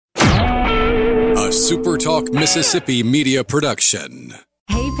A Super Talk Mississippi media production.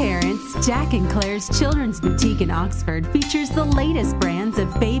 Hey parents, Jack and Claire's Children's Boutique in Oxford features the latest brands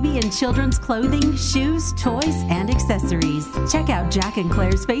of baby and children's clothing, shoes, toys, and accessories. Check out Jack and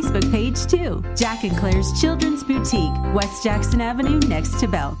Claire's Facebook page too. Jack and Claire's Children's Boutique, West Jackson Avenue next to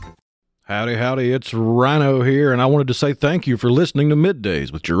Belk. Howdy, howdy, it's Rhino here, and I wanted to say thank you for listening to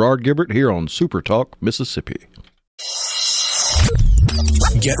MidDays with Gerard Gibert here on Super Talk Mississippi.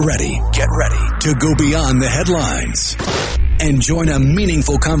 Get ready to go beyond the headlines and join a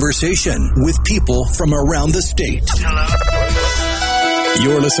meaningful conversation with people from around the state. Hello.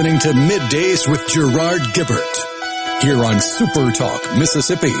 You're listening to MidDays with Gerard Gibert here on Super Talk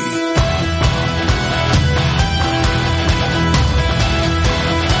Mississippi.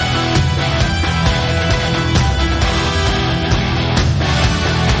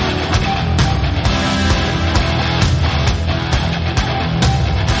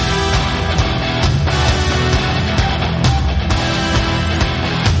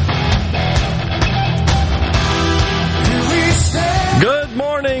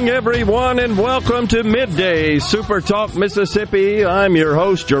 Everyone, and welcome to Midday Super Talk Mississippi. I'm your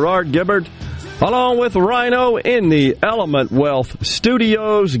host, Gerard Gibert, along with Rhino in the Element Wealth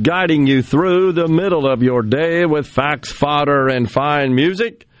Studios, guiding you through the middle of your day with facts, fodder, and fine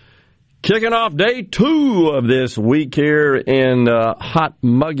music. Kicking off day 2 of this week here in hot,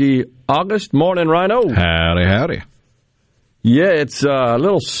 muggy August. Morning, Rhino. Howdy, howdy. Yeah, it's a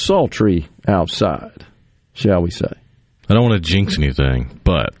little sultry outside, shall we say. I don't want to jinx anything,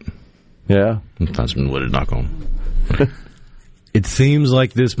 but yeah, that's been wood to knock on. It seems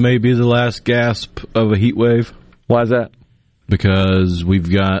like this may be the last gasp of a heat wave. Why is that? Because we've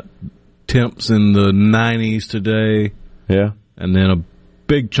got temps in the 90s today. Yeah. And then a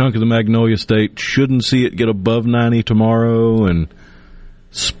big chunk of the Magnolia State shouldn't see it get above 90 tomorrow, and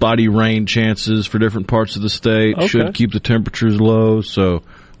spotty rain chances for different parts of the state should keep the temperatures low. So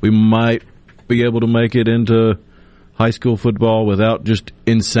we might be able to make it into high school football without just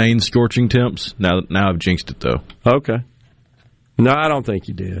insane scorching temps. Now I've jinxed it, though. Okay. No, I don't think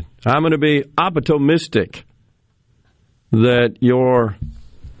you did. I'm going to be optimistic that your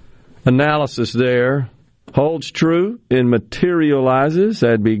analysis there holds true and materializes.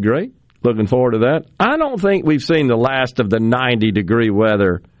 That'd be great. Looking forward to that. I don't think we've seen the last of the 90-degree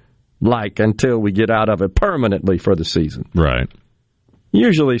weather until we get out of it permanently for the season. Right.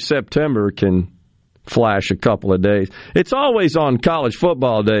 Usually September can flash a couple of days. It's always on college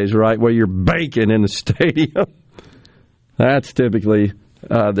football days, right, where you're baking in the stadium. That's typically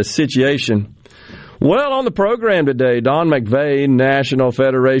the situation. Well, on the program today, Dawn McVea, National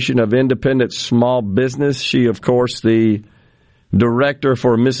Federation of Independent Small Business. She, of course, the director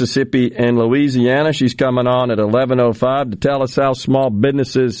for Mississippi and Louisiana. She's coming on at 11:05 to tell us how small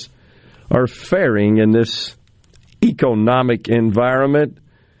businesses are faring in this economic environment,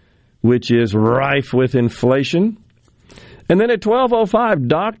 which is rife with inflation. And then at 12:05,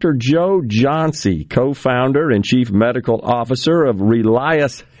 Dr. Joe Johnsey, co-founder and chief medical officer of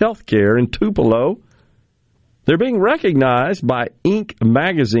Relias Healthcare in Tupelo. They're being recognized by Inc.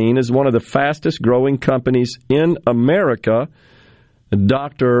 magazine as one of the fastest-growing companies in America.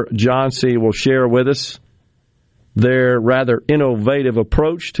 Dr. Johnsey will share with us their rather innovative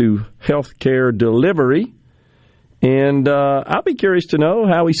approach to healthcare delivery. And I'll be curious to know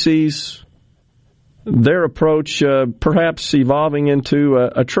how he sees their approach perhaps evolving into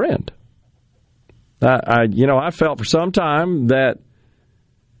a trend. I felt for some time that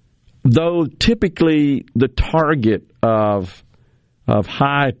though typically the target of the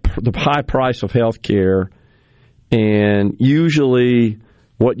high price of health care and usually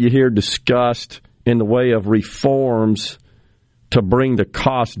what you hear discussed in the way of reforms to bring the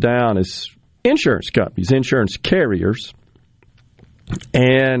cost down is insurance companies, insurance carriers.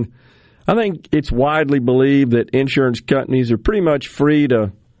 And I think it's widely believed that insurance companies are pretty much free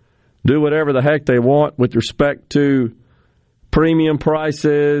to do whatever the heck they want with respect to premium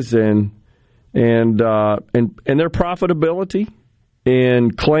prices and their profitability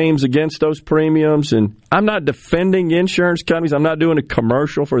and claims against those premiums. And I'm not defending insurance companies. I'm not doing a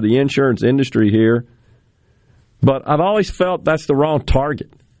commercial for the insurance industry here. But I've always felt that's the wrong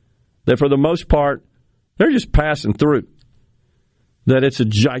target. That for the most part, they're just passing through. That it's a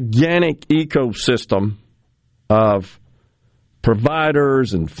gigantic ecosystem of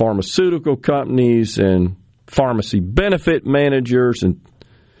providers and pharmaceutical companies and pharmacy benefit managers and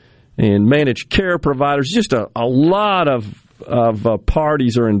managed care providers. Just a lot of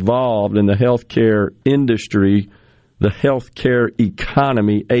parties are involved in the healthcare industry, the healthcare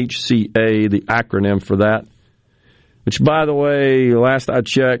economy, HCA, the acronym for that. Which, by the way, last I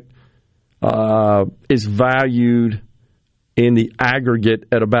checked, is valued in the aggregate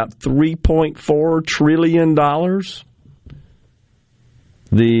at about $3.4 trillion.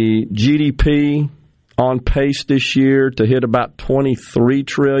 The GDP on pace this year to hit about $23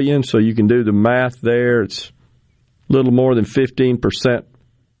 trillion. So you can do the math there. It's a little more than 15%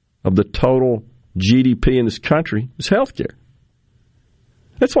 of the total GDP in this country is healthcare.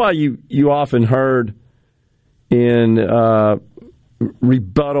 That's why you often heard in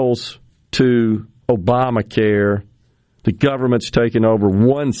rebuttals to Obamacare, the government's taken over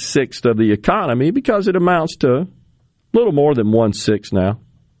 1/6 of the economy because it amounts to a little more than 1/6 now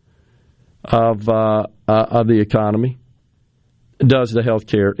of the economy. Does the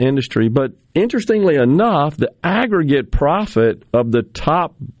healthcare industry. But interestingly enough, the aggregate profit of the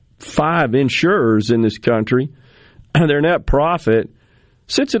top 5 insurers in this country, their net profit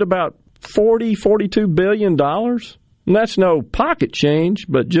sits at about $42 billion. And that's no pocket change,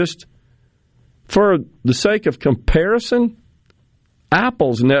 but just for the sake of comparison,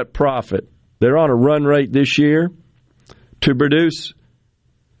 Apple's net profit, they're on a run rate this year to produce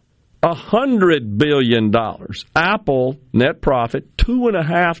 $100 billion. Apple net profit,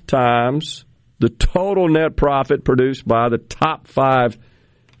 2.5 times the total net profit produced by the top 5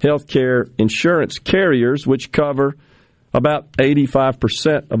 healthcare insurance carriers, which cover about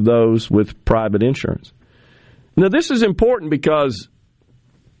 85% of those with private insurance. Now, this is important because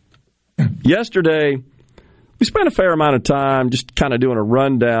yesterday we spent a fair amount of time just kind of doing a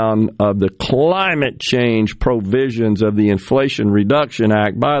rundown of the climate change provisions of the Inflation Reduction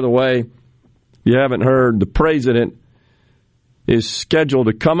Act. By the way, if you haven't heard, the president is scheduled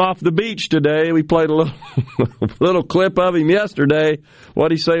to come off the beach today. We played a little clip of him yesterday.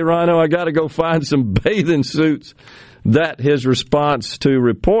 What'd he say, Rhino? I got to go find some bathing suits. That his response to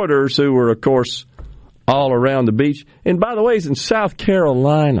reporters who were, of course, all around the beach. And by the way, he's in South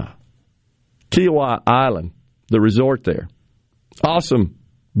Carolina, Kiawah Island, the resort there. Awesome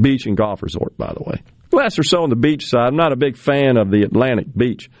beach and golf resort, by the way. Less or so on the beach side. I'm not a big fan of the Atlantic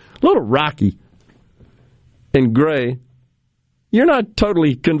beach. A little rocky and gray. You're not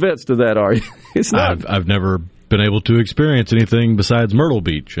totally convinced of that, are you? It's not. I've never been able to experience anything besides Myrtle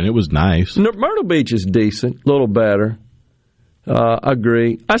Beach, and it was nice. Myrtle Beach is decent, a little better.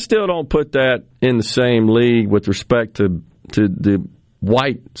 Agree. I still don't put that in the same league with respect to the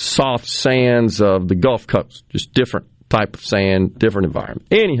white, soft sands of the Gulf Coast. Just different type of sand, different environment.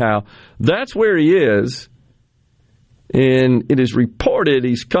 Anyhow, that's where he is, and it is reported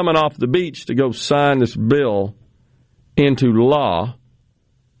he's coming off the beach to go sign this bill into law.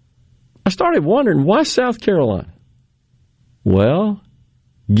 I started wondering, why South Carolina? Well,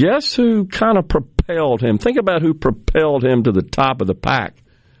 guess who kind of propelled him? Think about who propelled him to the top of the pack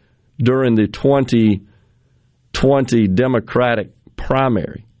during the 2020 Democratic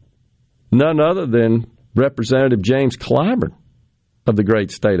primary. None other than Representative James Clyburn of the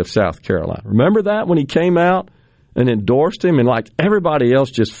great state of South Carolina. Remember that when he came out and endorsed him, and like everybody else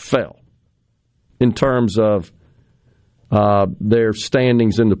just fell in terms of their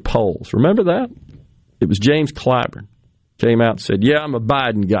standings in the polls. Remember that? It was James Clyburn came out and said, yeah, I'm a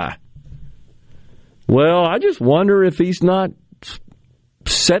Biden guy. Well, I just wonder if he's not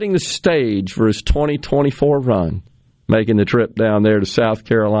setting the stage for his 2024 run, making the trip down there to South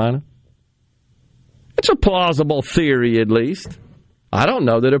Carolina. It's a plausible theory, at least. I don't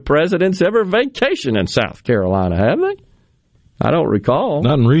know that a president's ever vacationed in South Carolina, have they? I don't recall.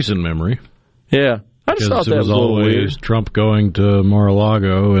 Not in recent memory. Yeah. I just thought that was always weird. Trump going to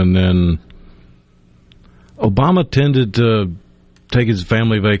Mar-a-Lago, and then Obama tended to take his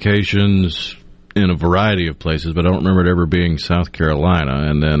family vacations in a variety of places, but I don't remember it ever being South Carolina.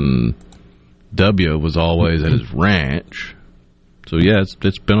 And then W was always at his ranch. So, yeah, it's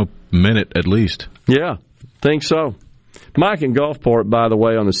been a minute at least. Yeah, think so. Mike in Gulfport, by the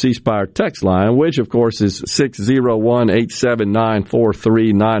way, on the C Spire text line, which, of course, is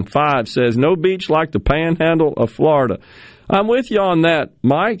 601-879-4395, says, no beach like the Panhandle of Florida. I'm with you on that,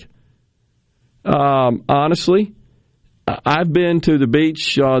 Mike. Honestly, I've been to the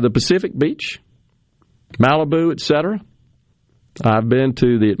beach, the Pacific Beach, Malibu, etc. I've been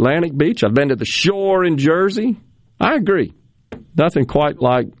to the Atlantic Beach. I've been to the shore in Jersey. I agree. Nothing quite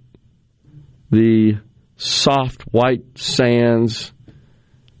like the soft white sands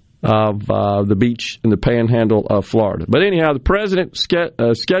of the beach in the Panhandle of Florida. But anyhow, the president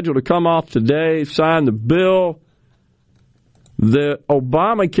scheduled to come off today, sign the bill. The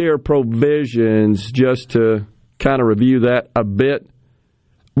Obamacare provisions, just to kind of review that a bit,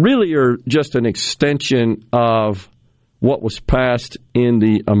 really are just an extension of what was passed in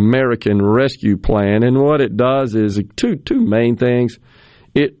the American Rescue Plan. And what it does is two main things.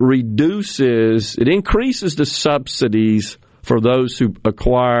 it increases the subsidies for those who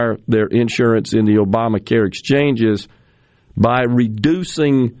acquire their insurance in the Obamacare exchanges by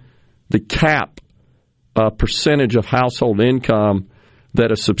reducing the cap percentage of household income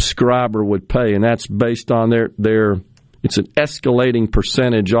that a subscriber would pay, and that's based on their it's an escalating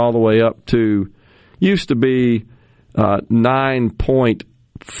percentage all the way up to, used to be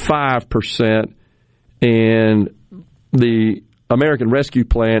 9.5%, and the American Rescue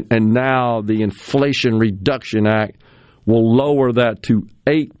Plan and now the Inflation Reduction Act will lower that to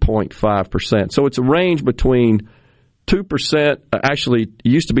 8.5%. So it's a range between 2%, actually it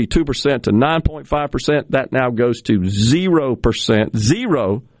used to be 2% to 9.5%. That now goes to 0%,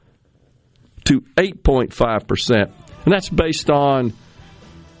 0 to 8.5%. And that's based on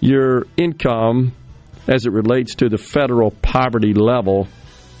your income as it relates to the federal poverty level.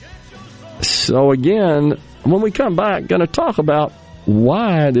 So again, when we come back, going to talk about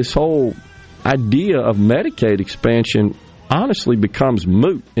why this whole idea of Medicaid expansion honestly becomes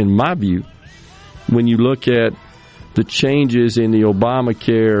moot, in my view, when you look at the changes in the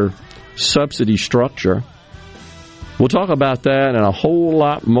Obamacare subsidy structure. We'll talk about that and a whole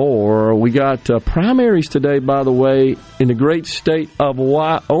lot more. We got primaries today, by the way, in the great state of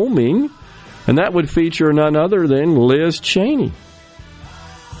Wyoming, and that would feature none other than Liz Cheney.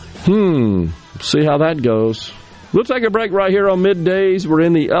 See how that goes. We'll take a break right here on Middays. We're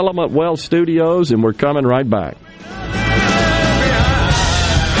in the Element Wealth Studios, and we're coming right back.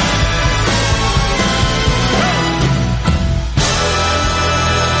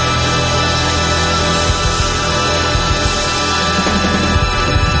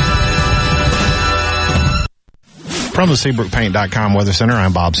 From the SeabrookPaint.com Weather Center,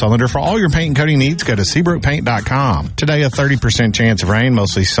 I'm Bob Sullender. For all your paint and coating needs, go to SeabrookPaint.com. Today, a 30% chance of rain,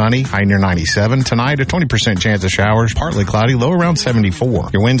 mostly sunny, high near 97. Tonight, a 20% chance of showers, partly cloudy, low around 74.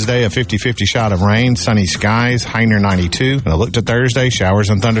 Your Wednesday, a 50-50 shot of rain, sunny skies, high near 92. And a look to Thursday, showers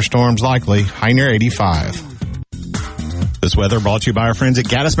and thunderstorms likely, high near 85. This weather brought to you by our friends at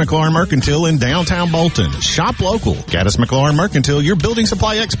Gaddis McLaurin Mercantile in downtown Bolton. Shop local. Gaddis McLaurin Mercantile, your building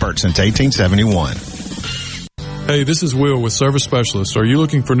supply expert since 1871. Hey, this is Will with Service Specialists. Are you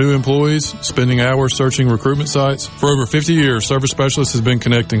looking for new employees, spending hours searching recruitment sites? For over 50 years, Service Specialists has been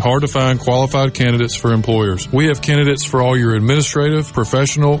connecting hard-to-find qualified candidates for employers. We have candidates for all your administrative,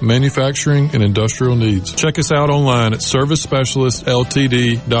 professional, manufacturing, and industrial needs. Check us out online at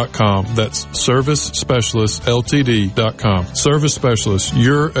ServiceSpecialistLTD.com. That's ServiceSpecialistLTD.com. Service Specialists,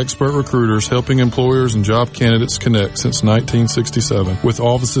 your expert recruiters helping employers and job candidates connect since 1967 with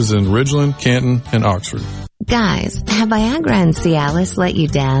offices in Ridgeland, Canton, and Oxford. Guys, have Viagra and Cialis let you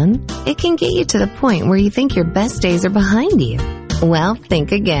down? It can get you to the point where you think your best days are behind you. Well,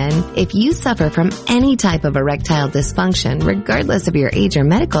 think again. If you suffer from any type of erectile dysfunction, regardless of your age or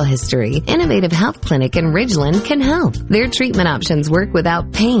medical history, Innovative Health Clinic in Ridgeland can help. Their treatment options work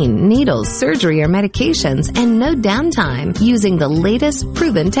without pain, needles, surgery, or medications, and no downtime, using the latest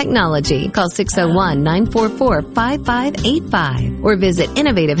proven technology. Call 601-944-5585 or visit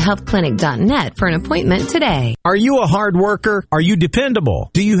innovativehealthclinic.net for an appointment today. Are you a hard worker? Are you dependable?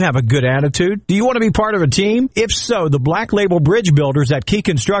 Do you have a good attitude? Do you want to be part of a team? If so, the Black Label Bridge Builders at Key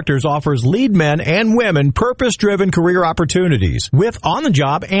Constructors offers lead men and women purpose-driven career opportunities with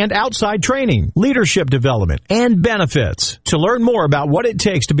on-the-job and outside training, leadership development, and benefits. To learn more about what it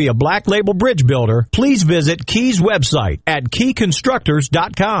takes to be a Black Label Bridge Builder, please visit Key's website at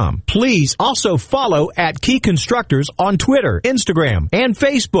keyconstructors.com. Please also follow at Key Constructors on Twitter, Instagram, and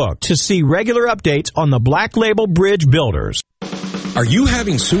Facebook to see regular updates on the Black Label Bridge Builders. Are you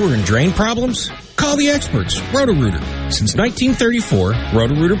having sewer and drain problems? Call the experts, Roto-Rooter. Since 1934,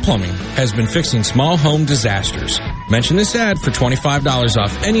 Roto-Rooter Plumbing has been fixing small home disasters. Mention this ad for $25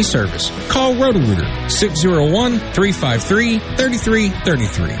 off any service. Call Roto-Rooter,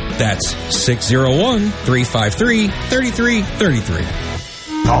 601-353-3333. That's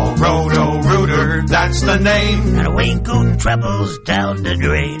 601-353-3333. Call Roto-Rooter, that's the name. And we ain't got troubles down the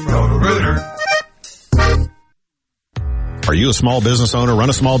drain. Roto-Rooter. Are you a small business owner, run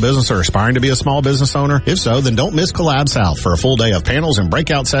a small business, or aspiring to be a small business owner? If so, then don't miss Collab South for a full day of panels and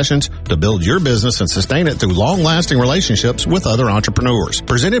breakout sessions to build your business and sustain it through long-lasting relationships with other entrepreneurs.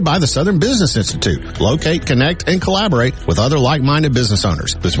 Presented by the Southern Business Institute. Locate, connect, and collaborate with other like-minded business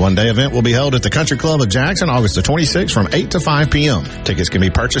owners. This one-day event will be held at the Country Club of Jackson, August the 26th from 8 to 5 p.m. Tickets can be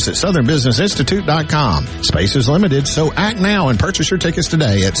purchased at southernbusinessinstitute.com. Space is limited, so act now and purchase your tickets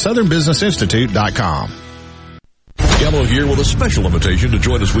today at southernbusinessinstitute.com. Gallo here with a special invitation to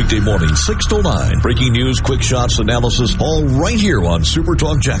join us weekday morning, 6 to 9. Breaking news, quick shots, analysis, all right here on Super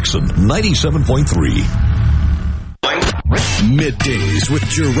Talk Jackson 97.3. Middays with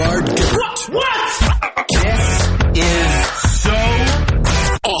Gerard Gibert. What? This is so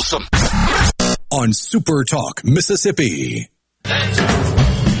awesome. On Super Talk, Mississippi.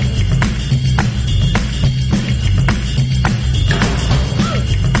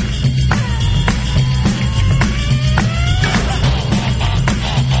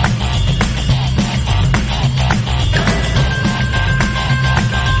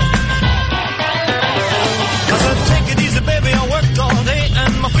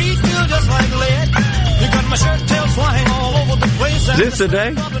 Is this the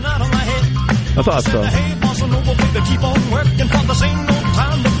day? I thought so.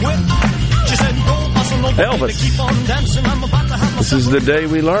 Elvis. This is the day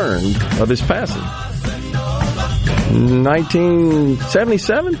we learned of his passing.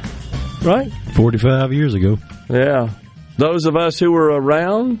 1977, right? 45 years ago. Yeah. Those of us who were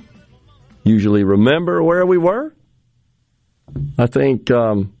around usually remember where we were. I think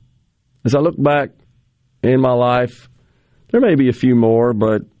as I look back in my life, there may be a few more,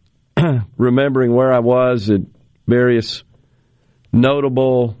 but remembering where I was at various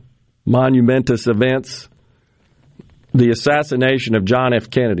notable, monumentous events, the assassination of John F.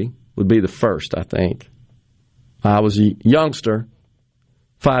 Kennedy would be the first, I think. I was a youngster,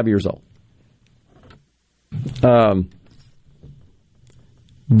 5 years old.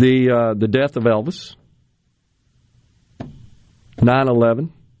 The death of Elvis,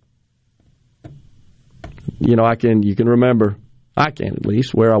 9/11. You know, you can remember, I can at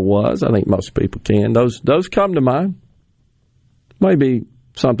least, where I was. I think most people can. Those come to mind. Maybe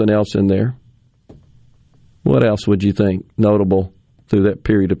something else in there. What else would you think notable through that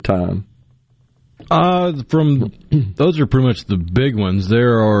period of time? Those are pretty much the big ones.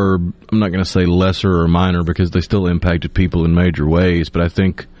 There are, I'm not going to say lesser or minor because they still impacted people in major ways, but I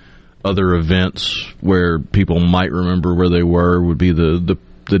think other events where people might remember where they were would be the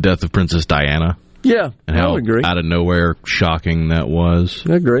death of Princess Diana. Yeah, and how I agree. Out of nowhere shocking that was.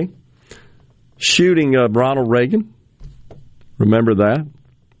 I agree. Shooting of Ronald Reagan. Remember that?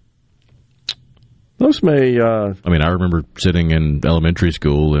 Those may... I remember sitting in elementary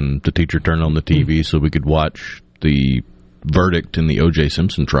school and the teacher turned on the TV so we could watch the verdict in the O.J.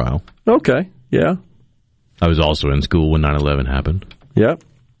 Simpson trial. Okay, yeah. I was also in school when 9/11 happened. Yep.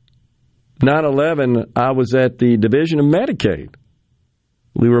 9/11, I was at the Division of Medicaid.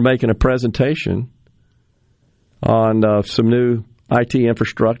 We were making a presentation on some new IT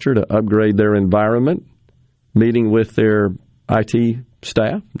infrastructure to upgrade their environment, meeting with their IT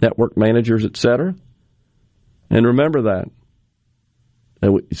staff, network managers, etc. And remember that.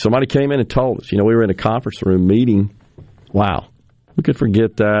 Somebody came in and told us, we were in a conference room meeting. Wow. We could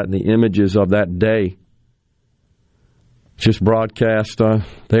forget that and the images of that day just broadcast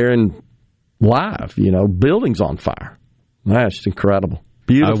there in live, buildings on fire. That's incredible.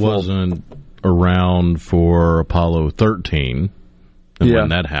 Beautiful. I wasn't around for Apollo 13 when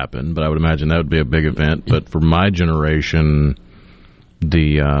that happened, but I would imagine that would be a big event. But for my generation,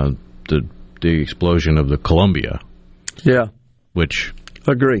 the explosion of the Columbia, which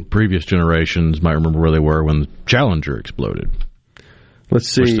agree, previous generations might remember where they were when the Challenger exploded. Let's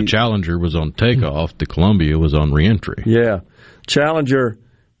see. Which the Challenger was on takeoff, the Columbia was on reentry. Yeah, Challenger,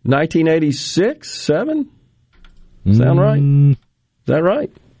 1986, 7. Sound right? Is that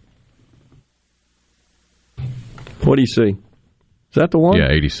right? What do you see? Is that the one?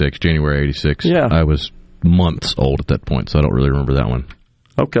 Yeah, 86, January 86. Yeah. I was months old at that point, so I don't really remember that one.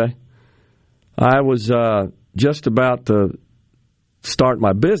 Okay. I was just about to start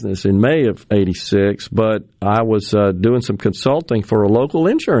my business in May of 86, but I was doing some consulting for a local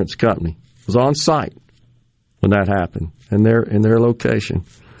insurance company. I was on site when that happened, in their location.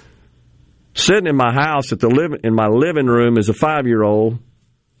 Sitting in my house in my living room as a 5-year-old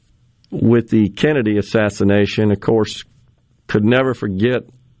with the Kennedy assassination, of course, could never forget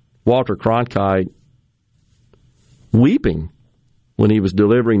Walter Cronkite weeping when he was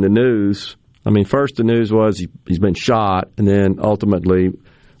delivering the news. First the news was he's been shot, and then ultimately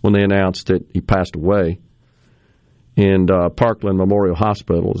when they announced it, he passed away in Parkland Memorial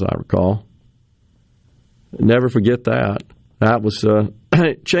Hospital, as I recall. Never forget that. That was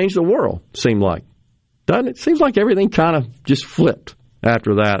it changed the world, seemed like. Doesn't it? Seems like everything kind of just flipped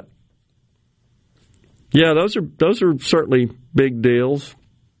after that. Yeah, those are certainly big deals,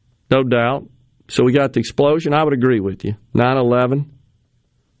 no doubt. So we got the explosion. I would agree with you. 9/11,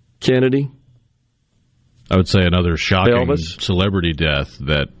 Kennedy. I would say another shocking Elvis. Celebrity death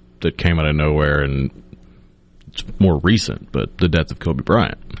that came out of nowhere, and it's more recent, but the death of Kobe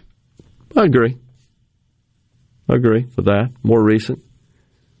Bryant. I agree with that. More recent.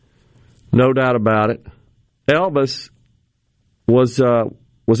 No doubt about it. Elvis, was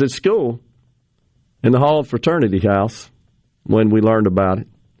at school in the Hall of Fraternity House when we learned about it.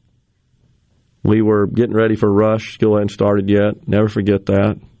 We were getting ready for rush. School hadn't started yet. Never forget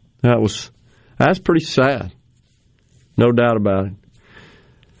that. That's pretty sad. No doubt about it.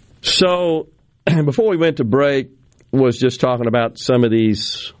 So before we went to break, was just talking about some of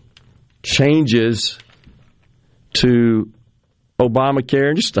these changes to Obamacare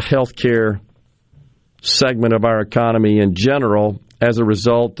and just the health care segment of our economy in general as a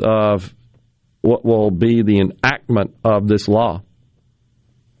result of what will be the enactment of this law,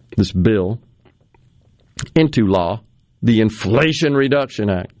 this bill, into law, the Inflation Reduction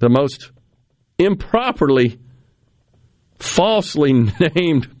Act, the most improperly, falsely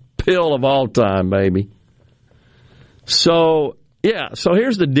named bill of all time, baby. So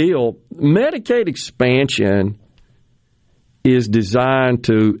here's the deal. Medicaid expansion is designed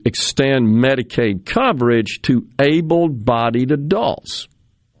to extend Medicaid coverage to able-bodied adults.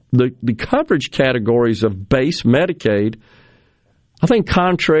 The coverage categories of base Medicaid, I think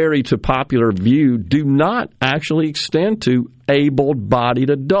contrary to popular view, do not actually extend to able-bodied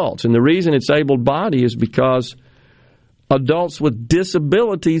adults. And the reason it's able-bodied is because adults with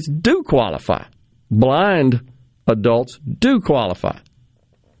disabilities do qualify. Blind adults do qualify.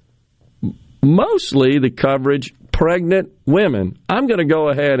 Mostly the coverage, pregnant women. I'm going to go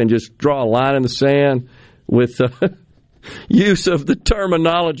ahead and just draw a line in the sand with use of the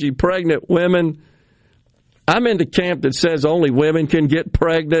terminology pregnant women. I'm in the camp that says only women can get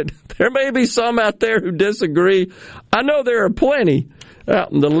pregnant. There may be some out there who disagree. I know there are plenty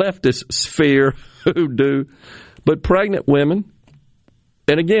out in the leftist sphere who do. But pregnant women,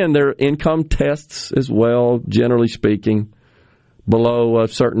 and again, there are income tests as well, generally speaking, below a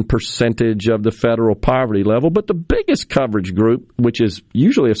certain percentage of the federal poverty level. But the biggest coverage group, which is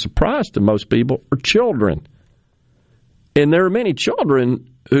usually a surprise to most people, are children. And there are many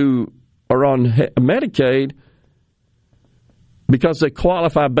children who are on Medicaid because they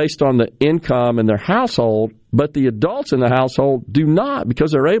qualify based on the income in their household, but the adults in the household do not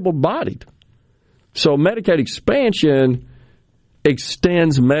because they're able-bodied. So Medicaid expansion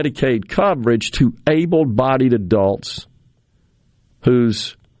extends Medicaid coverage to able-bodied adults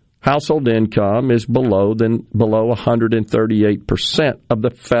whose household income is below 138% of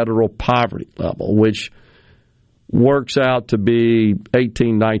the federal poverty level, which works out to be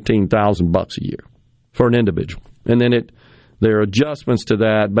 $18,000-$19,000 a year for an individual. And then there are adjustments to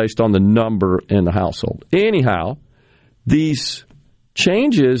that based on the number in the household. Anyhow, these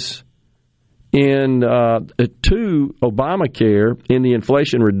changes to Obamacare in the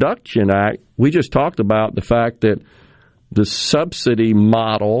Inflation Reduction Act, we just talked about the fact that the subsidy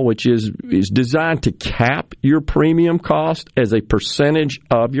model, which is designed to cap your premium cost as a percentage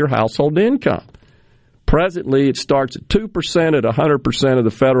of your household income. Presently, it starts at 2% at 100% of the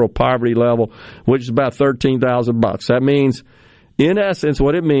federal poverty level, which is about $13,000. That means, in essence,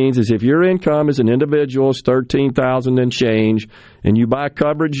 what it means is if your income as an individual is $13,000 and change, and you buy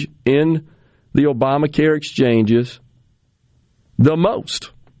coverage in the Obamacare exchanges, the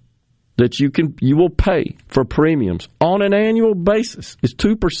most that you will pay for premiums on an annual basis is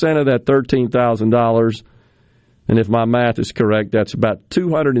 2% of that $13,000. And if my math is correct, that's about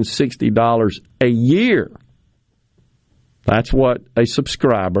 $260 a year. That's what a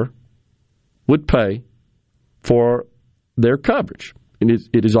subscriber would pay for their coverage. And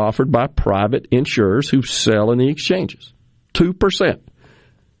it is offered by private insurers who sell in the exchanges. 2%.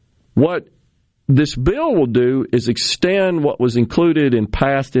 What this bill will do is extend what was included and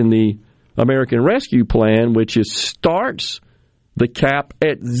passed in the American Rescue Plan, which starts the cap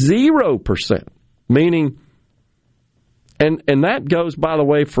at 0%, meaning, and that goes, by the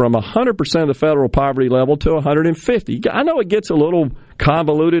way, from 100% of the federal poverty level to 150. I know it gets a little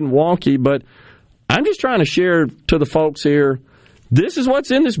convoluted and wonky, but I'm just trying to share to the folks here, this is what's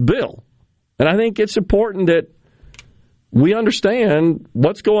in this bill. And I think it's important that we understand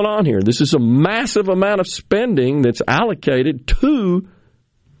what's going on here. This is a massive amount of spending that's allocated to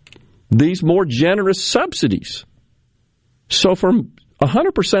these more generous subsidies. So from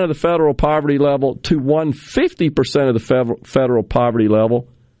 100% of the federal poverty level to 150% of the federal poverty level,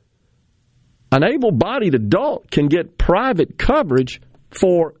 an able-bodied adult can get private coverage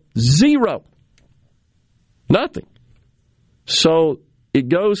for zero. Nothing. So it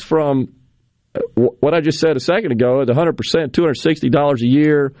goes from what I just said a second ago, the 100%, $260 a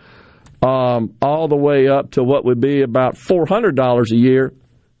year, all the way up to what would be about $400 a year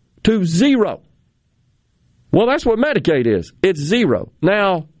to zero. Well, that's what Medicaid is. It's zero.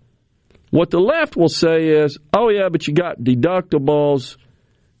 Now, what the left will say is, oh, yeah, but you got deductibles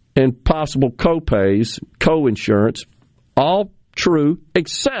and possible co-pays, co-insurance. All true,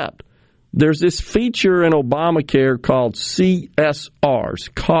 except there's this feature in Obamacare called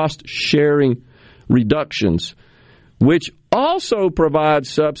CSRs, cost sharing reductions, which also provides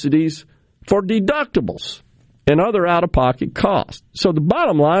subsidies for deductibles and other out-of-pocket costs. So the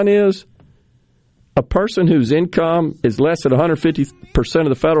bottom line is a person whose income is less than 150% of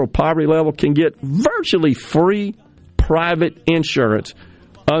the federal poverty level can get virtually free private insurance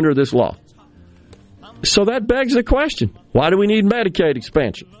under this law. So that begs the question, why do we need Medicaid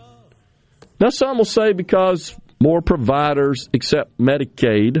expansion? Now, some will say because more providers accept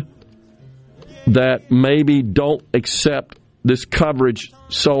Medicaid that maybe don't accept this coverage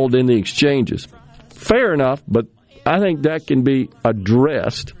sold in the exchanges. Fair enough, but I think that can be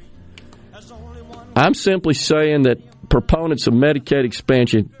addressed. I'm simply saying that proponents of Medicaid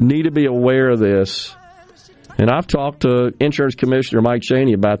expansion need to be aware of this. And I've talked to Insurance Commissioner Mike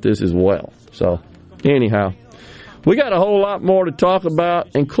Chaney about this as well. So, anyhow, we got a whole lot more to talk about,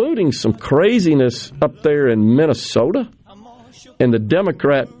 including some craziness up there in Minnesota and the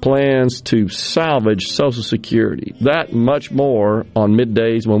Democrat plans to salvage Social Security. That and much more on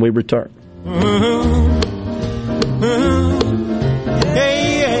Middays when we return.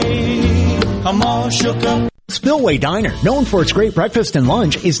 I'm all shook up. Spillway Diner, known for its great breakfast and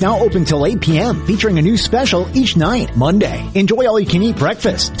lunch, is now open till 8 p.m., featuring a new special each night. Monday, enjoy all-you-can-eat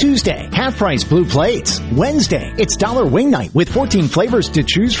breakfast. Tuesday, half-price blue plates. Wednesday, it's dollar wing night with 14 flavors to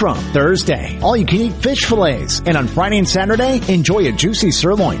choose from. Thursday, all-you-can-eat fish fillets. And on Friday and Saturday, enjoy a juicy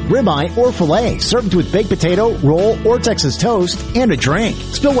sirloin, ribeye, or filet served with baked potato, roll, or Texas toast, and a drink.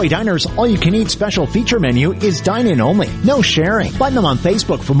 Spillway Diner's all-you-can-eat special feature menu is dine-in only, no sharing. Find them on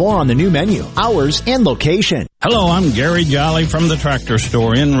Facebook for more on the new menu, hours, and location. Hello, I'm Gary Jolly from the Tractor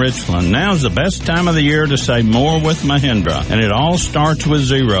Store in Richland. Now's the best time of the year to save more with Mahindra, and it all starts with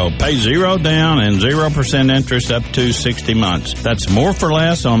zero. Pay zero down and 0% interest up to 60 months. That's more for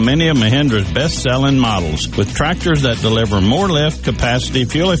less on many of Mahindra's best-selling models, with tractors that deliver more lift, capacity,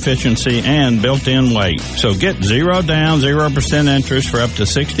 fuel efficiency, and built-in weight. So get zero down, 0% interest for up to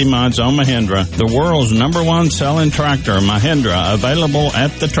 60 months on Mahindra, the world's #1 selling tractor, Mahindra, available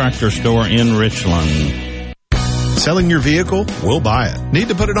at the Tractor Store in Richland. Selling your vehicle? We'll buy it. Need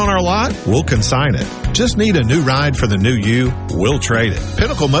to put it on our lot? We'll consign it. Just need a new ride for the new you? We'll trade it.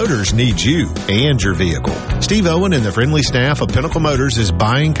 Pinnacle Motors needs you and your vehicle. Steve Owen and the friendly staff of Pinnacle Motors is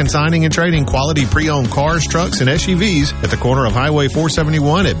buying, consigning, and trading quality pre-owned cars, trucks, and SUVs at the corner of Highway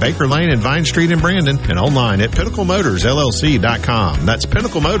 471 at Baker Lane and Vine Street in Brandon, and online at PinnacleMotorsLLC.com. That's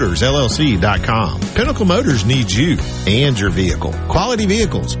PinnacleMotorsLLC.com. Pinnacle Motors needs you and your vehicle. Quality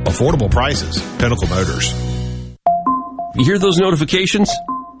vehicles, affordable prices. Pinnacle Motors. You hear those notifications?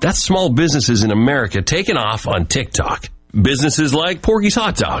 That's small businesses in America taking off on TikTok. Businesses like Porgy's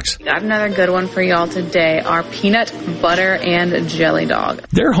Hot Dogs. Got another good one for y'all today, our peanut, butter, and jelly dog.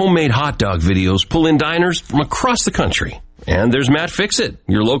 Their homemade hot dog videos pull in diners from across the country. And there's Matt Fixit,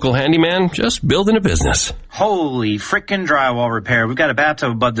 your local handyman just building a business. Holy frickin' drywall repair. We've got a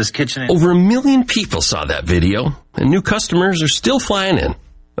bathtub above this kitchen. Over 1 million people saw that video, and new customers are still flying in.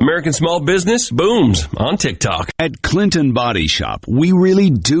 American small business booms on TikTok. At Clinton Body Shop, we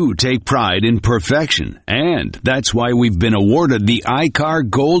really do take pride in perfection. And that's why we've been awarded the ICAR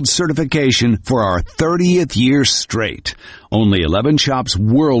Gold certification for our 30th year straight. Only 11 shops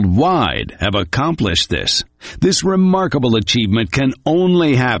worldwide have accomplished this. This remarkable achievement can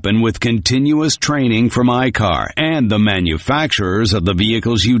only happen with continuous training from ICAR and the manufacturers of the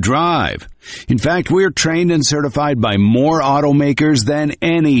vehicles you drive. In fact, we're trained and certified by more automakers than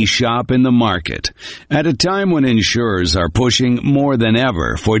any shop in the market. At a time when insurers are pushing more than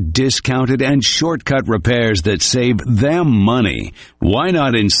ever for discounted and shortcut repairs that save them money, why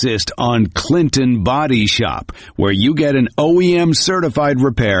not insist on Clinton Body Shop, where you get an OEM certified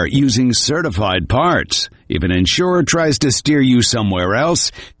repair using certified parts? If an insurer tries to steer you somewhere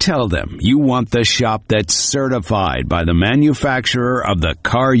else, tell them you want the shop that's certified by the manufacturer of the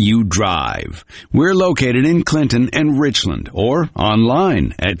car you drive. We're located in Clinton and Richland, or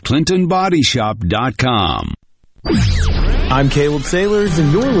online at ClintonBodyShop.com. I'm Caleb Sailors,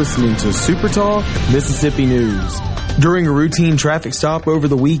 and you're listening to Super Talk Mississippi News. During a routine traffic stop over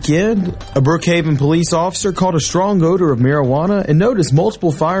the weekend, a Brookhaven police officer caught a strong odor of marijuana and noticed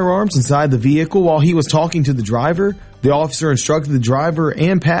multiple firearms inside the vehicle while he was talking to the driver. The officer instructed the driver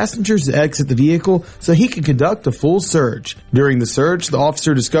and passengers to exit the vehicle so he could conduct a full search. During the search, the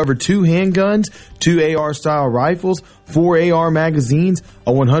officer discovered 2 handguns, 2 AR-style rifles, 4 AR magazines,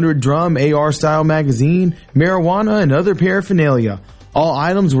 a 100-drum AR-style magazine, marijuana, and other paraphernalia. All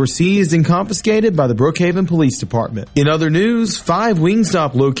items were seized and confiscated by the Brookhaven Police Department. In other news, 5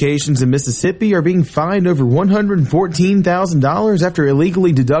 Wingstop locations in Mississippi are being fined over $114,000 after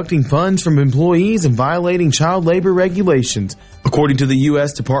illegally deducting funds from employees and violating child labor regulations. According to the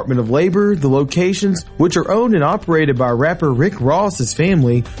U.S. Department of Labor, the locations, which are owned and operated by rapper Rick Ross's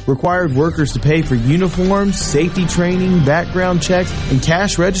family, required workers to pay for uniforms, safety training, background checks, and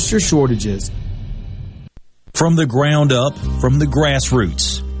cash register shortages. From the ground up, from the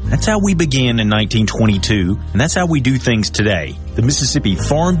grassroots. That's how we began in 1922, and that's how we do things today. The Mississippi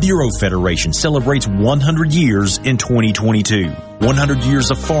Farm Bureau Federation celebrates 100 years in 2022. 100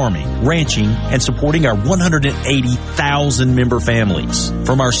 years of farming, ranching, and supporting our 180,000 member families.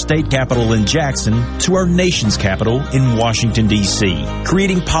 From our state capital in Jackson to our nation's capital in Washington, D.C.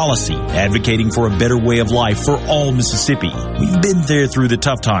 Creating policy, advocating for a better way of life for all Mississippi. We've been there through the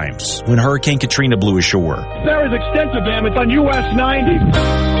tough times when Hurricane Katrina blew ashore. There is extensive damage on US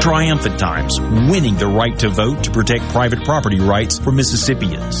 90. Triumphant times, winning the right to vote to protect private property rights for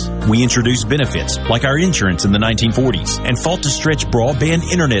Mississippians. We introduced benefits like our insurance in the 1940s and fought to stretch broadband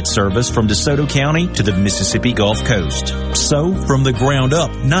internet service from DeSoto County to the Mississippi Gulf Coast. So, from the ground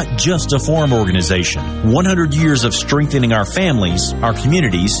up, not just a farm organization, 100 years of strengthening our families, our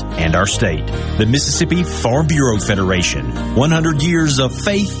communities, and our state. The Mississippi Farm Bureau Federation. 100 years of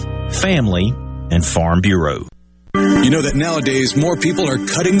faith, family, and Farm Bureau. You know that nowadays more people are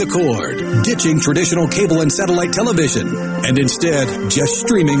cutting the cord, ditching traditional cable and satellite television, and instead just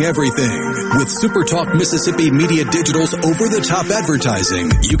streaming everything. With SuperTalk Mississippi Media Digital's over-the-top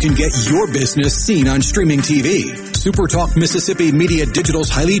advertising, you can get your business seen on streaming TV. SuperTalk Mississippi Media Digital's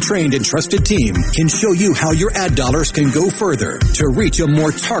highly trained and trusted team can show you how your ad dollars can go further to reach a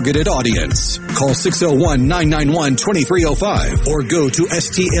more targeted audience. Call 601-991-2305 or go to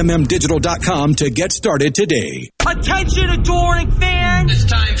stmmdigital.com to get started today. Attention, adoring fans! It's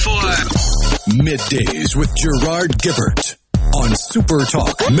time for Middays with Gerard Gibert on Super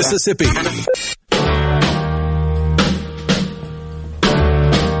Talk Mississippi. Walking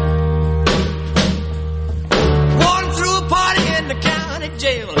through a party in the county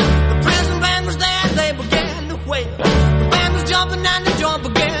jail. The prison band was there and they began to wail. The band was jumping and the joint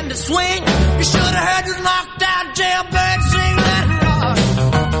began to swing. You should have heard this knocked out jailbird sing. Let it rock.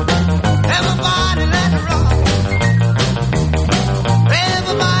 Everybody let it rock.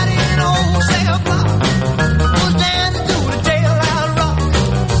 Everybody in old cell block was dancing to the jailhouse rock.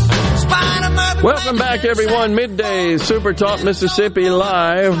 Spider-Man. Welcome back, everyone. Middays, Super Talk Mississippi,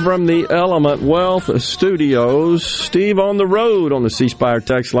 live from the Element Wealth Studios. Steve on the road on the C Spire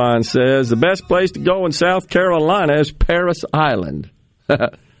text line says, the best place to go in South Carolina is Paris Island.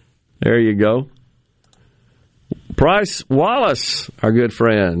 There you go. Price Wallace, our good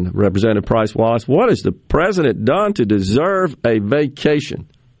friend, Representative Price Wallace, what has the president done to deserve a vacation?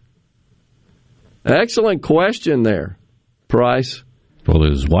 Excellent question there, Price. Well,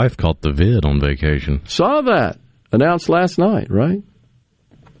 his wife caught the vid on vacation. Saw that. Announced last night, right?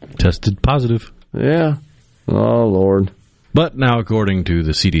 Tested positive. Yeah. Oh, Lord. But now, according to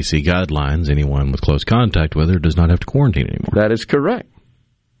the CDC guidelines, anyone with close contact with her does not have to quarantine anymore. That is correct.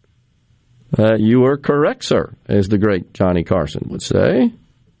 You are correct, sir, as the great Johnny Carson would say.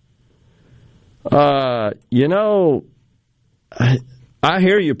 You know, I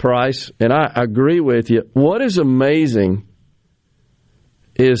hear you, Price, and I agree with you. What is amazing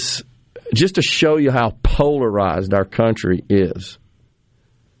is just to show you how polarized our country is.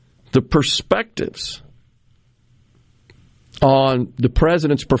 The perspectives on the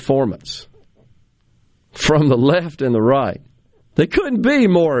president's performance from the left and the right, they couldn't be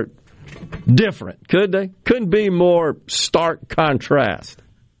more different, could they? Couldn't be more stark contrast.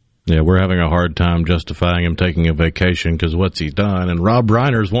 Yeah, we're having a hard time justifying him taking a vacation because what's he done? And Rob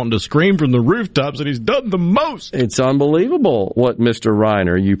Reiner's wanting to scream from the rooftops that he's done the most. It's unbelievable what Mr.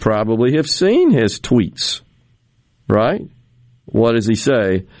 Reiner, you probably have seen his tweets, right? What does he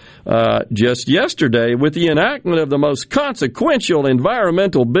say? Just yesterday, with the enactment of the most consequential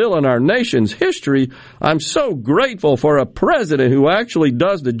environmental bill in our nation's history, I'm so grateful for a president who actually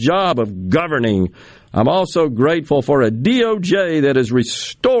does the job of governing. I'm also grateful for a DOJ that is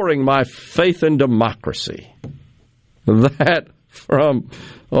restoring my faith in democracy. That from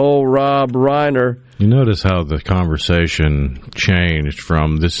old Rob Reiner. You notice how the conversation changed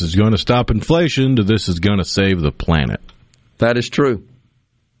from this is going to stop inflation to this is going to save the planet. That is true.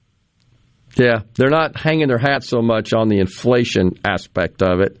 Yeah, they're not hanging their hats so much on the inflation aspect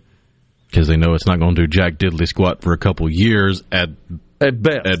of it. Because they know it's not going to do jack diddly squat for a couple years at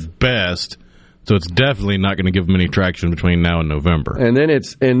best. So it's definitely not going to give them any traction between now and November. And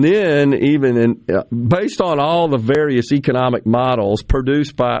then even based on all the various economic models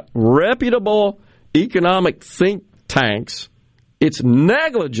produced by reputable economic think tanks, it's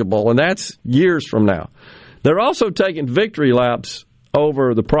negligible, and that's years from now. They're also taking victory laps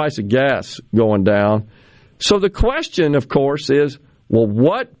over the price of gas going down. So the question, of course, is, well,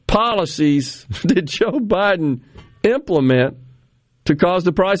 what policies did Joe Biden implement to cause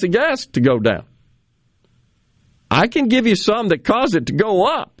the price of gas to go down? I can give you some that caused it to go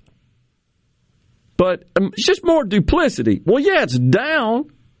up, but it's just more duplicity. Well, yeah, it's down,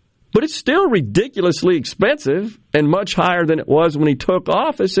 but it's still ridiculously expensive and much higher than it was when he took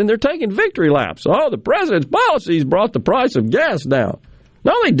office, and they're taking victory laps. Oh, the president's policies brought the price of gas down.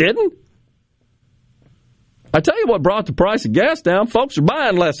 No, they didn't. I tell you what brought the price of gas down. Folks are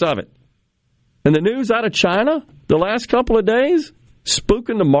buying less of it. And the news out of China the last couple of days,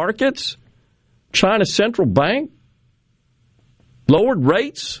 spooking the markets, China's central bank lowered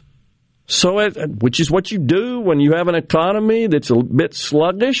rates, which is what you do when you have an economy that's a bit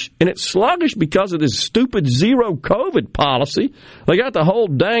sluggish. And it's sluggish because of this stupid zero COVID policy. They got the whole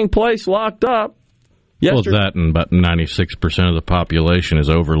dang place locked up. Well, that and about 96% of the population is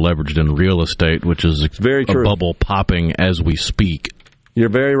over-leveraged in real estate, which is very true. A bubble popping as we speak.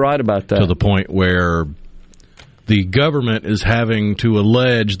 You're very right about that. To the point where the government is having to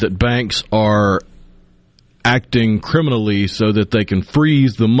allege that banks are acting criminally so that they can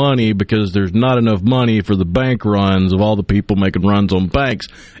freeze the money because there's not enough money for the bank runs of all the people making runs on banks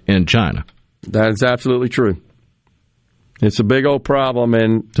in China. That is absolutely true. It's a big old problem,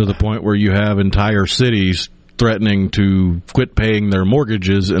 and to the point where you have entire cities threatening to quit paying their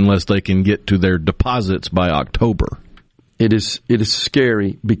mortgages unless they can get to their deposits by October. It is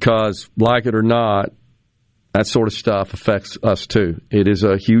scary because, like it or not, that sort of stuff affects us too. It is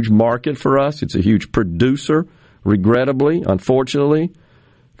a huge market for us. It's a huge producer, regrettably, unfortunately,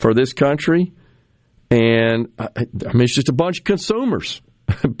 for this country. And it's just a bunch of consumers,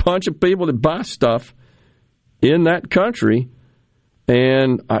 a bunch of people that buy stuff in that country.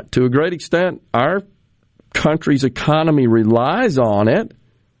 And to a great extent, our country's economy relies on it.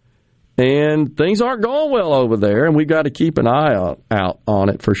 And things aren't going well over there, and we've got to keep an eye out on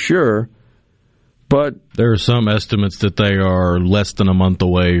it for sure. But there are some estimates that they are less than a month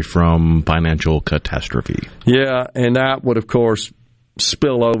away from financial catastrophe. Yeah, and that would, of course,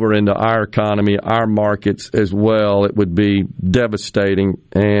 spill over into our economy, our markets as well. It would be devastating.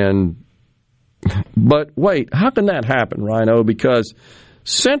 But wait, how can that happen, Rhino? Because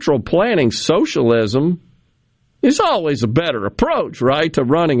central planning socialism is always a better approach, right, to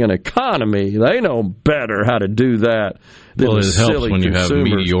running an economy. They know better how to do that than well, it helps when you consumers.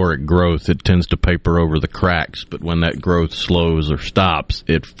 have meteoric growth. It tends to paper over the cracks, but when that growth slows or stops,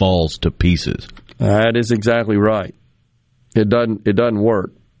 it falls to pieces. That is exactly right. It doesn't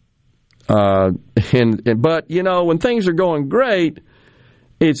work. But you know, when things are going great,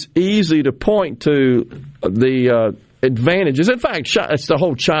 it's easy to point to the advantages. In fact, it's the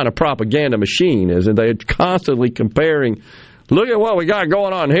whole China propaganda machine, isn't it? They're constantly comparing, look at what we got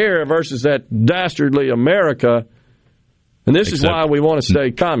going on here versus that dastardly America. And this is why we want to stay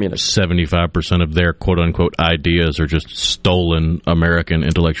communist. 75% of their quote-unquote ideas are just stolen American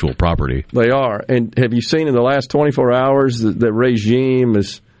intellectual property. They are. And have you seen in the last 24 hours that the regime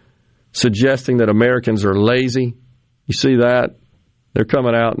is suggesting that Americans are lazy? You see that? They're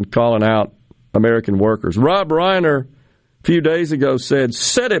coming out and calling out American workers. Rob Reiner, a few days ago, said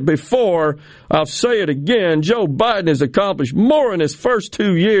it before, I'll say it again, Joe Biden has accomplished more in his first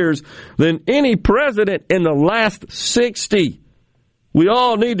 2 years than any president in the last 60. We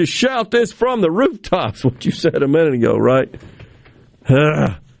all need to shout this from the rooftops, what you said a minute ago, right?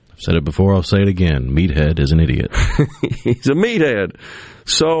 I've said it before, I'll say it again. Meathead is an idiot. He's a meathead.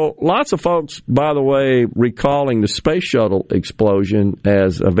 So lots of folks, by the way, recalling the space shuttle explosion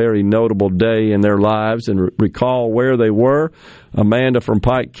as a very notable day in their lives and recall where they were. Amanda from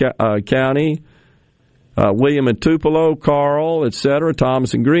Pike County, William in Tupelo, Carl, etc.,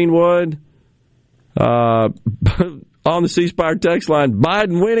 Thomas in Greenwood. On the C Spire text line,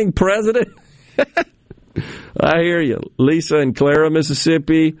 Biden winning president. I hear you. Lisa in Clara,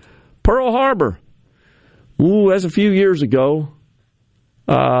 Mississippi. Pearl Harbor. Ooh, that's a few years ago.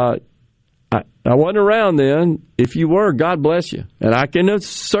 I wasn't around then. If you were, God bless you. And I can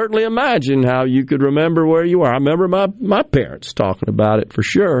certainly imagine how you could remember where you were. I remember my parents talking about it for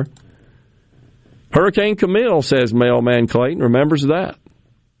sure. Hurricane Camille, says Mailman Clayton, remembers that.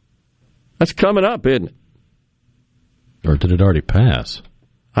 That's coming up, isn't it? Or did it already pass?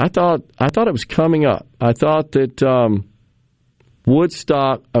 I thought it was coming up. I thought that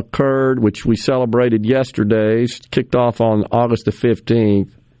Woodstock occurred, which we celebrated yesterday, kicked off on August the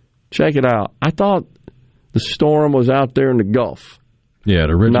 15th. Check it out. I thought the storm was out there in the Gulf. Yeah,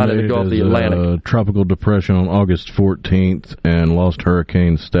 it originated not in the Gulf, the Atlantic. A tropical depression on August 14th and lost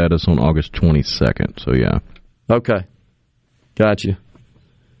hurricane status on August 22nd. So, yeah. Okay. Gotcha.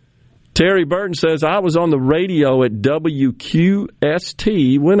 Terry Burton says, I was on the radio at WQST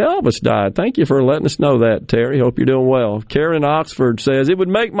when Elvis died. Thank you for letting us know that, Terry. Hope you're doing well. Karen Oxford says, it would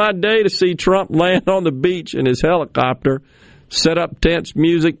make my day to see Trump land on the beach in his helicopter, set up tents,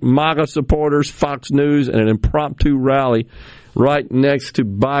 music, MAGA supporters, Fox News, and an impromptu rally right next to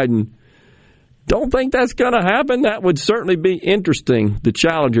Biden. Don't think that's going to happen. That would certainly be interesting. The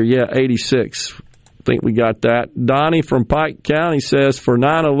Challenger, 86. I think we got that. Donnie from Pike County says, for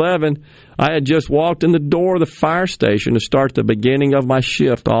 9/11, I had just walked in the door of the fire station to start the beginning of my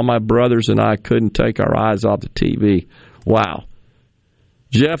shift. All my brothers and I couldn't take our eyes off the TV. Wow.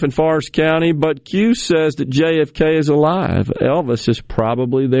 Jeff in Forest County, but Q says that JFK is alive. Elvis is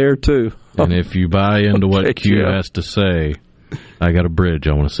probably there, too. And if you buy into what Q has to say, I got a bridge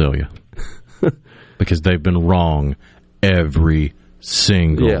I want to sell you. Because they've been wrong every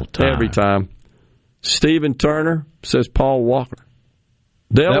single time. Every time. Stephen Turner says Paul Walker.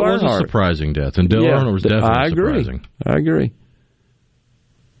 Dale that Earnhardt. was a surprising death, and Dale Earnhardt was definitely surprising. I agree.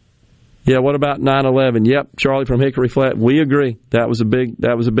 Yeah, what about 9/11? Yep, Charlie from Hickory Flat. We agree. That was a big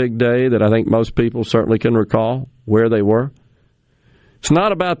day that I think most people certainly can recall where they were. It's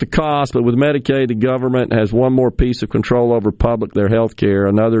not about the cost, but with Medicaid, the government has one more piece of control over their health care,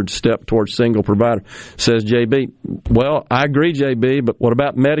 another step towards single provider, says JB. Well, I agree, JB, but what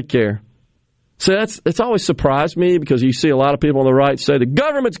about Medicare? So it's always surprised me because you see a lot of people on the right say the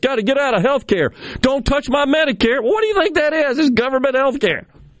government's got to get out of health care. Don't touch my Medicare. What do you think that is? It's government health care.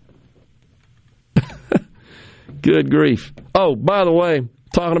 Good grief. Oh, by the way,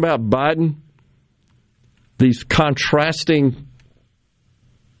 talking about Biden, these contrasting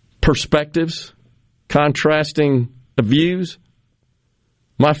perspectives, contrasting views.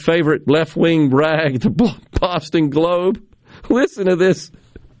 My favorite left-wing rag, the Boston Globe. Listen to this.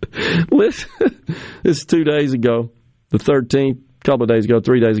 Listen, this is 2 days ago, the 13th, a couple of days ago,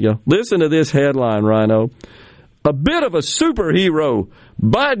 3 days ago. Listen to this headline, Rhino. A bit of a superhero.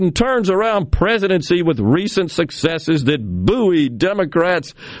 Biden turns around presidency with recent successes that buoy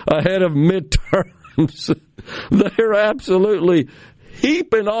Democrats ahead of midterms. They're absolutely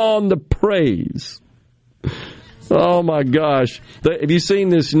heaping on the praise. Oh, my gosh. Have you seen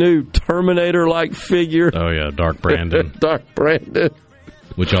this new Terminator-like figure? Oh, yeah, Dark Brandon. Dark Brandon.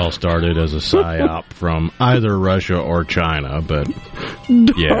 Which all started as a psyop from either Russia or China, but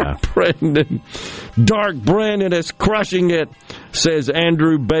yeah. Dark Brandon is crushing it, says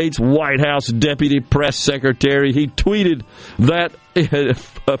Andrew Bates, White House Deputy Press Secretary. He tweeted that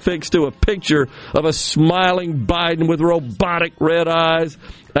affixed to a picture of a smiling Biden with robotic red eyes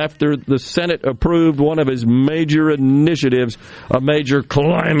after the Senate approved one of his major initiatives, a major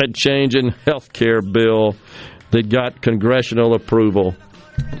climate change and health care bill that got congressional approval.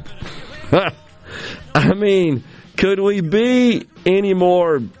 I mean, could we be any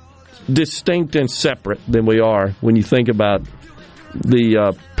more distinct and separate than we are when you think about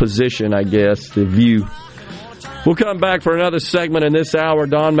the position, I guess, the view? We'll come back for another segment in this hour.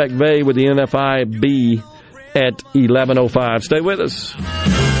 Don McVea with the NFIB at 11:05. Stay with us.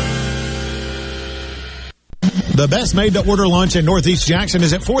 The best made-to-order lunch in Northeast Jackson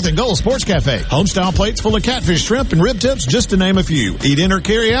is at 4th and Goal Sports Cafe. Homestyle plates full of catfish, shrimp, and rib tips, just to name a few. Eat in or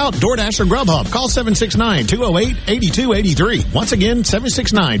carry out, DoorDash or Grubhub. Call 769-208-8283. Once again,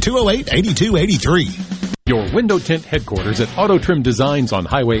 769-208-8283. Your window tint headquarters at Auto Trim Designs on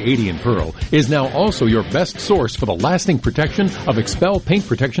Highway 80 in Pearl is now also your best source for the lasting protection of Expel paint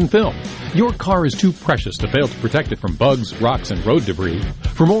protection film. Your car is too precious to fail to protect it from bugs, rocks, and road debris.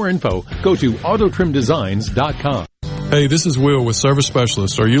 For more info, go to autotrimdesigns.com. Hey, this is Will with Service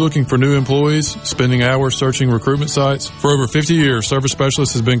Specialists. Are you looking for new employees, spending hours searching recruitment sites? For over 50 years, Service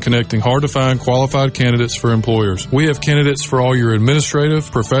Specialists has been connecting hard-to-find qualified candidates for employers. We have candidates for all your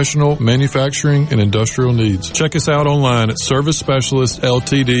administrative, professional, manufacturing, and industrial needs. Check us out online at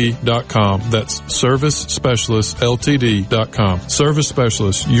ServiceSpecialistLTD.com. That's ServiceSpecialistLTD.com. Service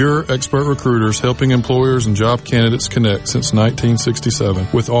Specialists, your expert recruiters helping employers and job candidates connect since 1967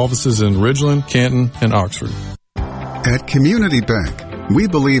 with offices in Ridgeland, Canton, and Oxford. At Community Bank, we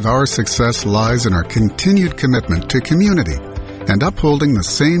believe our success lies in our continued commitment to community and upholding the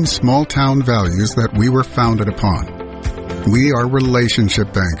same small-town values that we were founded upon. We are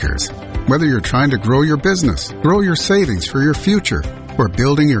relationship bankers. Whether you're trying to grow your business, grow your savings for your future, or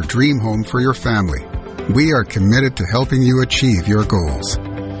building your dream home for your family, We are committed to helping you achieve your goals.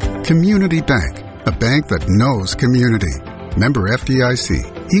 Community Bank, a bank that knows community. Member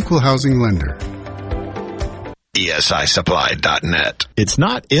FDIC, Equal Housing Lender. ESISupply.net. It's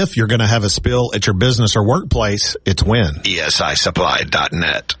not if you're going to have a spill at your business or workplace, it's when.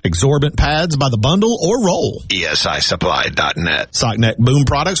 ESISupply.net. Exorbitant pads by the bundle or roll. ESISupply.net. Sockneck boom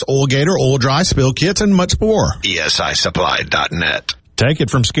products, oil gator, oil dry, spill kits, and much more. ESISupply.net. Take it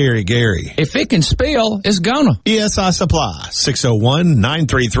from Scary Gary. If it can spill, it's gonna. ESI Supply,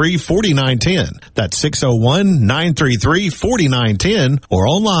 601-933-4910. That's 601-933-4910 or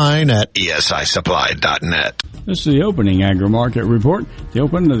online at ESISupply.net. This is the opening agri-market report. The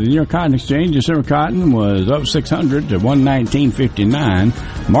open of the New York Cotton Exchange, December cotton was up 600 to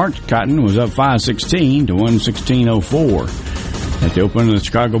 119.59. March cotton was up 516 to 116.04. At the open of the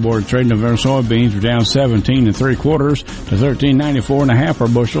Chicago Board of Trade, November soybeans were down 17 3/4 to 13.94 per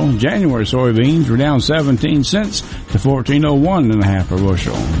bushel. January soybeans were down 17 cents to 14.01 per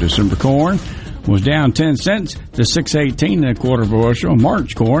bushel. December corn was down 10 cents to 6.18 per bushel.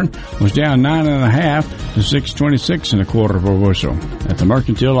 March corn was down 9.5 to 6.26 per bushel. At the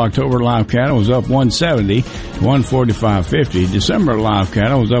mercantile, October live cattle was up 170 to 145.50. December live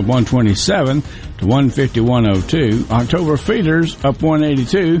cattle was up 127 to 151.02. October feeders up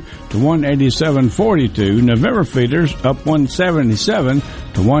 182 to 187.42. November feeders up 177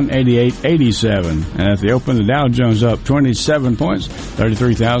 to 188.87. And at the open, the Dow Jones up 27 points,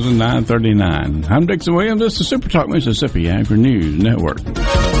 33,939. I'm Dixon Williams. This is Super Talk Mississippi Agri News Network.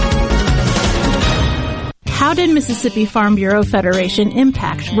 How did Mississippi Farm Bureau Federation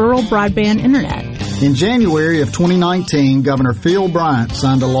impact rural broadband internet? In January of 2019, Governor Phil Bryant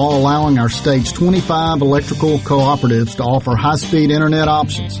signed a law allowing our state's 25 electrical cooperatives to offer high-speed internet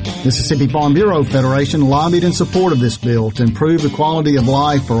options. Mississippi Farm Bureau Federation lobbied in support of this bill to improve the quality of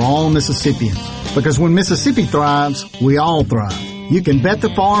life for all Mississippians. Because when Mississippi thrives, we all thrive. You can bet the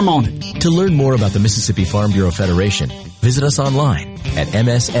farm on it. To learn more about the Mississippi Farm Bureau Federation, visit us online at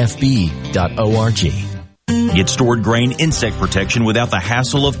msfb.org. Get stored grain insect protection without the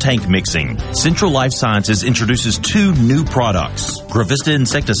hassle of tank mixing. Central Life Sciences introduces 2 new products. Gravista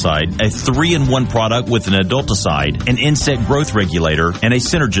insecticide, a 3-in-1 product with an adulticide, an insect growth regulator, and a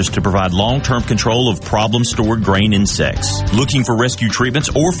synergist to provide long-term control of problem-stored grain insects. Looking for rescue treatments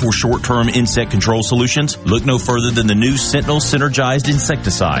or for short-term insect control solutions? Look no further than the new Sentinel Synergized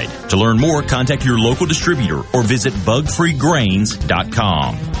Insecticide. To learn more, contact your local distributor or visit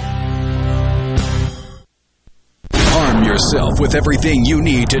bugfreegrains.com. Arm yourself with everything you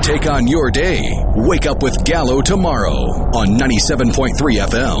need to take on your day. Wake up with Gallo tomorrow on 97.3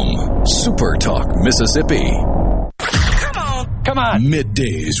 FM. Super Talk Mississippi. Come on.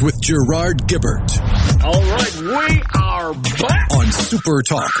 Middays with Gerard Gibert. All right, we are back on Super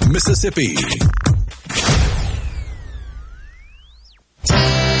Talk Mississippi.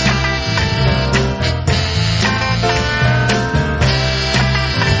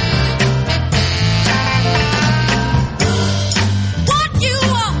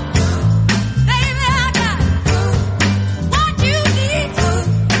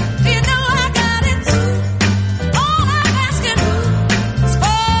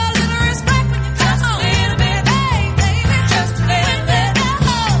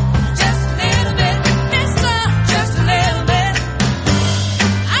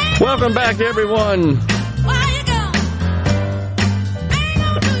 Welcome back, everyone.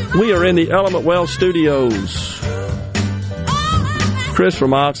 We are in the Element Well Studios. Chris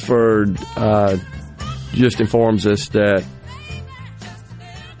from Oxford just informs us that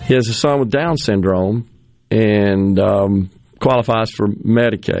he has a son with Down syndrome and qualifies for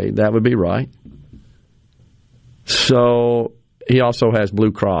Medicaid. That would be right. So he also has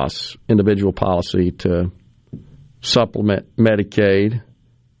Blue Cross individual policy to supplement Medicaid.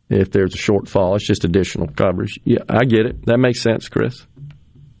 If there's a shortfall, it's just additional coverage. Yeah, I get it. That makes sense, Chris.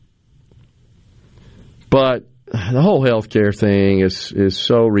 But the whole healthcare thing is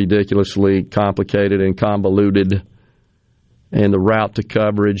so ridiculously complicated and convoluted, and the route to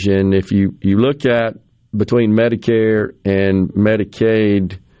coverage. And if you look at between Medicare and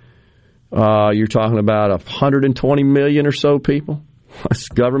Medicaid, you're talking about 120 million or so people. That's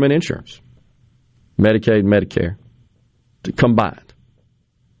government insurance. Medicaid and Medicare combined.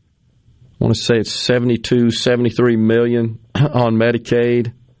 I want to say it's 72, 73 million on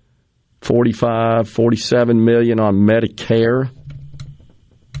Medicaid, 45, 47 million on Medicare.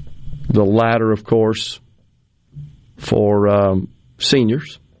 The latter, of course, for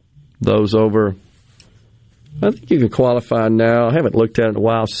seniors, those over, I think you can qualify now. I haven't looked at it in a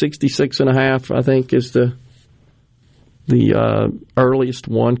while. 66.5, I think, is the earliest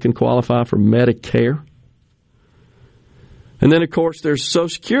one can qualify for Medicare. And then, of course, there's Social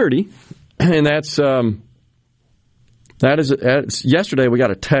Security, and that's yesterday we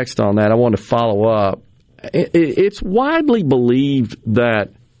got a text on that. I wanted to follow up. It's widely believed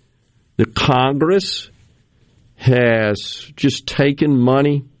that the Congress has just taken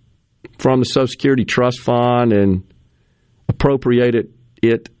money from the Social Security Trust Fund and appropriated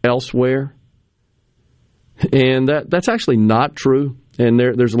it elsewhere. And that's actually not true. And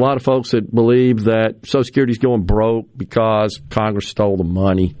there's a lot of folks that believe that Social Security is going broke because Congress stole the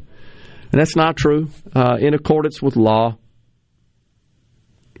money. And that's not true. In accordance with law,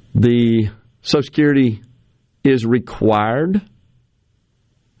 the Social Security is required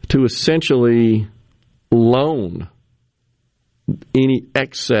to essentially loan any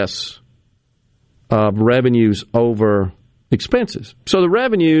excess of revenues over expenses. So the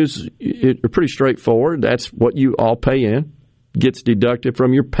revenues are pretty straightforward. That's what you all pay in. Gets deducted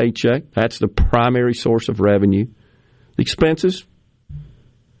from your paycheck. That's the primary source of revenue. The expenses,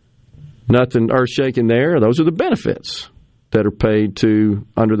 nothing earth-shaking there. Those are the benefits that are paid to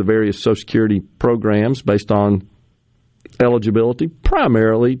under the various Social Security programs based on eligibility,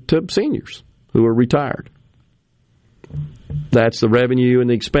 primarily to seniors who are retired. That's the revenue and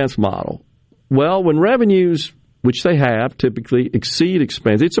the expense model. Well, when revenues, which they have, typically exceed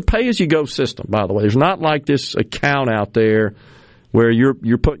expense, it's a pay-as-you-go system, by the way. There's not like this account out there where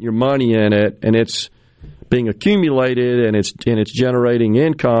you're putting your money in it and it's being accumulated and it's generating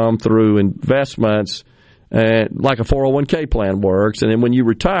income through investments, like a 401k plan works. And then when you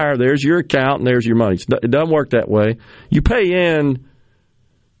retire, there's your account and there's your money. It doesn't work that way. You pay in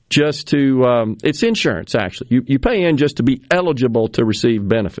just to it's insurance, actually. You pay in just to be eligible to receive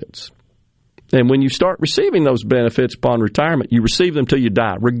benefits. And when you start receiving those benefits upon retirement, you receive them till you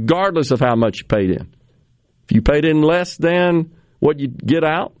die, regardless of how much you paid in. If you paid in less than what you get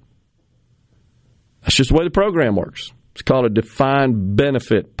out, that's just the way the program works. It's called a defined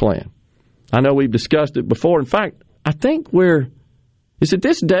benefit plan. I know we've discussed it before. In fact, I think is it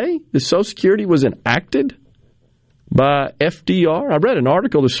this day the Social Security was enacted by FDR? I read an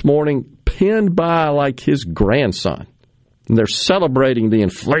article this morning penned by his grandson. And they're celebrating the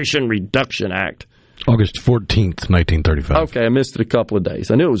Inflation Reduction Act. August 14th, 1935. Okay, I missed it a couple of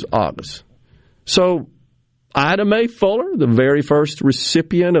days. I knew it was August. So Ida Mae Fuller, the very first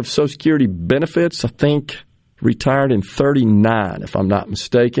recipient of Social Security benefits, I think retired in 1939, if I'm not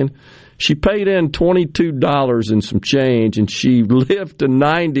mistaken. She paid in $22 and some change, and she lived to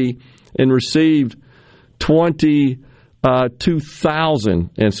 90 and received $22,000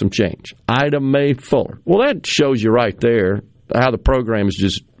 and some change. Ida Mae Fuller. Well, that shows you right there how the program is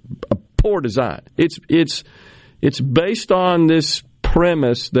just a poor design. It's based on this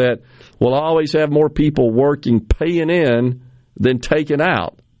premise that we'll always have more people working, paying in, than taking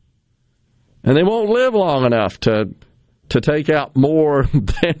out. And they won't live long enough to take out more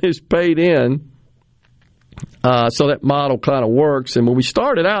than is paid in. So that model kind of works. And when we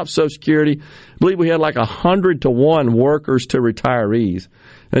started out Social Security, I believe we had 100 to 1 workers to retirees.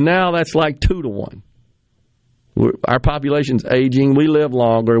 And now that's 2 to 1. Our population's aging. We live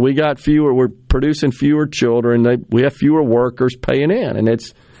longer. We got fewer. We're producing fewer children. We have fewer workers paying in. And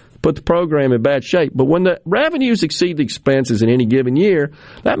it's put the program in bad shape. But when the revenues exceed the expenses in any given year,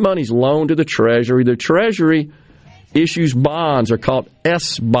 that money's loaned to the Treasury. The Treasury issues bonds, are called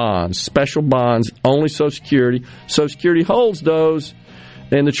S bonds, special bonds, only Social Security. Social Security holds those,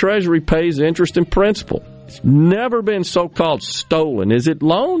 and the Treasury pays interest and principal. It's never been so-called stolen. Is it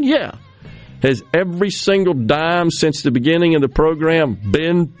loaned? Yeah. Has every single dime since the beginning of the program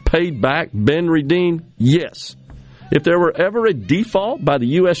been paid back, been redeemed? Yes. If there were ever a default by the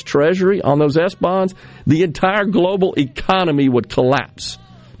U.S. Treasury on those S bonds, the entire global economy would collapse,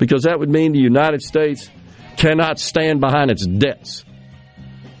 because that would mean the United States cannot stand behind its debts.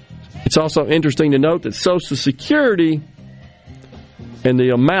 It's also interesting to note that Social Security and the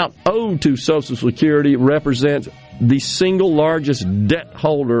amount owed to Social Security represents the single largest debt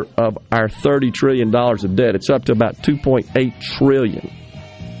holder of our $30 trillion of debt. It's up to about $2.8 trillion.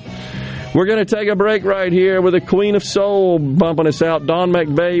 We're going to take a break right here with the Queen of Soul bumping us out, Dawn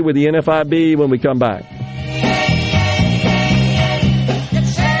McVea with the NFIB when we come back.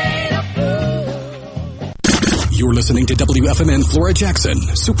 You're listening to WFMN Flora Jackson,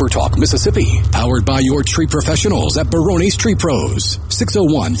 Super Talk, Mississippi. Powered by your tree professionals at Barone's Tree Pros.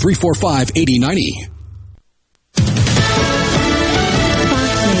 601-345-8090.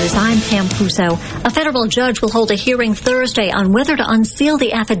 News. I'm Pam Puso. A federal judge will hold a hearing Thursday on whether to unseal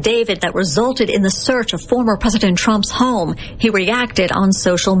the affidavit that resulted in the search of former President Trump's home. He reacted on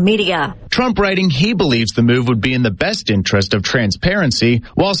social media. Trump writing he believes the move would be in the best interest of transparency,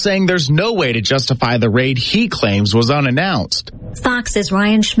 while saying there's no way to justify the raid he claims was unannounced. Fox's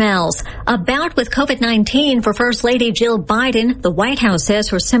Ryan Schmelz. A bout with COVID-19 for First Lady Jill Biden. The White House says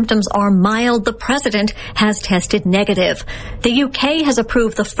her symptoms are mild. The president has tested negative. The UK has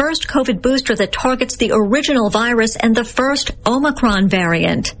approved the first COVID booster that targets the original virus and the first Omicron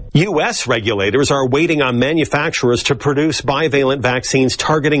variant. U.S. regulators are waiting on manufacturers to produce bivalent vaccines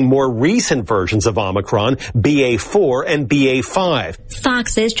targeting more recent versions of Omicron, BA4 and BA5.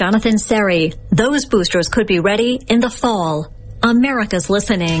 Fox's Jonathan Seri. Those boosters could be ready in the fall. America's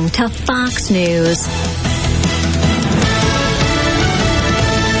listening to Fox News.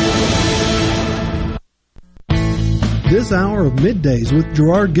 This hour of Middays with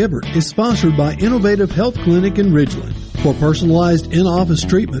Gerard Gibert is sponsored by Innovative Health Clinic in Ridgeland. For personalized in-office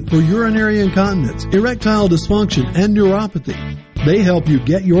treatment for urinary incontinence, erectile dysfunction, and neuropathy, they help you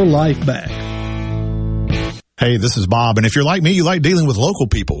get your life back. Hey, this is Bob, and if you're like me, you like dealing with local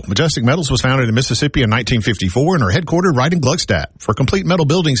people. Majestic Metals was founded in Mississippi in 1954 and are headquartered right in Gluckstadt. For complete metal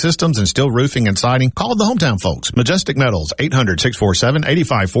building systems and steel roofing and siding, call the hometown folks. Majestic Metals,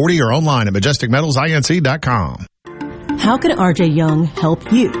 800-647-8540 or online at majesticmetalsinc.com. How can RJ Young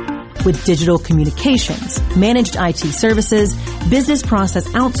help you? With digital communications, managed IT services, business process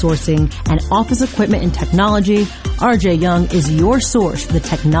outsourcing, and office equipment and technology, RJ Young is your source for the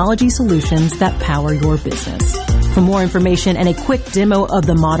technology solutions that power your business. For more information and a quick demo of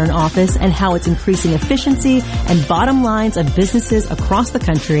the modern office and how it's increasing efficiency and bottom lines of businesses across the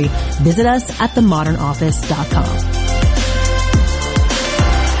country, visit us at themodernoffice.com.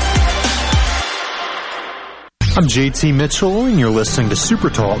 I'm JT Mitchell, and you're listening to Super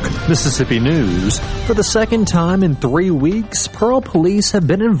Talk Mississippi News. For the second time in 3 weeks, Pearl police have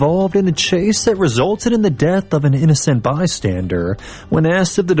been involved in a chase that resulted in the death of an innocent bystander. When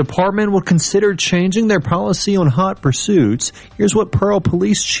asked if the department would consider changing their policy on hot pursuits, here's what Pearl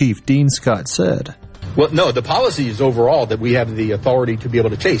Police Chief Dean Scott said. Well, no, the policy is overall that we have the authority to be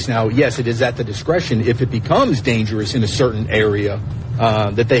able to chase. Now, yes, it is at the discretion if it becomes dangerous in a certain area,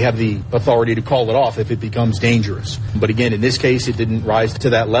 that they have the authority to call it off if it becomes dangerous. But again, in this case, it didn't rise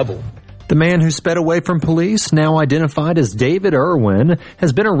to that level. The man who sped away from police, now identified as David Irwin,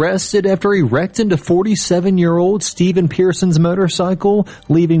 has been arrested after he wrecked into 47-year-old Stephen Pearson's motorcycle,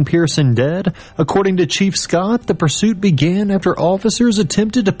 leaving Pearson dead. According to Chief Scott, the pursuit began after officers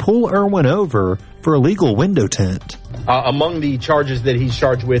attempted to pull Irwin over for illegal window tint. Among the charges that he's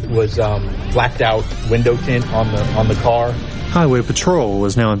charged with was blacked out window tint on the car. Highway Patrol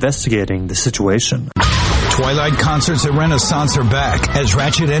is now investigating the situation. Twilight concerts at Renaissance are back as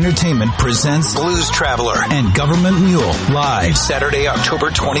Ratchet Entertainment presents Blues Traveler and Government Mule live Saturday,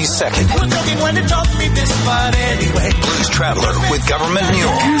 October 22nd. Blues Traveler with Government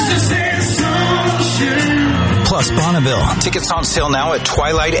Mule. Plus Bonneville. Tickets on sale now at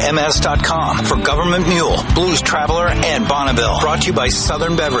twilightms.com for Government Mule, Blues Traveler, and Bonneville. Brought to you by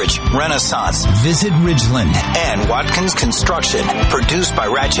Southern Beverage, Renaissance, Visit Ridgeland, and Watkins Construction. Produced by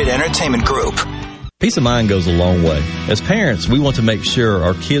Ratchet Entertainment Group. Peace of mind goes a long way. As parents, we want to make sure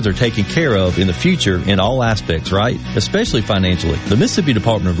our kids are taken care of in the future in all aspects, right? Especially financially. The Mississippi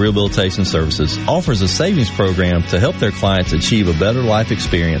Department of Rehabilitation Services offers a savings program to help their clients achieve a better life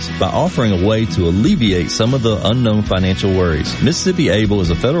experience by offering a way to alleviate some of the unknown financial worries. Mississippi Able is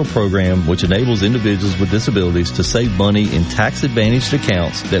a federal program which enables individuals with disabilities to save money in tax-advantaged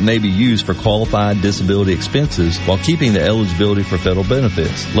accounts that may be used for qualified disability expenses while keeping the eligibility for federal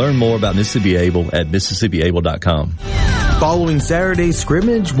benefits. Learn more about Mississippi Able at MississippiAble.com. Following Saturday's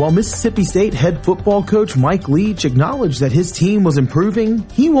scrimmage, while Mississippi State head football coach Mike Leach acknowledged that his team was improving,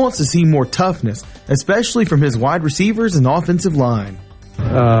 he wants to see more toughness, especially from his wide receivers and offensive line.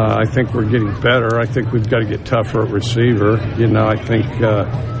 I think we're getting better. I think we've got to get tougher at receiver. I think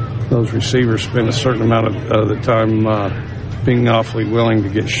those receivers spend a certain amount of the time being awfully willing to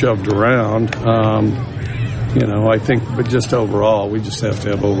get shoved around. I think, but just overall, we just have to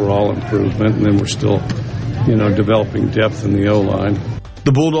have overall improvement, and then we're still, developing depth in the O-line.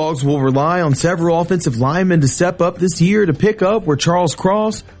 The Bulldogs will rely on several offensive linemen to step up this year to pick up where Charles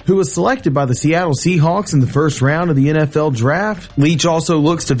Cross, who was selected by the Seattle Seahawks in the first round of the NFL Draft. Leach also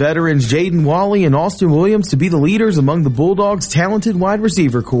looks to veterans Jaden Walley and Austin Williams to be the leaders among the Bulldogs' talented wide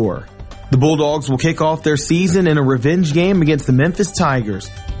receiver corps. The Bulldogs will kick off their season in a revenge game against the Memphis Tigers.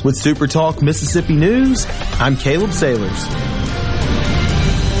 With Super Talk Mississippi News, I'm Caleb Sailors.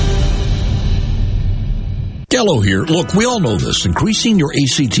 Gallo here. Look, we all know this. Increasing your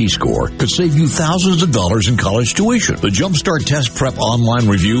ACT score could save you thousands of dollars in college tuition. The Jumpstart Test Prep online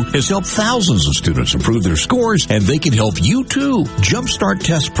review has helped thousands of students improve their scores, and they can help you too.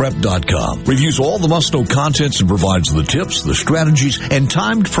 JumpstartTestPrep.com reviews all the must-know contents and provides the tips, the strategies, and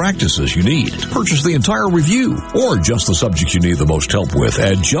timed practices you need. Purchase the entire review or just the subjects you need the most help with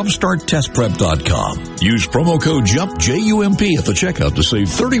at JumpstartTestPrep.com. Use promo code JUMP, J-U-M-P, at the checkout to save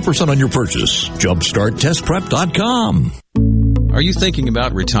 30% on your purchase. JumpstartTestPrep.com. Are you thinking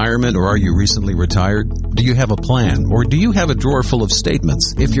about retirement, or are you recently retired? Do you have a plan, or do you have a drawer full of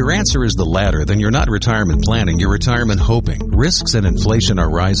statements? If your answer is the latter, then you're not retirement planning, you're retirement hoping. Risks and inflation are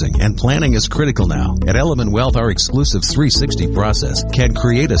rising, and planning is critical now. At Element Wealth, our exclusive 360 process can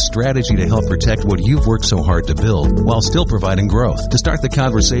create a strategy to help protect what you've worked so hard to build, while still providing growth. To start the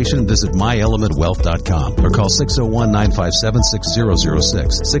conversation, visit myelementwealth.com or call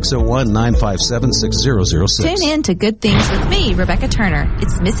 601-957-6006. 601-957-6006. Tune in to Good Things with me, Rebecca Turner.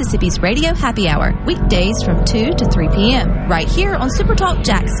 It's Mississippi's Radio Happy Hour, weekdays from 2 to 3 p.m. right here on Supertalk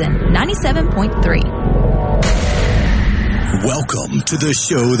Jackson 97.3. Welcome to the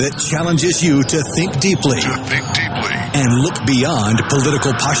show that challenges you to think deeply, and look beyond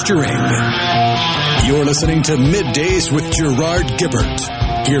political posturing. You're listening to Middays with Gerard Gibert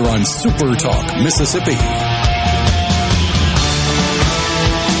here on Supertalk Mississippi.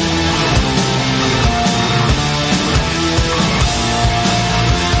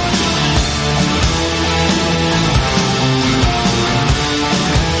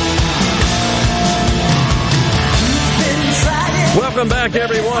 Welcome back,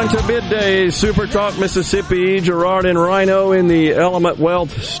 everyone, to Middays, Super Talk Mississippi. Gerard and Rhino in the Element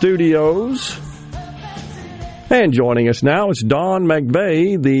Wealth Studios. And joining us now is Don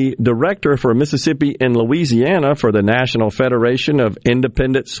McVea, the Director for Mississippi and Louisiana for the National Federation of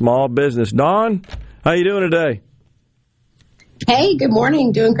Independent Small Business. Don, how you doing today? Hey, good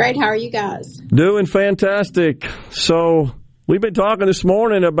morning. Doing great. How are you guys? Doing fantastic. So we've been talking this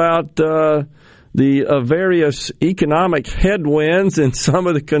morning about the various economic headwinds and some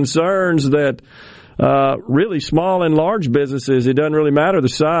of the concerns that really small and large businesses, it doesn't really matter the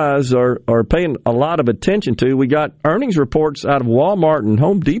size, are paying a lot of attention to. We got earnings reports out of Walmart and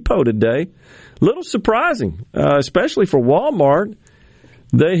Home Depot today. A little surprising, especially for Walmart.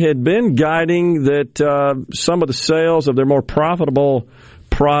 They had been guiding that some of the sales of their more profitable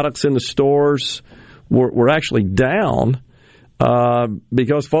products in the stores were actually down.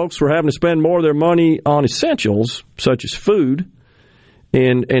 Because folks were having to spend more of their money on essentials, such as food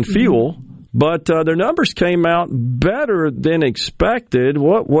and fuel. But their numbers came out better than expected.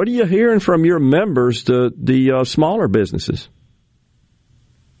 What are you hearing from your members, the smaller businesses?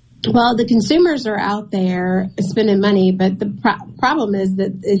 Well, the consumers are out there spending money, but the problem is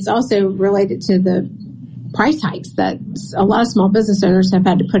that it's also related to the price hikes that a lot of small business owners have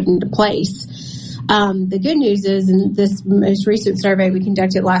had to put into place. The good news is, in this most recent survey we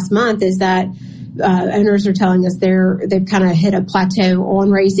conducted last month, is that owners are telling us they've kind of hit a plateau on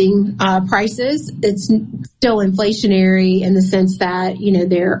raising prices. It's still inflationary in the sense that,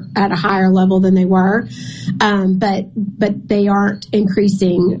 they're at a higher level than they were, but they aren't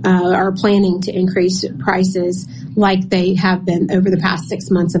increasing or planning to increase prices like they have been over the past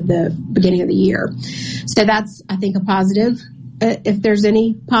 6 months of the beginning of the year. So that's, I think, a positive. If there's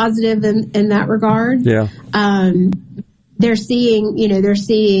any positive in that regard. Yeah. They're seeing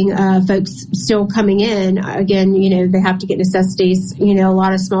folks still coming in. Again, they have to get necessities. A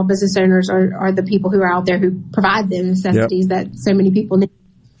lot of small business owners are the people who are out there who provide the necessities that so many people need.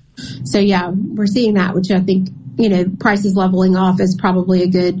 So yeah, we're seeing that, which I think, prices leveling off is probably a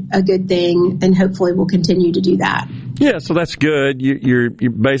good thing, and hopefully we'll continue to do that. Yeah, so that's good. You're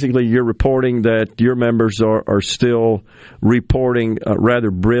basically reporting that your members are still reporting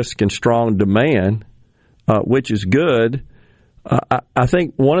rather brisk and strong demand, which is good. I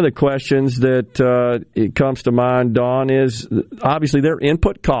think one of the questions that it comes to mind, Don, is obviously their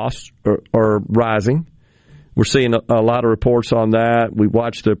input costs are rising. We're seeing a lot of reports on that. We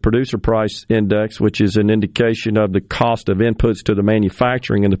watched the producer price index, which is an indication of the cost of inputs to the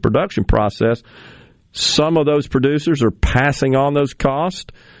manufacturing and the production process. Some of those producers are passing on those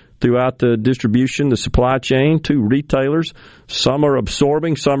costs throughout the distribution, the supply chain to retailers. Some are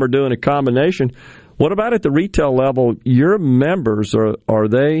absorbing, some are doing a combination. What about at the retail level? Your members, are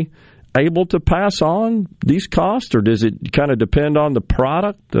they able to pass on these costs, or does it kind of depend on the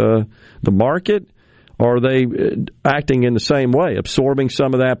product, the market? Or are they acting in the same way, absorbing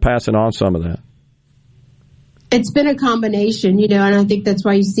some of that, passing on some of that? It's been a combination, and I think that's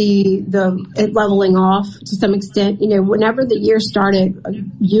why you see it leveling off to some extent. Whenever the year started,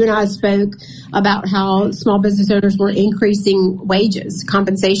 you and I spoke about how small business owners were increasing wages,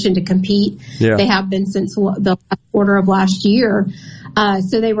 compensation to compete. Yeah. They have been since the last quarter of last year.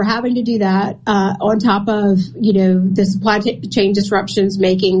 So they were having to do that on top of, the supply chain disruptions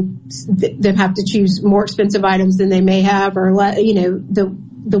making them have to choose more expensive items than they may have, or,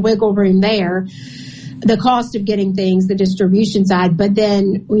 the wiggle room there. The cost of getting things, the distribution side. But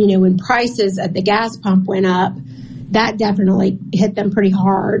then, when prices at the gas pump went up, that definitely hit them pretty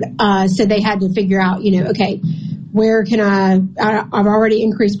hard. So they had to figure out, okay, where can I've already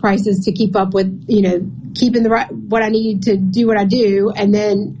increased prices to keep up with, keeping what I need to do what I do, and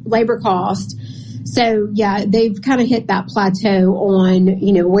then labor cost. So yeah, they've kind of hit that plateau on,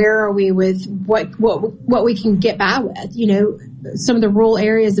 where are we with what we can get by with, some of the rural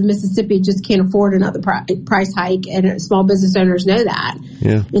areas of Mississippi just can't afford another price hike, and small business owners know that.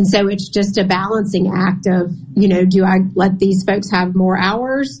 Yeah. And so it's just a balancing act of, do I let these folks have more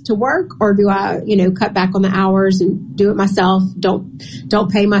hours to work, or do I, cut back on the hours and do it myself?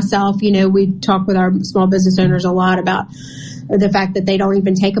 Don't pay myself. We talk with our small business owners a lot about the fact that they don't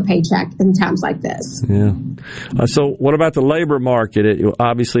even take a paycheck in times like this. Yeah. So what about the labor market?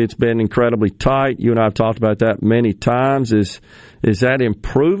 Obviously, it's been incredibly tight. You and I have talked about that many times. Is that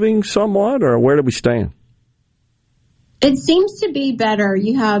improving somewhat, or where do we stand? It seems to be better.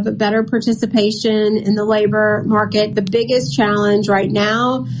 You have a better participation in the labor market. The biggest challenge right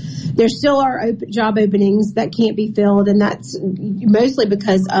now, there still are job openings that can't be filled, and that's mostly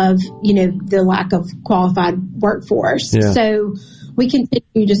because of, the lack of qualified workforce. Yeah. So we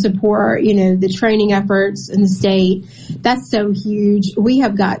continue to support, the training efforts in the state. That's so huge. We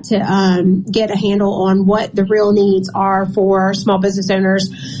have got to get a handle on what the real needs are for small business owners,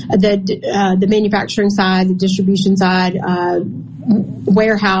 the manufacturing side, the distribution side,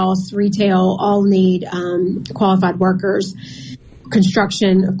 warehouse, retail, all need qualified workers.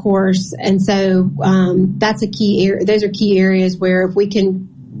 Construction, of course. And so that's a key area. Those are key areas where if we can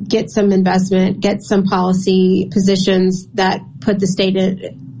get some investment, get some policy positions that put the state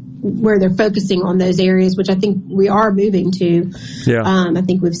where they're focusing on those areas, which I think we are moving to. Yeah. I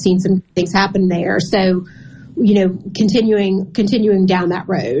think we've seen some things happen there. So, continuing down that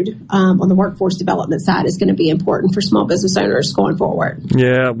road on the workforce development side is going to be important for small business owners going forward.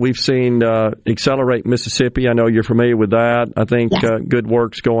 Yeah, we've seen Accelerate Mississippi. I know you're familiar with that. I think good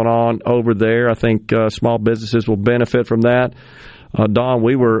work's going on over there. I think small businesses will benefit from that. Dawn,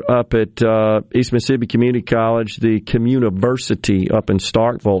 we were up at East Mississippi Community College, the Communiversity up in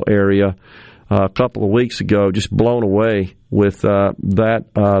Starkville area, a couple of weeks ago, just blown away with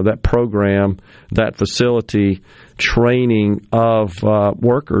that program, that facility, training of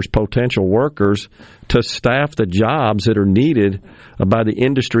workers, potential workers, to staff the jobs that are needed by the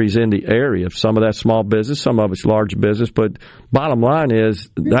industries in the area. Some of that's small business, some of it's large business, but bottom line is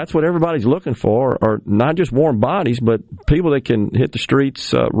that's what everybody's looking for, are not just warm bodies, but people that can hit the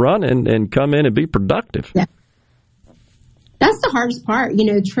streets running and come in and be productive. Yeah. That's the hardest part,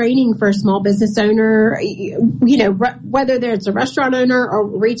 training for a small business owner, whether it's a restaurant owner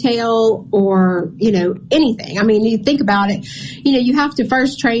or retail or, anything. I mean, you think about it, you have to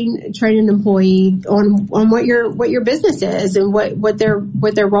first train an employee on what your business is and what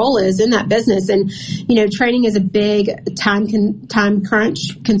their role is in that business. And, training is a big time crunch.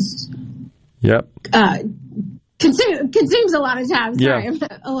 Yep. Consumes a lot of time. Sorry,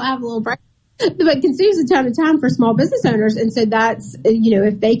 I'll have a little break. But consumes a ton of time for small business owners. And so that's,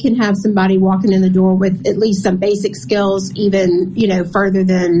 if they can have somebody walking in the door with at least some basic skills, even, further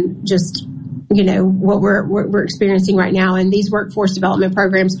than just, what we're experiencing right now. And these workforce development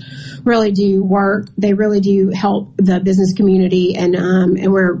programs really do work. They really do help the business community, and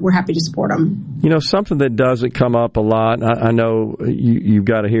we're happy to support them. Something that doesn't come up a lot, I know you've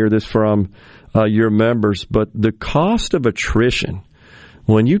got to hear this from your members, but the cost of attrition.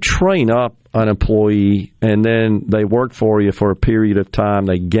 When you train up an employee and then they work for you for a period of time,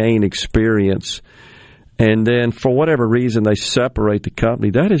 they gain experience, and then for whatever reason they separate the company,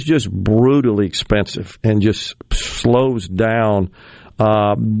 that is just brutally expensive and just slows down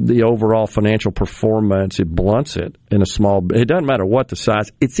the overall financial performance. It blunts it in a small. It doesn't matter what the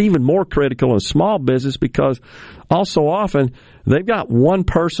size. It's even more critical in a small business because also often they've got one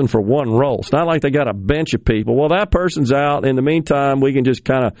person for one role. It's not like they got a bench of people. Well, that person's out. In the meantime, we can just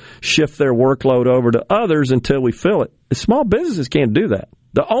kind of shift their workload over to others until we fill it. The small businesses can't do that.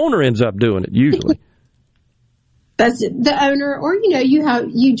 The owner ends up doing it usually. That's the owner, or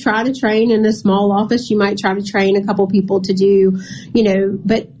you try to train in a small office. You might try to train a couple people to do,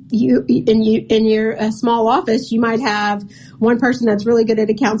 but in your small office, you might have one person that's really good at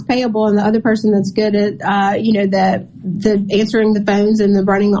accounts payable and the other person that's good at, the answering the phones and the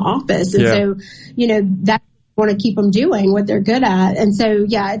running the office. And so, that want to keep them doing what they're good at. And so,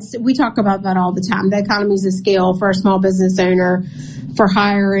 we talk about that all the time. The economies of scale for a small business owner, for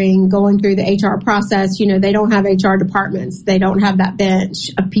hiring, going through the HR process. They don't have HR departments. They don't have that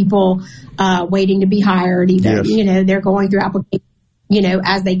bench of people waiting to be hired even. Yes. They're going through applications,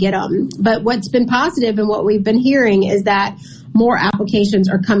 as they get them. But what's been positive and what we've been hearing is that more applications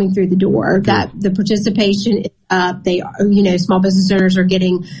are coming through the door, that the participation is up. They are, small business owners are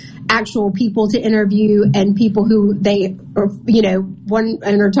getting actual people to interview and people who one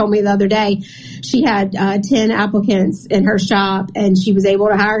owner told me the other day she had 10 applicants in her shop and she was able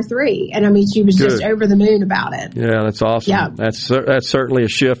to hire 3. And I mean, she was just over the moon about it. Yeah, that's awesome. Yeah. That's certainly a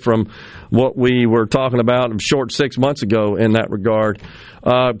shift from what we were talking about a short 6 months ago in that regard.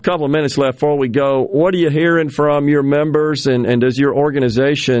 A couple of minutes left before we go. What are you hearing from your members, and does your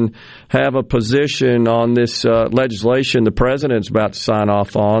organization have a position on this legislation the president's about to sign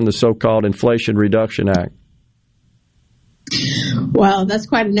off on, the so-called Inflation Reduction Act? Well, that's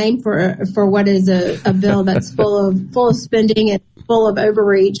quite a name for what is a bill that's full of spending and full of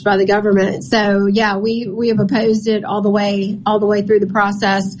overreach by the government. So we have opposed it all the way through the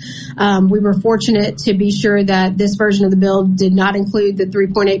process. We were fortunate to be sure that this version of the bill did not include the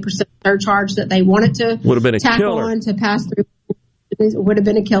 3.8% surcharge that they wanted to tackle on to pass through. It would have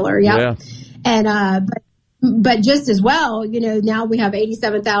been a killer. Yeah. And but just as well, now we have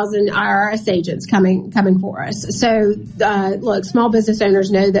 87,000 IRS agents coming for us. So, look, small business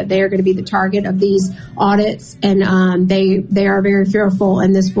owners know that they are going to be the target of these audits, and they are very fearful,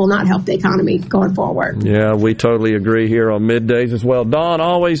 and this will not help the economy going forward. Yeah, we totally agree here on Middays as well. Dawn,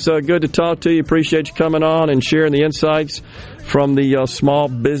 always good to talk to you. Appreciate you coming on and sharing the insights from the small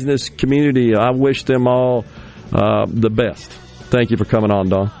business community. I wish them all the best. Thank you for coming on,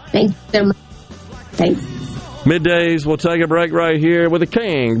 Dawn. Thanks so much. Thanks. Middays, we'll take a break right here with a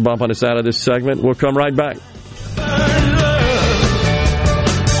king bumping us out of this segment. We'll come right back.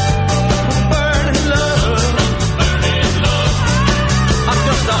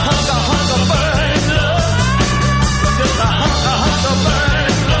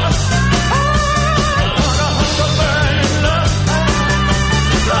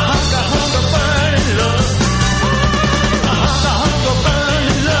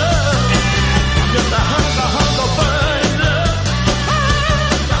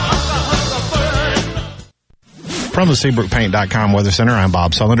 From the SeabrookPaint.com Weather Center, I'm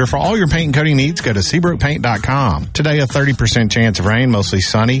Bob Sullender. For all your paint and coating needs, go to SeabrookPaint.com. Today, a 30% chance of rain, mostly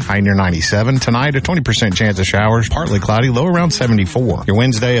sunny, high near 97. Tonight, a 20% chance of showers, partly cloudy, low around 74. Your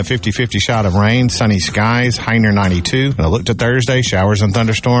Wednesday, a 50-50 shot of rain, sunny skies, high near 92. And a look to Thursday, showers and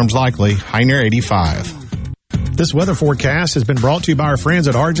thunderstorms likely, high near 85. This weather forecast has been brought to you by our friends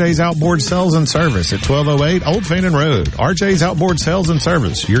at RJ's Outboard Sales and Service at 1208 Old Fannin Road. RJ's Outboard Sales and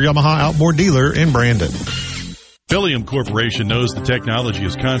Service, your Yamaha outboard dealer in Brandon. Pilium Corporation knows the technology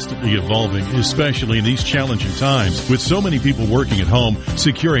is constantly evolving, especially in these challenging times. With so many people working at home,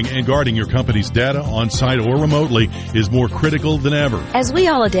 securing and guarding your company's data on-site or remotely is more critical than ever. As we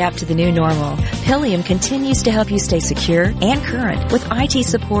all adapt to the new normal, Pilium continues to help you stay secure and current with IT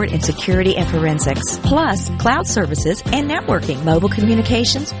support in security and forensics, plus cloud services and networking, mobile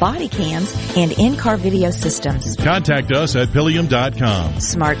communications, body cams, and in-car video systems. Contact us at Pilium.com.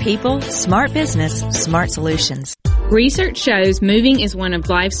 Smart people, smart business, smart solutions. Research shows moving is one of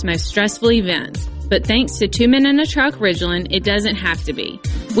life's most stressful events, but thanks to 2 Men and a Truck Ridgeland, it doesn't have to be.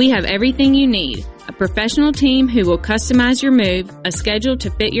 We have everything you need. A professional team who will customize your move, a schedule to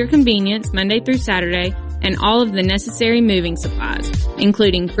fit your convenience Monday through Saturday, and all of the necessary moving supplies,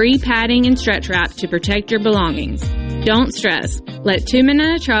 including free padding and stretch wrap to protect your belongings. Don't stress. Let 2 Men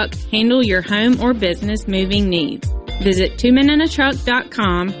and a Truck handle your home or business moving needs. Visit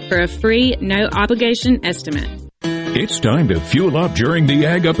 2menandatruck.com for a free, no-obligation estimate. It's time to fuel up during the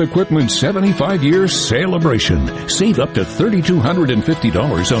Ag Up Equipment 75-year celebration. Save up to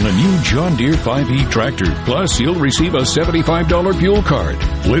 $3,250 on a new John Deere 5E tractor. Plus, you'll receive a $75 fuel card.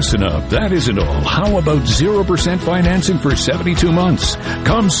 Listen up, that isn't all. How about 0% financing for 72 months?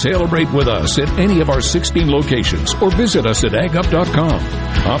 Come celebrate with us at any of our 16 locations or visit us at agup.com.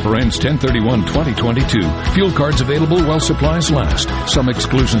 Offer ends 10/31/2022. Fuel cards available while supplies last. Some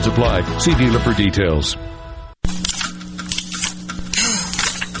exclusions apply. See dealer for details.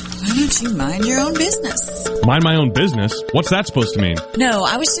 to mind your own business. Mind my own business? What's that supposed to mean? No,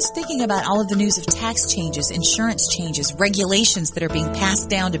 I was just thinking about all of the news of tax changes, insurance changes, regulations that are being passed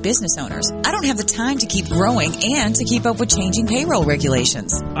down to business owners. I don't have the time to keep growing and to keep up with changing payroll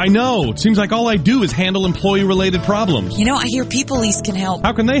regulations. I know. It seems like all I do is handle employee-related problems. You know, I hear PeopleLease can help.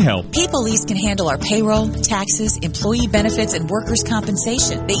 How can they help? PeopleLease can handle our payroll, taxes, employee benefits, and workers'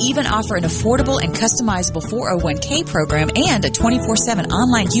 compensation. They even offer an affordable and customizable 401k program and a 24/7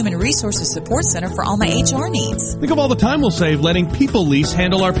 online human resources support center for all my HR needs. Think of all the time we'll save letting PeopleLease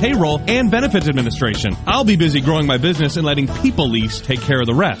handle our payroll and benefits administration. I'll be busy growing my business and letting PeopleLease take care of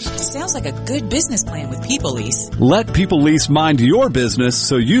the rest. Sounds like a good business plan with PeopleLease. Let PeopleLease mind your business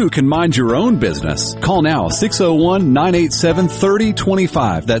so you can mind your own business. Call now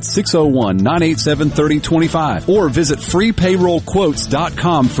 601-987-3025. That's 601-987-3025. Or visit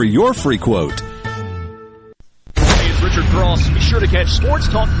freepayrollquotes.com for your free quote. Richard Cross. Be sure to catch Sports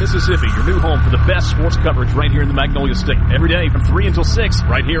Talk Mississippi, your new home for the best sports coverage right here in the Magnolia State. Every day from 3 until 6,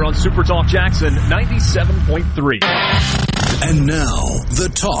 right here on Super Talk Jackson 97.3. And now, the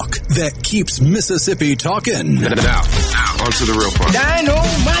talk that keeps Mississippi talking. Now, on to the real part.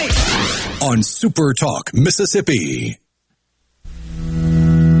 Dynamite! On Super Talk Mississippi.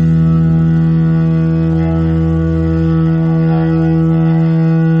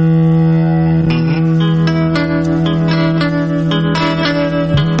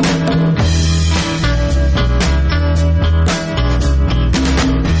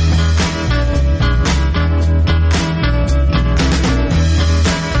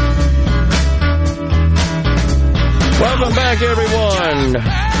 Everyone,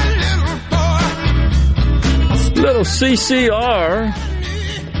 little CCR.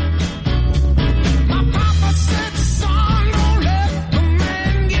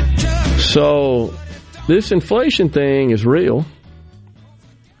 So this inflation thing is real,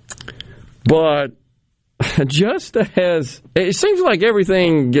 but just as it seems like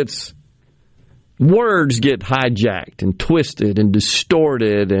everything words get hijacked and twisted and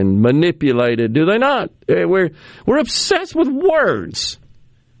distorted and manipulated, do they not? We're obsessed with words,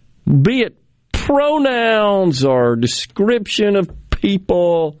 be it pronouns or description of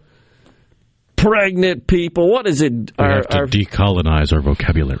people, pregnant people. What is it? We have to decolonize our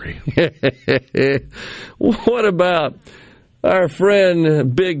vocabulary. What about our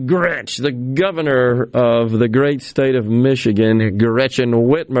friend Big Gretch, the governor of the great state of Michigan, Gretchen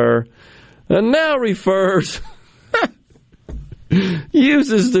Whitmer, and now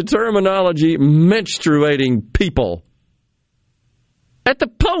uses the terminology menstruating people at the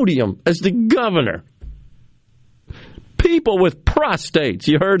podium as the governor. People with prostates.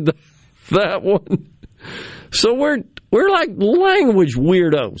 You heard that one? So we're like language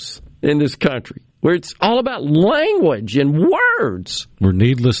weirdos in this country, where it's all about language and words. We're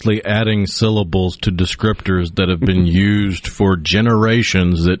needlessly adding syllables to descriptors that have been used for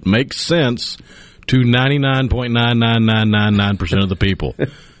generations that make sense to 99.99999% of the people.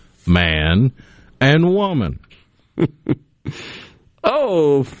 Man and woman.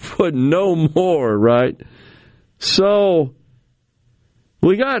 Oh, but no more, right? So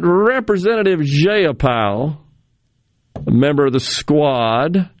we got Representative Jayapal, a member of the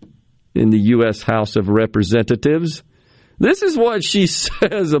squad in the U.S. House of Representatives. This is what she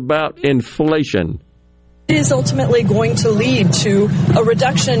says about inflation. It is ultimately going to lead to a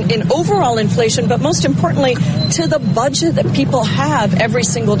reduction in overall inflation, but most importantly, to the budget that people have every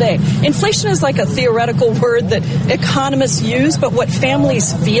single day. Inflation is like a theoretical word that economists use, but what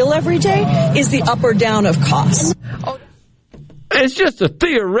families feel every day is the up or down of costs. It's just a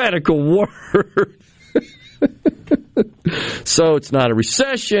theoretical word. So it's not a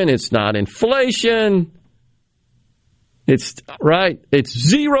recession, it's not inflation. It's right.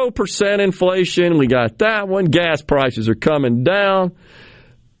 It's 0% inflation. We got that one. Gas prices are coming down.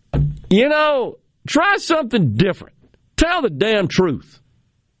 You know, try something different. Tell the damn truth.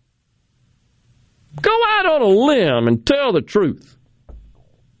 Go out on a limb and tell the truth.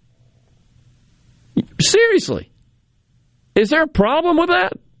 Seriously. Is there a problem with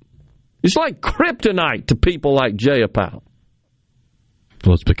that? It's like kryptonite to people like Jayapal.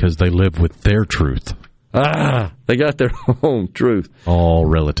 Well, it's because they live with their truth. They got their own truth. All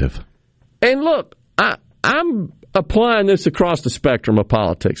relative. And look, I'm applying this across the spectrum of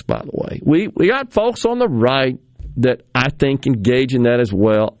politics, by the way. We got folks on the right that I think engage in that as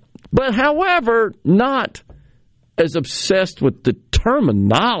well. But however, not as obsessed with the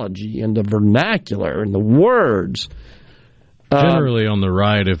terminology and the vernacular and the words. Generally on the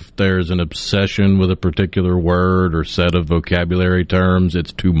right, if there's an obsession with a particular word or set of vocabulary terms,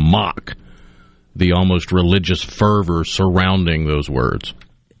 it's to mock the almost religious fervor surrounding those words.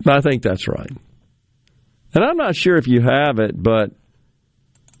 I think that's right. And I'm not sure if you have it, but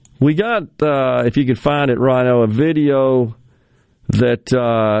we got, if you could find it, Rhino, a video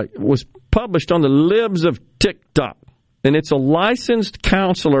that was published on the Libs of TikTok. And it's a licensed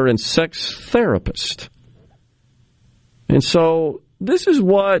counselor and sex therapist. And so this is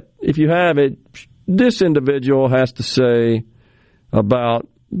what, if you have it, this individual has to say about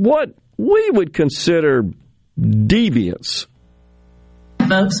what we would consider deviance.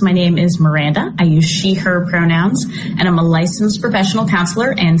 Folks, my name is Miranda. I use she, her pronouns, and I'm a licensed professional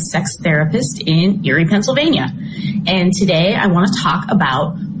counselor and sex therapist in Erie, Pennsylvania. And today I want to talk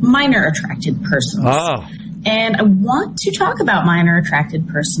about minor attracted persons. And I want to talk about minor attracted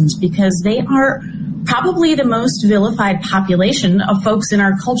persons because they are probably the most vilified population of folks in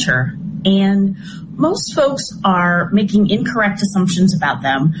our culture. And most folks are making incorrect assumptions about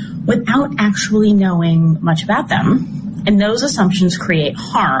them without actually knowing much about them. And those assumptions create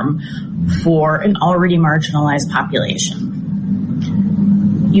harm for an already marginalized population.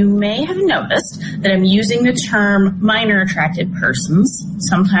 You may have noticed that I'm using the term minor attracted persons,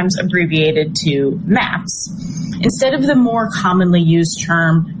 sometimes abbreviated to MAPS, instead of the more commonly used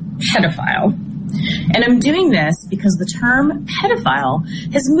term pedophile. And I'm doing this because the term pedophile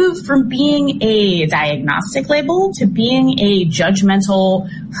has moved from being a diagnostic label to being a judgmental,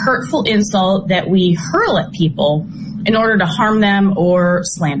 hurtful insult that we hurl at people in order to harm them or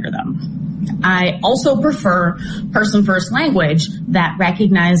slander them. I also prefer person-first language that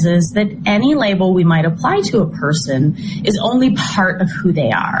recognizes that any label we might apply to a person is only part of who they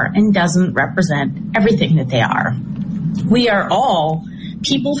are and doesn't represent everything that they are. We are all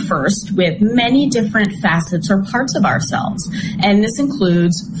people first with many different facets or parts of ourselves, and this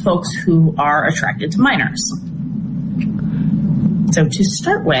includes folks who are attracted to minors. So to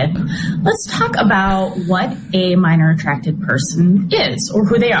start with, let's talk about what a minor attracted person is or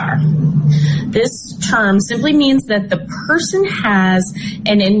who they are. This term simply means that the person has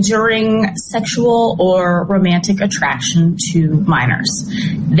an enduring sexual or romantic attraction to minors.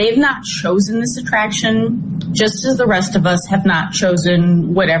 They've not chosen this attraction, just as the rest of us have not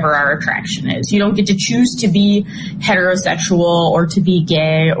chosen whatever our attraction is. You don't get to choose to be heterosexual or to be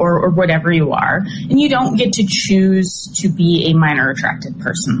gay or whatever you are, and you don't get to choose to be a minor attracted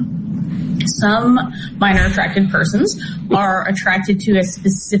person. Some minor attracted persons are attracted to a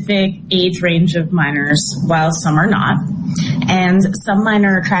specific age range of minors, while some are not. And some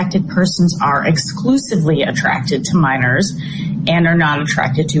minor attracted persons are exclusively attracted to minors and are not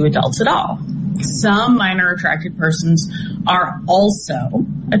attracted to adults at all. Some minor attracted persons are also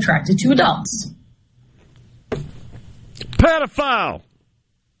attracted to adults. Pedophile!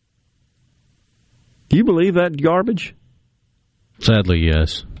 Do you believe that garbage? Sadly,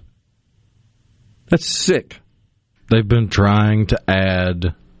 yes. That's sick. They've been trying to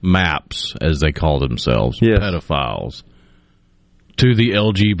add MAPS, as they call themselves, pedophiles, to the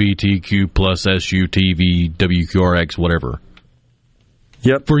LGBTQ plus SUTV, WQRX, whatever.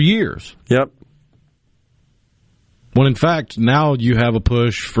 Yep. For years. Yep. When in fact, now you have a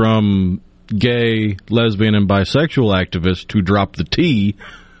push from gay, lesbian, and bisexual activists to drop the T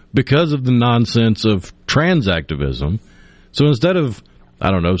because of the nonsense of trans activism. So instead of,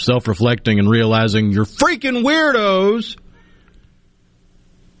 I don't know, self-reflecting and realizing you're freaking weirdos,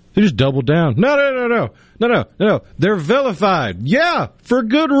 they just double down. No. They're vilified. Yeah, for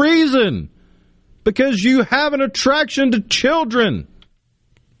good reason. Because you have an attraction to children.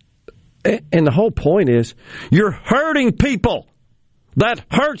 And the whole point is, you're hurting people. That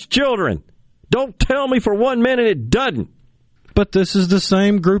hurts children. Don't tell me for 1 minute it doesn't. But this is the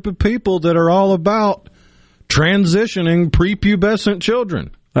same group of people that are all about transitioning prepubescent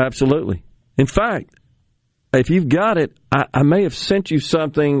children. Absolutely. In fact, if you've got it, I may have sent you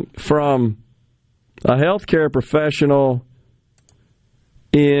something from a healthcare professional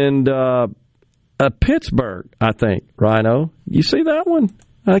in Pittsburgh, I think, Rhino. You see that one?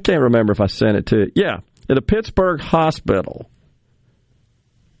 I can't remember if I sent it to you. Yeah, at a Pittsburgh hospital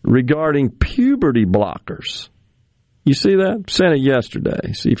regarding puberty blockers. You see that? Sent it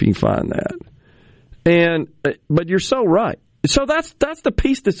yesterday. See if you can find that. But you're so right. So that's the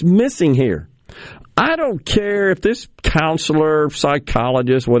piece that's missing here. I don't care if this counselor,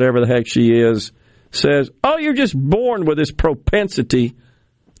 psychologist, whatever the heck she is, says, oh, you're just born with this propensity,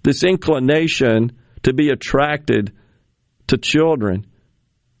 this inclination to be attracted to children.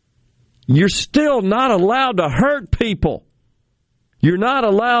 You're still not allowed to hurt people. You're not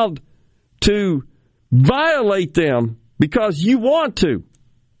allowed to violate them because you want to.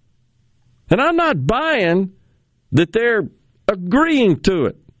 And I'm not buying that they're agreeing to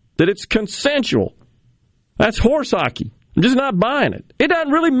it, that it's consensual. That's horse hockey. I'm just not buying it. It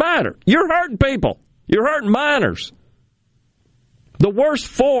doesn't really matter. You're hurting people. You're hurting minors. The worst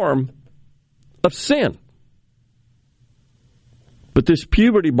form of sin. But this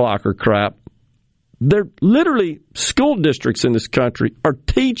puberty blocker crap, they're literally, school districts in this country are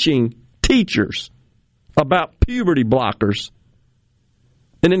teaching teachers about puberty blockers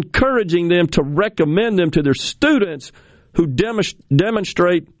and encouraging them to recommend them to their students who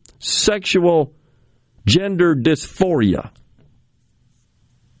demonstrate sexual gender dysphoria.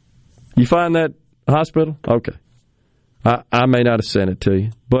 You find that hospital? Okay. I may not have sent it to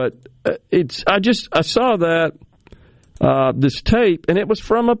you, but I saw that this tape, and it was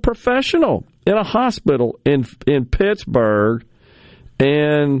from a professional in a hospital in Pittsburgh,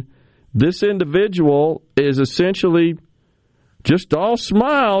 and this individual is essentially just all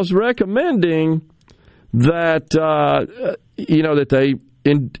smiles, recommending that that they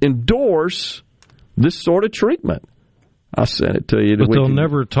endorse this sort of treatment. I sent it to you. But they'll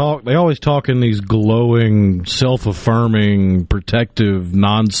never talk. They always talk in these glowing, self-affirming, protective,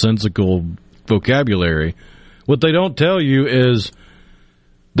 nonsensical vocabulary. What they don't tell you is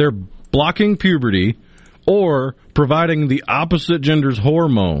they're blocking puberty or providing the opposite gender's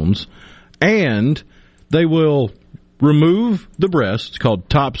hormones, and they will remove the breast, called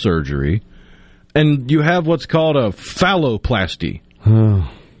top surgery, and you have what's called a phalloplasty.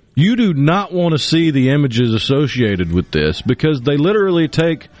 You do not want to see the images associated with this, because they literally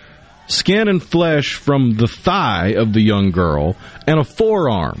take skin and flesh from the thigh of the young girl and a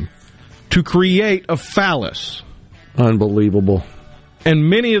forearm to create a phallus. Unbelievable. And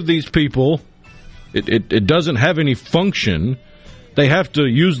many of these people, it doesn't have any function. They have to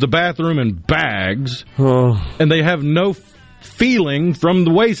use the bathroom in bags, and they have no feeling from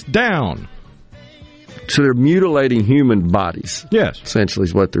the waist down. So they're mutilating human bodies. Yes. Essentially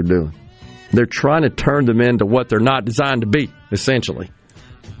is what they're doing. They're trying to turn them into what they're not designed to be, essentially.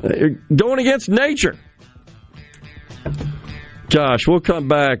 They're going against nature. Gosh, we'll come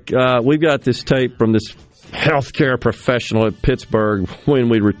back. We've got this tape from this healthcare professional at Pittsburgh when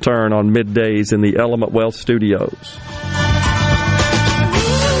we return on Middays in the Element Wealth Studios.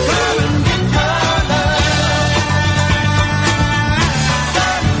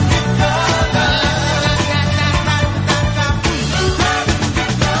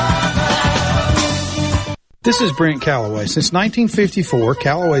 This is Brent Calloway. Since 1954,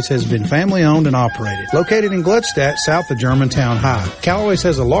 Calloway's has been family-owned and operated. Located in Gluckstadt, south of Germantown High. Calloway's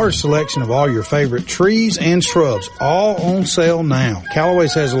has a large selection of all your favorite trees and shrubs, all on sale now.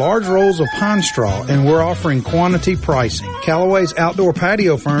 Calloway's has large rolls of pine straw, and we're offering quantity pricing. Calloway's outdoor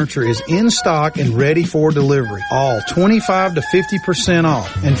patio furniture is in stock and ready for delivery. All 25 to 50%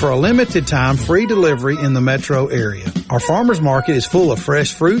 off. And for a limited time, free delivery in the metro area. Our farmers market is full of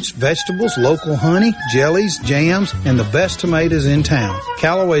fresh fruits, vegetables, local honey, jellies, jams, and the best tomatoes in town.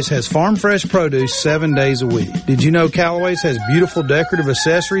 Callaway's has farm fresh produce 7 days a week. Did you know Callaway's has beautiful decorative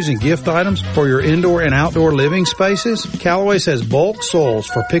accessories and gift items for your indoor and outdoor living spaces? Callaway's has bulk soils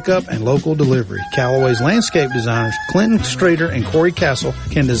for pickup and local delivery. Callaway's landscape designers Clinton Streeter and Corey Castle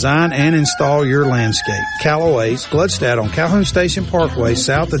can design and install your landscape. Callaway's, Gluckstadt on Calhoun Station Parkway,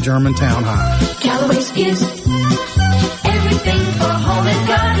 south of Germantown High. Callaway's is everything for home and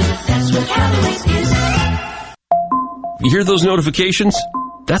garden. That's what Callaway's is. You hear those notifications?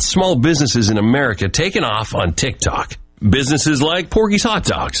 That's small businesses in America taking off on TikTok. Businesses like Porgy's Hot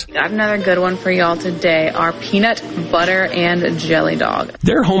Dogs. I have another good one for y'all today, our peanut, butter, and jelly dog.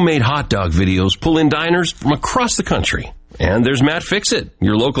 Their homemade hot dog videos pull in diners from across the country. And there's Matt Fixit,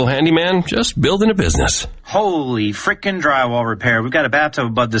 your local handyman, just building a business. Holy frickin' drywall repair. We've got a bathtub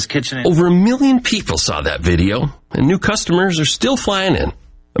above this kitchen. Over 1 million people saw that video, and new customers are still flying in.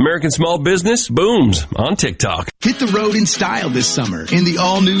 American small business booms on TikTok. Hit the road in style this summer in the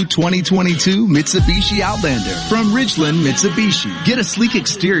all-new 2022 Mitsubishi Outlander from Ridgeland Mitsubishi. Get a sleek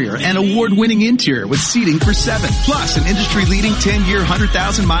exterior and award-winning interior with seating for 7. Plus an industry-leading 10-year,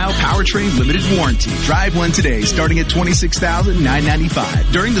 100,000-mile powertrain limited warranty. Drive one today starting at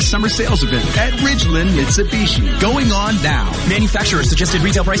 $26,995 during the summer sales event at Ridgeland Mitsubishi. Going on now. Manufacturer suggested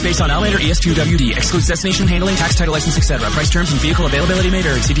retail price based on Outlander ES2WD. Excludes destination handling, tax, title, license, etc. Price terms and vehicle availability may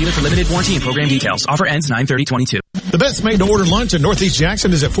vary. See dealer for limited warranty and program details. Offer ends 9/30/22. The best made-to-order lunch in Northeast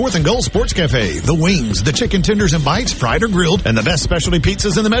Jackson is at 4th and Gold Sports Cafe. The wings, the chicken tenders and bites, fried or grilled, and the best specialty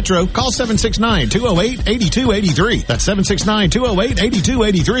pizzas in the metro. Call 769-208-8283. That's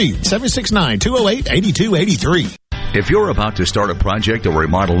 769-208-8283. 769-208-8283. If you're about to start a project or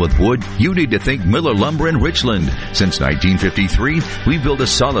remodel with wood, you need to think Miller Lumber in Richland. Since 1953, we've built a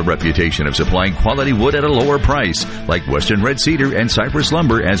solid reputation of supplying quality wood at a lower price, like Western red cedar and cypress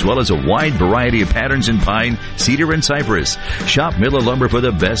lumber, as well as a wide variety of patterns in pine, cedar, and cypress. Shop Miller Lumber for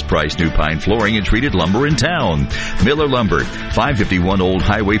the best price new pine flooring and treated lumber in town. Miller Lumber, 551 Old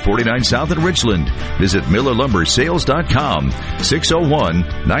Highway 49 South in Richland. Visit MillerLumberSales.com,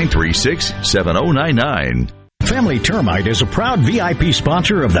 601-936-7099. Family Termite is a proud VIP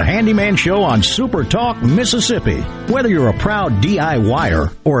sponsor of the Handyman Show on Super Talk, Mississippi. Whether you're a proud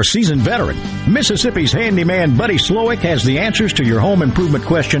DIYer or a seasoned veteran, Mississippi's handyman Buddy Slowick has the answers to your home improvement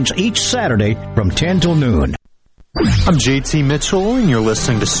questions each Saturday from 10 till noon. I'm JT Mitchell, and you're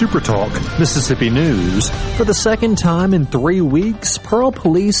listening to Super Talk Mississippi News. For the second time in 3 weeks, Pearl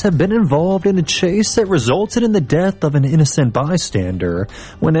police have been involved in a chase that resulted in the death of an innocent bystander.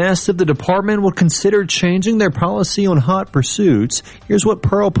 When asked if the department would consider changing their policy on hot pursuits, here's what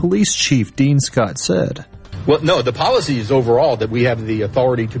Pearl Police Chief Dean Scott said. Well, no, the policy is overall that we have the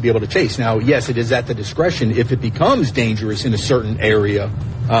authority to be able to chase. Now, yes, it is at the discretion if it becomes dangerous in a certain area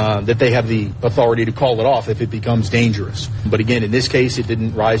that they have the authority to call it off if it becomes dangerous. But again, in this case, it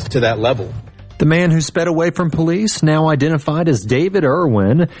didn't rise to that level. The man who sped away from police, now identified as David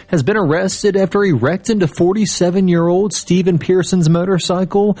Irwin, has been arrested after he wrecked into 47-year-old Stephen Pearson's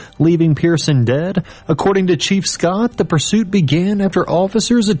motorcycle, leaving Pearson dead. According to Chief Scott, the pursuit began after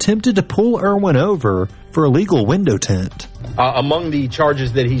officers attempted to pull Irwin over for illegal window tint. Among the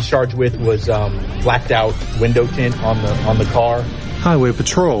charges that he's charged with was blacked out window tint on the car. Highway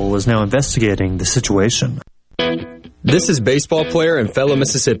Patrol is now investigating the situation. This is baseball player and fellow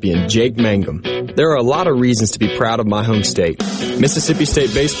Mississippian Jake Mangum. There are a lot of reasons to be proud of my home state. Mississippi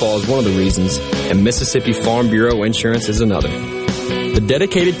State baseball is one of the reasons, and Mississippi Farm Bureau Insurance is another. The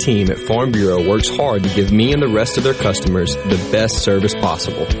dedicated team at Farm Bureau works hard to give me and the rest of their customers the best service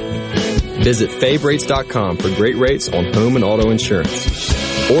possible. Visit favrates.com for great rates on home and auto insurance.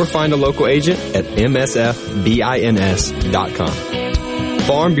 Or find a local agent at msfbins.com.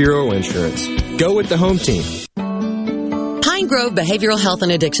 Farm Bureau Insurance. Go with the home team. Pine Grove Behavioral Health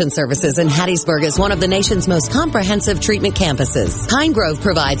and Addiction Services in Hattiesburg is one of the nation's most comprehensive treatment campuses. Pine Grove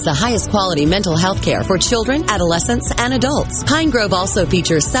provides the highest quality mental health care for children, adolescents, and adults. Pine Grove also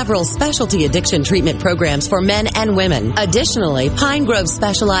features several specialty addiction treatment programs for men and women. Additionally, Pine Grove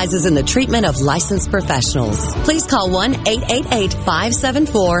specializes in the treatment of licensed professionals. Please call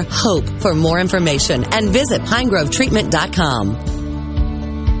 1-888-574-HOPE for more information and visit pinegrovetreatment.com.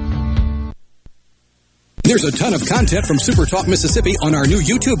 There's a ton of content from Super Talk Mississippi on our new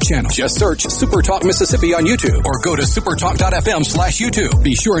YouTube channel. Just search Super Talk Mississippi on YouTube or go to supertalk.fm/YouTube.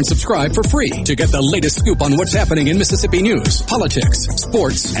 Be sure and subscribe for free to get the latest scoop on what's happening in Mississippi news, politics,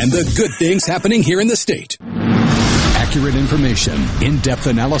 sports, and the good things happening here in the state. Accurate information, in-depth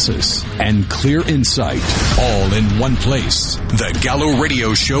analysis, and clear insight, all in one place. The Gallo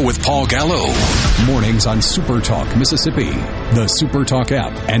Radio Show with Paul Gallo. Mornings on Super Talk Mississippi, the Super Talk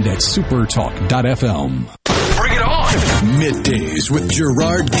app, and at supertalk.fm. Bring it on! Middays with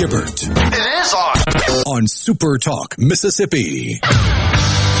Gerard Gibert. It is on Super Talk Mississippi.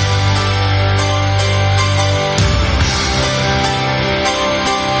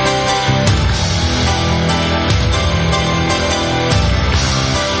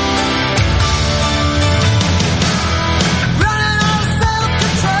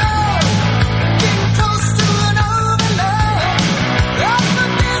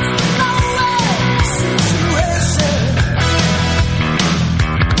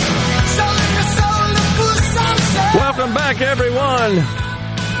 Everyone,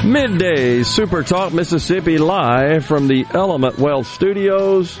 Middays Super Talk Mississippi live from the Element Wealth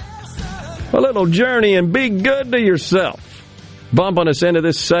Studios. A little journey and be good to yourself. Bumping us into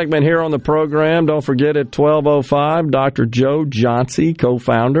this segment here on the program. Don't forget at 12:05, Dr. Joe Johnsey,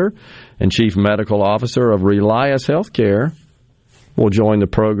 co-founder and chief medical officer of Relias Healthcare, will join the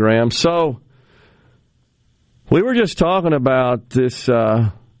program. So, we were just talking about this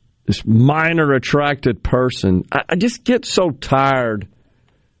minor attracted person. I just get so tired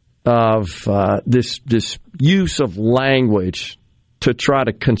of this use of language to try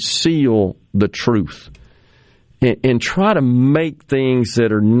to conceal the truth and try to make things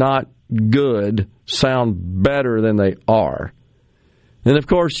that are not good sound better than they are. And, of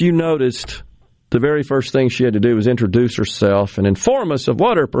course, you noticed the very first thing she had to do was introduce herself and inform us of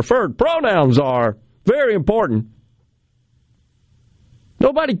what her preferred pronouns are. Very important.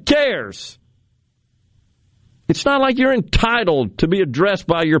 Nobody cares. It's not like you're entitled to be addressed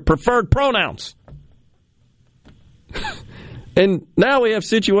by your preferred pronouns. And now we have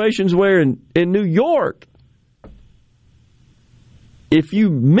situations where in New York, if you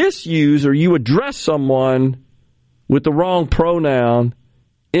misuse or you address someone with the wrong pronoun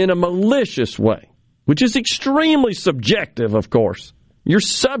in a malicious way, which is extremely subjective, of course, you're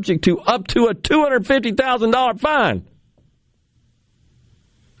subject to up to a $250,000 fine.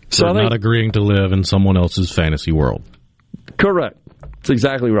 So they're not agreeing to live in someone else's fantasy world. Correct. That's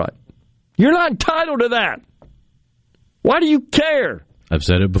exactly right. You're not entitled to that. Why do you care? I've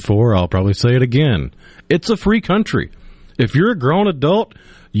said it before. I'll probably say it again. It's a free country. If you're a grown adult,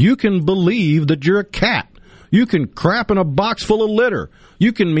 you can believe that you're a cat. You can crap in a box full of litter.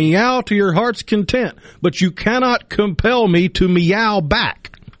 You can meow to your heart's content, but you cannot compel me to meow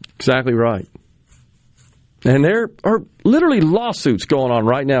back. Exactly right. And there are literally lawsuits going on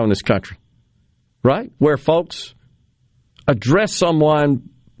right now in this country, right? Where folks address someone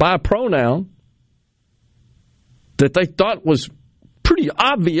by a pronoun that they thought was pretty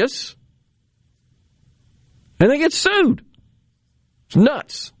obvious, and they get sued. It's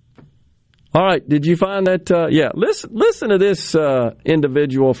nuts. All right, did you find that? Listen to this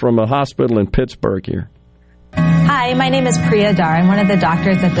individual from a hospital in Pittsburgh here. Hi, my name is Priya Dar. I'm one of the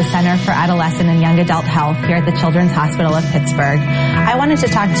doctors at the Center for Adolescent and Young Adult Health here at the Children's Hospital of Pittsburgh. I wanted to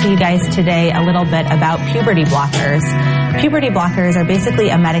talk to you guys today a little bit about puberty blockers. Puberty blockers are basically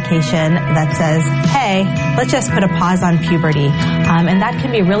a medication that says, hey, let's just put a pause on puberty. And that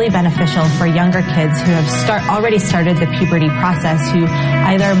can be really beneficial for younger kids who have already started the puberty process, who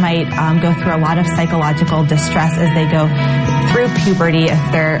either might go through a lot of psychological distress as they go through puberty if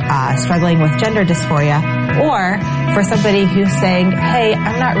they're struggling with gender dysphoria, or for somebody who's saying, hey,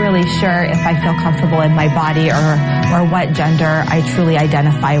 I'm not really sure if I feel comfortable in my body or what gender I truly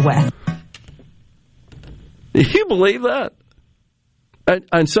identify with. Do you believe that?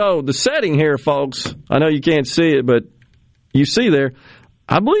 And so the setting here, folks, I know you can't see it, but you see there,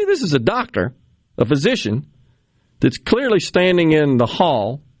 I believe this is a doctor, a physician, that's clearly standing in the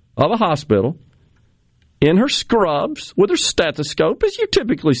hall of a hospital in her scrubs with her stethoscope, as you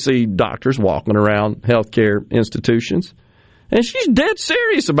typically see doctors walking around healthcare institutions. And she's dead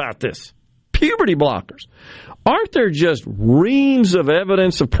serious about this. Puberty blockers. Aren't there just reams of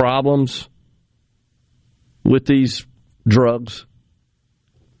evidence of problems with these drugs?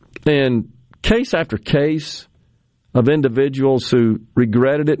 And case after case of individuals who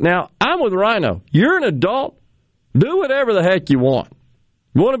regretted it. Now, I'm with Rhino. You're an adult. Do whatever the heck you want.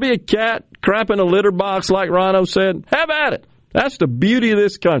 You want to be a cat, crap in a litter box like Rhino said? Have at it. That's the beauty of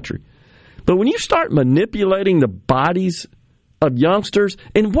this country. But when you start manipulating the bodies of youngsters,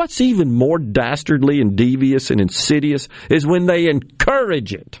 and what's even more dastardly and devious and insidious is when they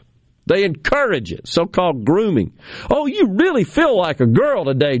encourage it. They encourage it, so-called grooming. Oh, you really feel like a girl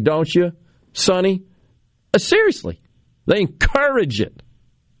today, don't you, Sonny? Seriously, they encourage it.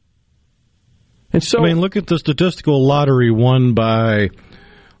 And so, I mean, look at the statistical lottery won by,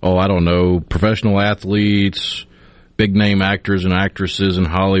 professional athletes, big-name actors and actresses in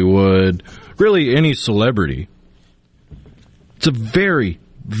Hollywood, really any celebrity. It's a very,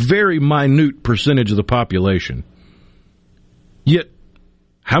 very minute percentage of the population. Yet,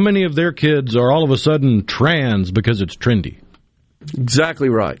 how many of their kids are all of a sudden trans because it's trendy? Exactly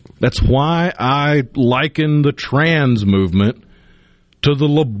right. That's why I liken the trans movement to the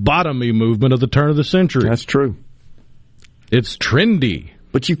lobotomy movement of the turn of the century. That's true. It's trendy.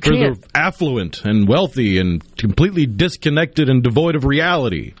 But you can't. For the affluent and wealthy and completely disconnected and devoid of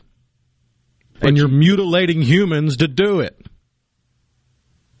reality. And you're mutilating humans to do it.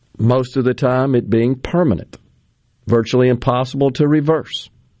 Most of the time, it being permanent. Virtually impossible to reverse.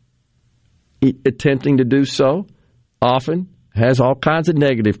 Attempting to do so often has all kinds of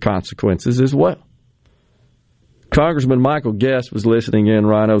negative consequences as well. Congressman Michael Guest was listening in.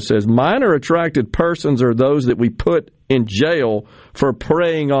 Rhino says, minor attracted persons are those that we put in jail for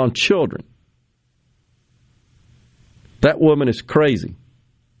preying on children. That woman is crazy.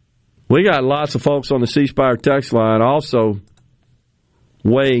 We got lots of folks on the C Spire text line also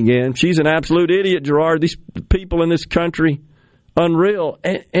weighing in. She's an absolute idiot, Gerard. These people in this country, unreal.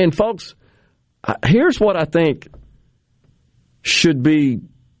 And folks, here's what I think should be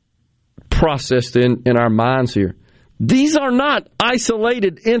processed in our minds here. These are not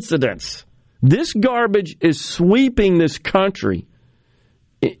isolated incidents. This garbage is sweeping this country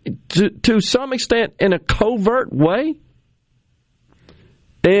to some extent in a covert way.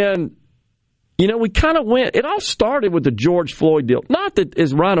 And, we kind of went, it all started with the George Floyd deal. Not that,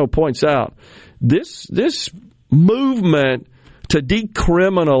 as Rhino points out, this movement to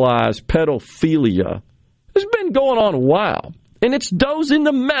decriminalize pedophilia has been going on a while. And it's those in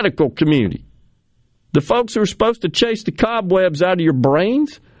the medical community, the folks who are supposed to chase the cobwebs out of your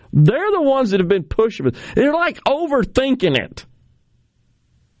brains, they're the ones that have been pushing it. They're like overthinking it.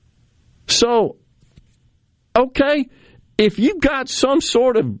 So, okay, if you've got some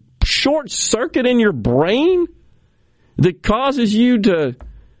sort of short circuit in your brain that causes you to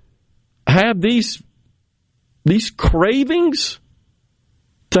have these cravings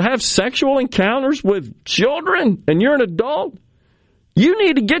to have sexual encounters with children and you're an adult, you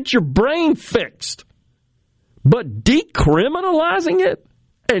need to get your brain fixed. But decriminalizing it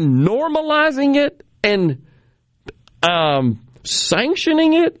and normalizing it and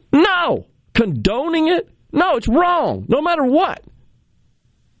sanctioning it, no. Condoning it, no, it's wrong, no matter what.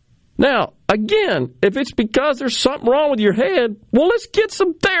 Now, again, if it's because there's something wrong with your head, well, let's get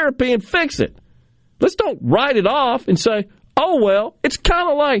some therapy and fix it. Let's don't write it off and say, oh, well, it's kind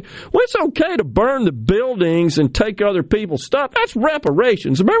of like, well, it's okay to burn the buildings and take other people's stuff. That's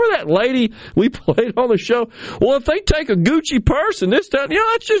reparations. Remember that lady we played on the show? Well, if they take a Gucci purse and this, that,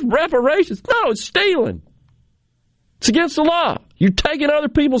 that's just reparations. No, it's stealing. It's against the law. You're taking other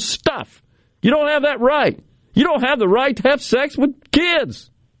people's stuff. You don't have that right. You don't have the right to have sex with kids.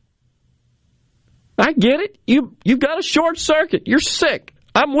 I get it. You've got a short circuit. You're sick.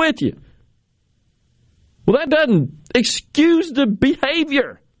 I'm with you. Well, that doesn't excuse the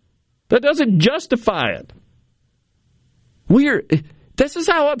behavior. That doesn't justify it. This is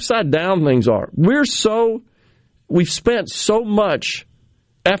how upside down things are. We've spent so much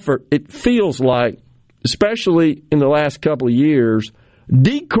effort, it feels like, especially in the last couple of years,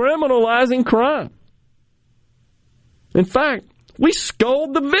 decriminalizing crime. In fact, we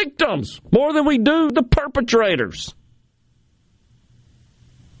scold the victims more than we do the perpetrators.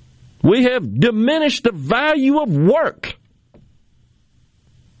 We have diminished the value of work.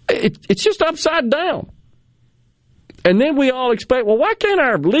 It's just upside down. And then we all expect, well, why can't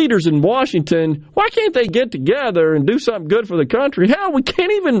our leaders in Washington, why can't they get together and do something good for the country? Hell, we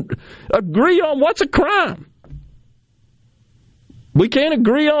can't even agree on what's a crime. We can't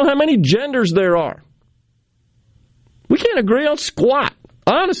agree on how many genders there are. We can't agree on squat,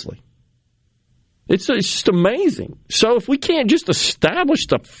 honestly. It's just amazing. So if we can't just establish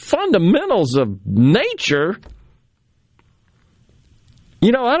the fundamentals of nature, I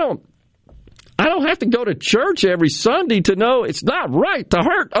don't have to go to church every Sunday to know it's not right to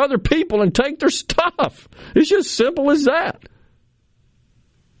hurt other people and take their stuff. It's just simple as that.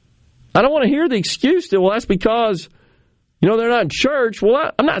 I don't want to hear the excuse that, well, that's because, they're not in church.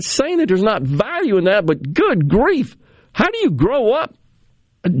 Well, I'm not saying that there's not value in that, but good grief. How do you grow up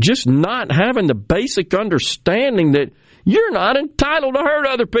just not having the basic understanding that you're not entitled to hurt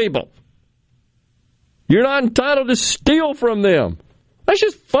other people? You're not entitled to steal from them. That's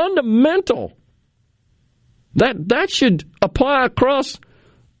just fundamental. That should apply across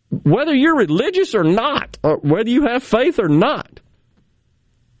whether you're religious or not, or whether you have faith or not.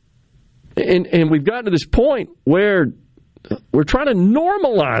 And we've gotten to this point where we're trying to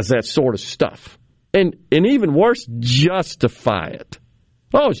normalize that sort of stuff. And even worse, justify it.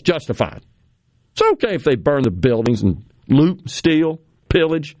 Oh, it's justified. It's okay if they burn the buildings and loot, steal,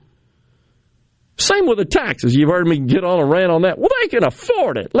 pillage. Same with the taxes. You've heard me get on a rant on that. Well, they can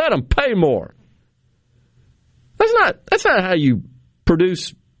afford it. Let them pay more. That's not how you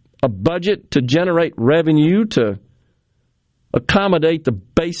produce a budget to generate revenue to accommodate the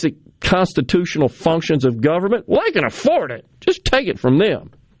basic constitutional functions of government. Well, they can afford it. Just take it from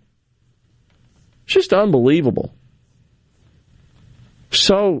them. It's just unbelievable.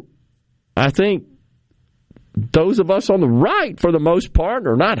 So I think those of us on the right, for the most part,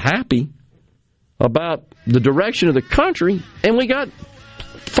 are not happy about the direction of the country. And we got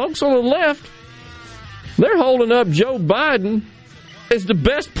folks on the left, they're holding up Joe Biden as the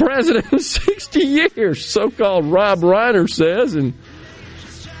best president in 60 years, so-called Rob Reiner says. And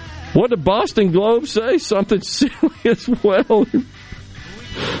what did Boston Globe say? Something silly as well.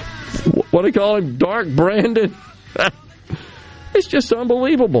 What do they call him? Dark Brandon? It's just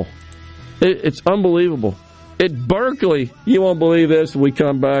unbelievable. It's unbelievable. At Berkeley, you won't believe this. When we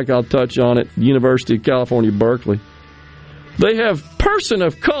come back, I'll touch on it. University of California, Berkeley. They have person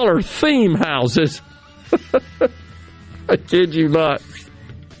of color theme houses. I kid you not.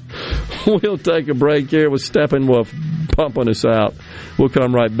 We'll take a break here with Steppenwolf pumping us out. We'll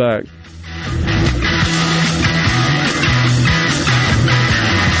come right back.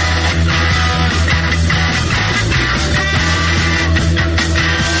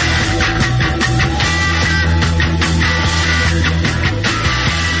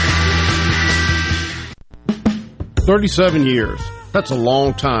 "37 years. That's a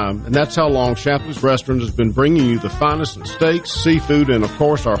long time, and that's how long Shapley's Restaurant has been bringing you the finest in steaks, seafood, and, of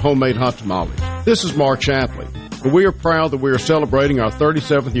course, our homemade hot tamales. This is Mark Shapley. and we are proud that we are celebrating our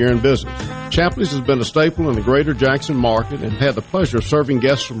 37th year in business. Chapley's has been a staple in the greater Jackson market and had the pleasure of serving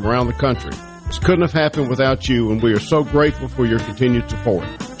guests from around the country. This couldn't have happened without you, and we are so grateful for your continued support.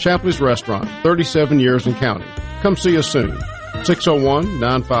 Chapley's Restaurant, 37 years and counting. Come see us soon.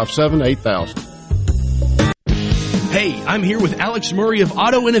 601-957-8000. Hey, I'm here with Alex Murray of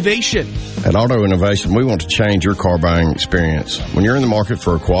Auto Innovation. At Auto Innovation, we want to change your car buying experience. When you're in the market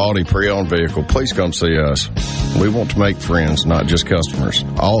for a quality pre-owned vehicle, please come see us. We want to make friends, not just customers.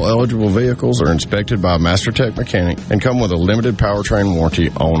 All eligible vehicles are inspected by a Master Tech mechanic and come with a limited powertrain warranty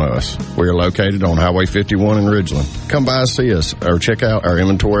on us. We are located on Highway 51 in Ridgeland. Come by and see us or check out our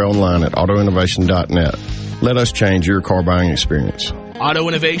inventory online at autoinnovation.net. Let us change your car buying experience. Auto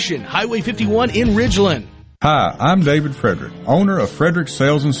Innovation, Highway 51 in Ridgeland. Hi, I'm David Frederick, owner of Frederick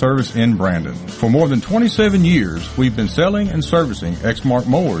Sales and Service in Brandon. For more than 27 years, we've been selling and servicing Exmark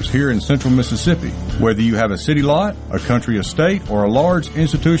mowers here in central Mississippi. Whether you have a city lot, a country estate, or a large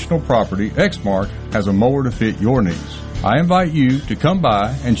institutional property, Exmark has a mower to fit your needs. I invite you to come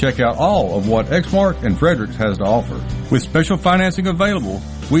by and check out all of what Exmark and Fredericks has to offer. With special financing available,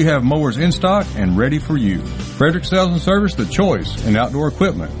 we have mowers in stock and ready for you. Frederick Sales and Service, the choice in outdoor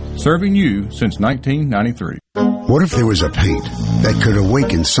equipment, serving you since 1993. What if there was a paint that could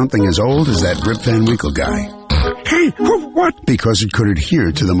awaken something as old as that Rip Van Winkle guy? Hey, what? Because it could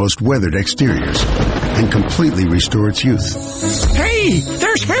adhere to the most weathered exteriors and completely restore its youth. Hey,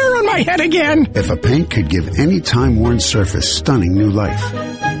 there's hair on my head again. If a paint could give any time-worn surface stunning new life,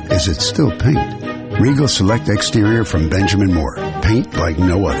 is it still paint? Regal Select Exterior from Benjamin Moore. Paint like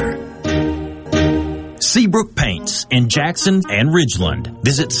no other. Seabrook Paints in Jackson and Ridgeland.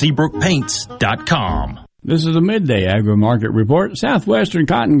 Visit SeabrookPaints.com. This is a midday agri-market report. Southwestern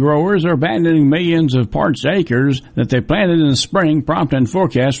cotton growers are abandoning millions of parched acres that they planted in the spring, prompting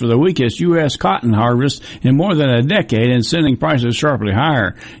forecasts for the weakest U.S. cotton harvest in more than a decade and sending prices sharply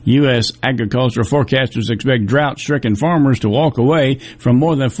higher. U.S. agricultural forecasters expect drought-stricken farmers to walk away from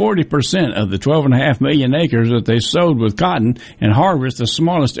more than 40% of the 12.5 million acres that they sowed with cotton and harvest the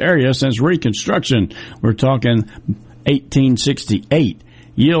smallest area since Reconstruction. We're talking 1868.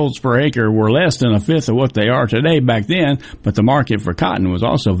 Yields per acre were less than a fifth of what they are today back then, but the market for cotton was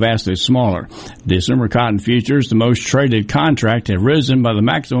also vastly smaller. December cotton futures, the most traded contract, have risen by the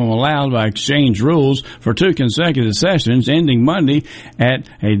maximum allowed by exchange rules for 2 consecutive sessions, ending Monday at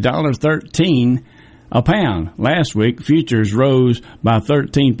 $1.13 a pound. Last week, futures rose by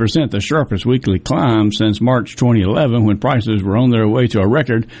 13%, the sharpest weekly climb since March 2011, when prices were on their way to a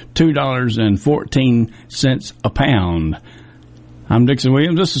record $2.14 a pound. I'm Dixon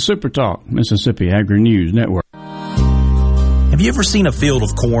Williams. This is Super Talk, Mississippi Agri-News Network. Have you ever seen a field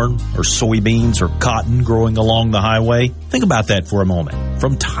of corn or soybeans or cotton growing along the highway? Think about that for a moment.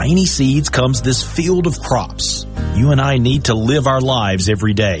 From tiny seeds comes this field of crops. You and I need to live our lives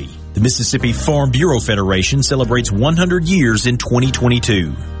every day. The Mississippi Farm Bureau Federation celebrates 100 years in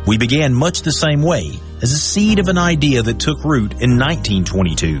 2022. We began much the same way, as a seed of an idea that took root in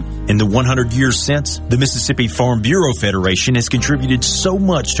 1922. In the 100 years since, the Mississippi Farm Bureau Federation has contributed so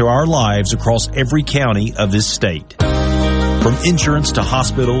much to our lives across every county of this state. From insurance to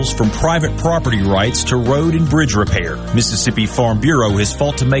hospitals, from private property rights to road and bridge repair, Mississippi Farm Bureau has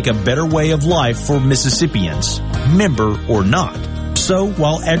fought to make a better way of life for Mississippians, member or not. So,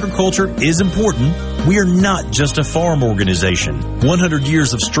 while agriculture is important, we are not just a farm organization. 100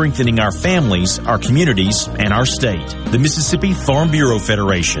 years of strengthening our families, our communities, and our state. The Mississippi Farm Bureau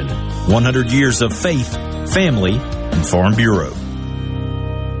Federation. 100 years of faith, family, and Farm Bureau.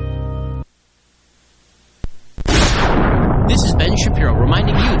 This is Ben Shapiro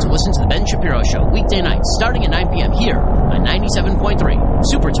reminding you to listen to The Ben Shapiro Show weekday nights starting at 9 p.m. here on 97.3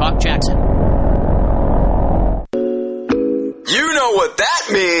 Super Talk Jackson. You know what that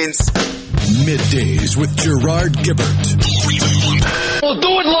means. Middays with Gerard Gibert. We'll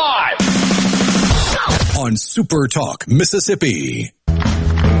do it live on Super Talk, Mississippi.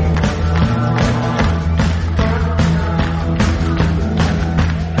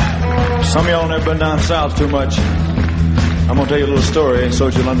 Some of y'all never been down south too much. I'm going to tell you a little story so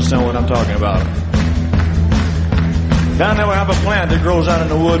that you'll understand what I'm talking about. Down there we have a plant that grows out in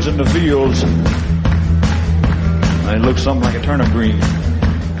the woods and the fields. And it looks something like a turnip green.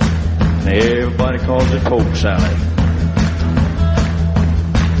 And everybody calls it poke salad.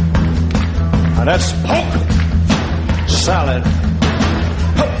 Now that's poke salad.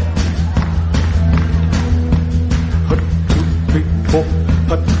 Hut, 2, 3, 4.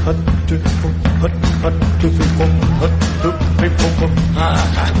 Hut, 2, 3, 4. Hut, 2, 3, 4. Hut, 2, 3, 4.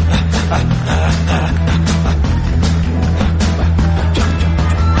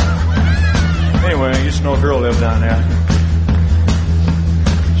 Anyway, I used to know a girl that live down there.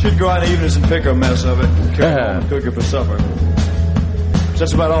 She'd go out in the evenings and pick a mess of it, carry it home and cook it for supper.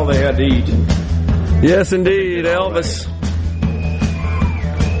 That's about all they had to eat. Yes, indeed, Elvis.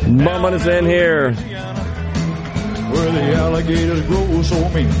 Bumming us in here. Where the alligators grow so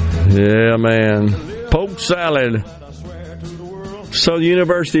mean. Yeah, man. Poke salad. So the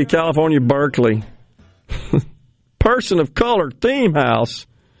University of California, Berkeley. Person of color theme house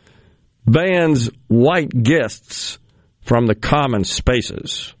bans white guests from the common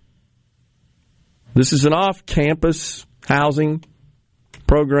spaces. This is an off-campus housing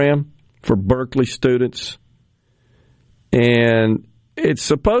program for Berkeley students. And it's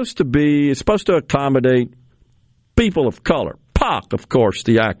supposed to accommodate people of color. POC, of course,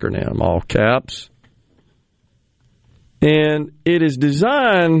 the acronym, all caps. And it is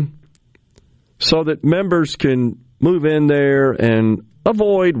designed so that members can move in there and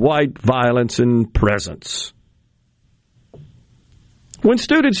avoid white violence and presence. When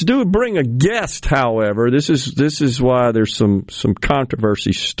students do bring a guest, however, this is why there's some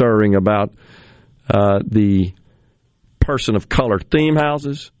controversy stirring about the person of color theme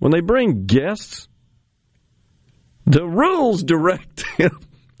houses. When they bring guests, the rules direct them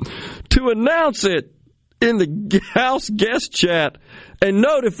to announce it in the house guest chat and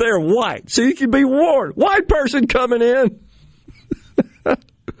note if they're white. So you can be warned. White person coming in.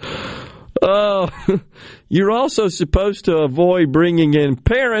 You're also supposed to avoid bringing in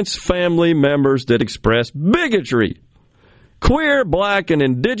parents, family members that express bigotry. Queer, black, and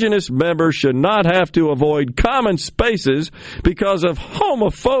indigenous members should not have to avoid common spaces because of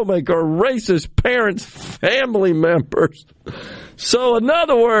homophobic or racist parents, family members. So, in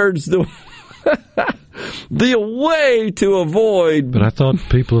other words, the way to avoid... But I thought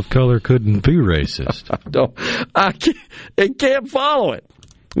people of color couldn't be racist. I can't follow it.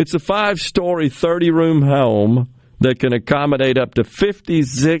 It's a 5-story, 30-room home that can accommodate up to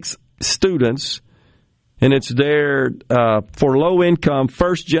 56 students, and it's there for low-income,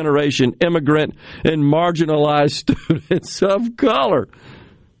 first-generation immigrant and marginalized students of color.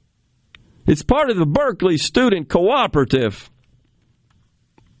 It's part of the Berkeley Student Cooperative.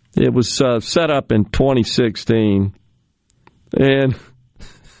 It was set up in 2016, and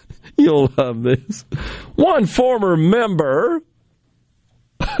you'll love this. One former member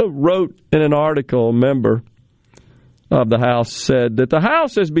wrote in an article, a member of the House said that the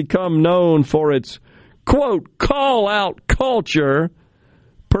House has become known for its, quote, call-out culture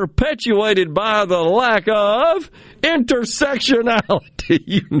perpetuated by the lack of intersectionality.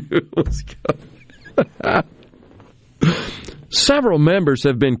 You knew it was coming. Several members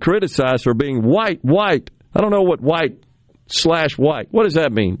have been criticized for being white. I don't know what white/white. What does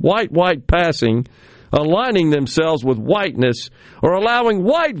that mean? White passing, aligning themselves with whiteness, or allowing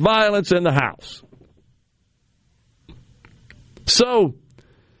white violence in the House. So,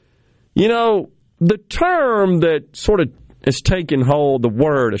 the term that sort of has taken hold, the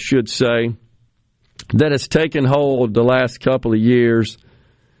word, I should say, that has taken hold the last couple of years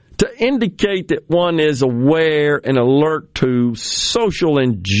to indicate that one is aware and alert to social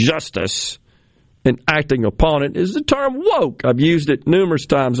injustice and acting upon it is the term woke. I've used it numerous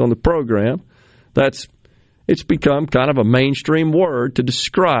times on the program. It's become kind of a mainstream word to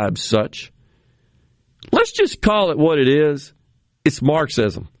describe such. Let's just call it what it is. It's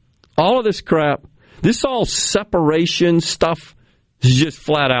Marxism. All of this crap, this all separation stuff is just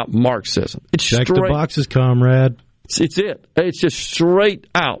flat out Marxism. It's check the boxes, comrade. It's it. It's just straight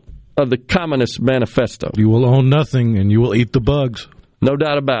out of the Communist Manifesto. You will own nothing and you will eat the bugs. No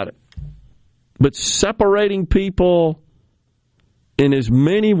doubt about it. But separating people in as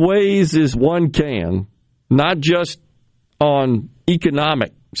many ways as one can, not just on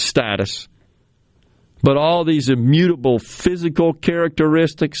economic status, but all these immutable physical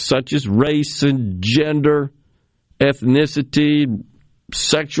characteristics such as race and gender, ethnicity,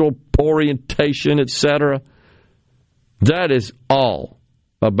 sexual orientation, etc. That is all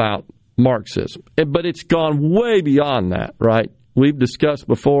about Marxism. But it's gone way beyond that, right? We've discussed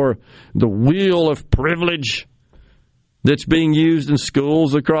before the wheel of privilege that's being used in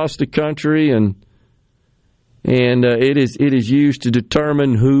schools across the country, and it is used to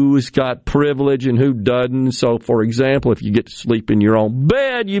determine who's got privilege and who doesn't. So, for example, if you get to sleep in your own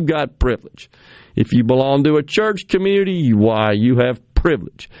bed, you've got privilege. If you belong to a church community, you have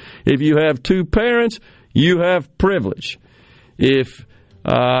privilege. If you have two parents, you have privilege. If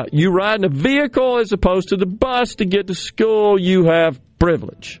you ride in a vehicle as opposed to the bus to get to school, you have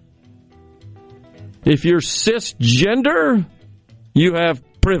privilege. If you're cisgender, you have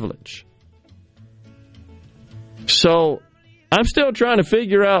privilege. So I'm still trying to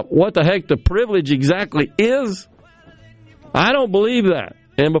figure out what the heck the privilege exactly is. I don't believe that.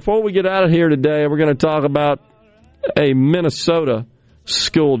 And before we get out of here today, we're going to talk about a Minnesota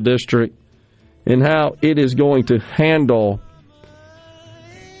school district and how it is going to handle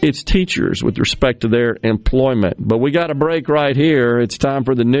its teachers with respect to their employment. But we got a break right here. It's time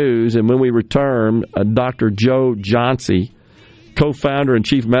for the news. And when we return, Dr. Joe Johnsey, co-founder and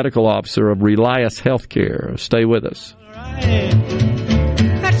chief medical officer of Relias Healthcare. Stay with us.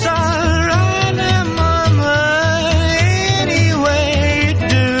 That's all right, Mama, any way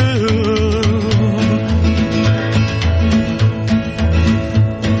to.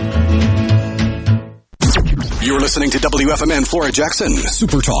 You're listening to WFMN Flora Jackson,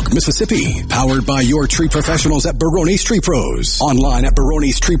 Super Talk, Mississippi, powered by your tree professionals at Barone's Tree Pros. Online at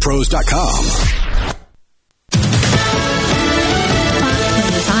baronestreepros.com.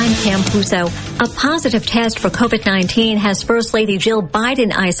 I'm Pam Puso. A positive test for COVID-19 has First Lady Jill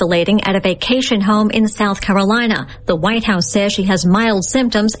Biden isolating at a vacation home in South Carolina. The White House says she has mild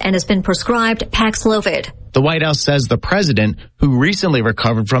symptoms and has been prescribed Paxlovid. The White House says the president, who recently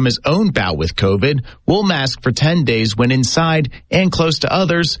recovered from his own bout with COVID, will mask for 10 days when inside and close to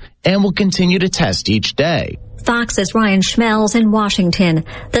others and will continue to test each day. Fox's Ryan Schmelz in Washington.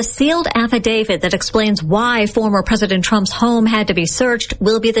 The sealed affidavit that explains why former President Trump's home had to be searched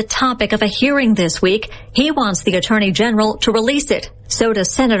will be the topic of a hearing this week. He wants the Attorney General to release it. So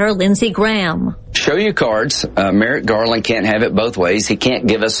does Senator Lindsey Graham. Show your cards. Merrick Garland can't have it both ways. He can't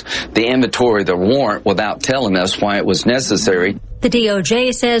give us the inventory, the warrant, without telling us why it was necessary. The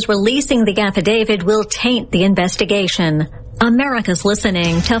DOJ says releasing the affidavit will taint the investigation. America's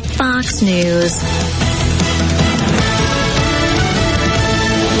listening to Fox News.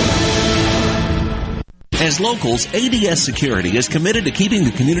 As locals, ADS Security is committed to keeping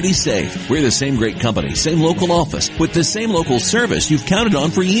the community safe. We're the same great company, same local office, with the same local service you've counted on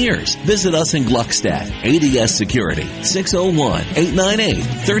for years. Visit us in Gluckstadt. ADS Security,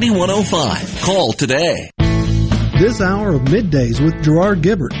 601-898-3105. Call today. This hour of Middays with Gerard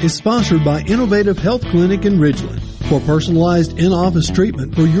Gibert is sponsored by Innovative Health Clinic in Ridgeland. For personalized in-office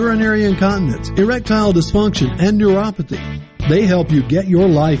treatment for urinary incontinence, erectile dysfunction, and neuropathy, they help you get your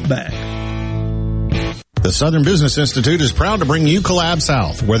life back. The Southern Business Institute is proud to bring you Collab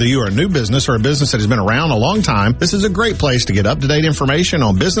South. Whether you are a new business or a business that has been around a long time, this is a great place to get up-to-date information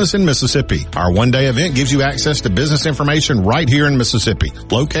on business in Mississippi. Our one-day event gives you access to business information right here in Mississippi.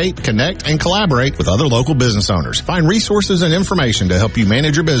 Locate, connect, and collaborate with other local business owners. Find resources and information to help you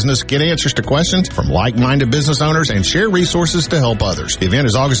manage your business, get answers to questions from like-minded business owners, and share resources to help others. The event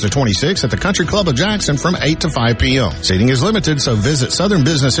is August the 26th at the Country Club of Jackson from 8 to 5 p.m. Seating is limited, so visit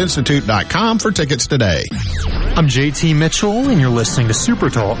southernbusinessinstitute.com for tickets today. I'm JT Mitchell, and you're listening to Super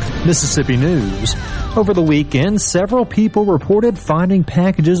Talk, Mississippi News. Over the weekend, several people reported finding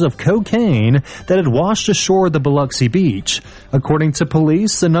packages of cocaine that had washed ashore at the Biloxi Beach. According to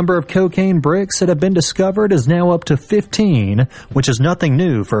police, the number of cocaine bricks that have been discovered is now up to 15, which is nothing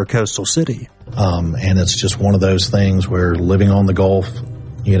new for a coastal city. And it's just one of those things where living on the Gulf,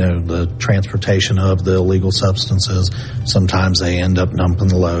 you know, the transportation of the illegal substances, sometimes they end up dumping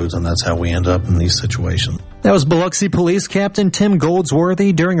the loads, and that's how we end up in these situations. That was Biloxi Police Captain Tim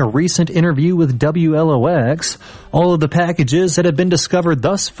Goldsworthy during a recent interview with WLOX. All of the packages that have been discovered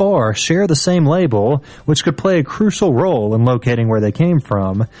thus far share the same label, which could play a crucial role in locating where they came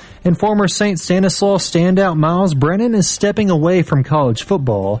from. And former St. Stanislaus standout Miles Brennan is stepping away from college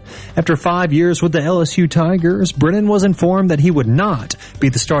football. After 5 years with the LSU Tigers, Brennan was informed that he would not be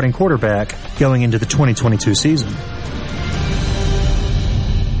the starting quarterback going into the 2022 season.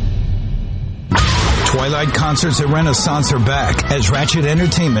 Twilight concerts at Renaissance are back as Ratchet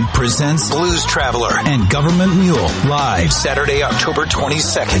Entertainment presents Blues Traveler and Government Mule live Saturday, October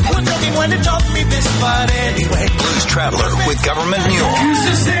 22nd. Blues Traveler with Government Mule.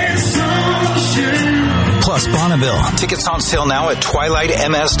 Plus Bonneville. Tickets on sale now at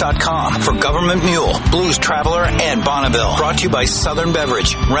twilightms.com for Government Mule, Blues Traveler, and Bonneville. Brought to you by Southern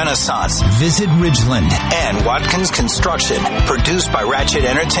Beverage, Renaissance, Visit Ridgeland, and Watkins Construction. Produced by Ratchet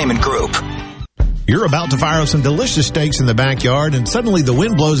Entertainment Group. You're about to fire up some delicious steaks in the backyard, and suddenly the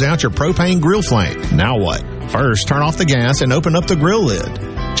wind blows out your propane grill flame. Now what? First, turn off the gas and open up the grill lid.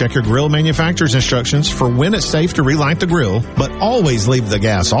 Check your grill manufacturer's instructions for when it's safe to relight the grill, but always leave the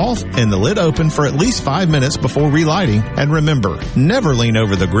gas off and the lid open for at least 5 minutes before relighting. And remember, never lean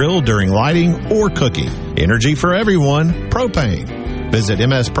over the grill during lighting or cooking. Energy for everyone, propane. Visit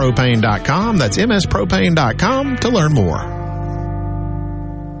mspropane.com. That's mspropane.com to learn more.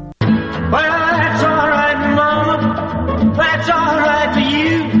 That's all right, Mama. That's all right for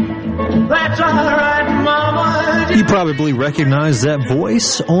you. That's all right, Mama. You Probably recognize that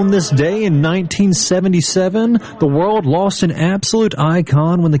voice. On this day in 1977, the world lost an absolute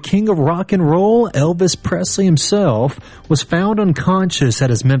icon when the king of rock and roll, Elvis Presley himself, was found unconscious at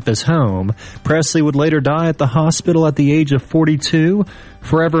his Memphis home. Presley would later die at the hospital at the age of 42,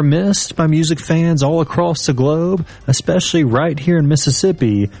 forever missed by music fans all across the globe, especially right here in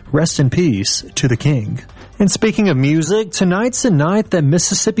Mississippi. Rest in peace to the king. And speaking of music, tonight's the night that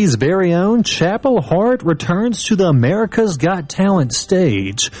Mississippi's very own Chapel Hart returns to the America's Got Talent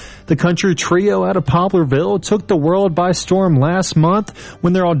stage. The country trio out of Poplarville took the world by storm last month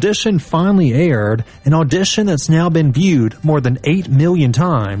when their audition finally aired, an audition that's now been viewed more than 8 million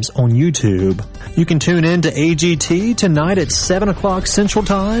times on YouTube. You can tune in to AGT tonight at 7 o'clock Central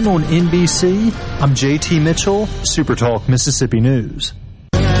Time on NBC. I'm JT Mitchell, Super Talk Mississippi News.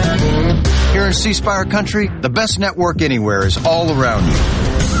 Here in C Spire country, the best network anywhere is all around you.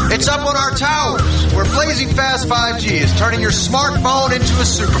 It's up on our towers, where blazing fast 5G is turning your smartphone into a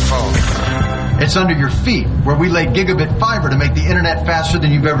superphone. It's under your feet, where we lay gigabit fiber to make the internet faster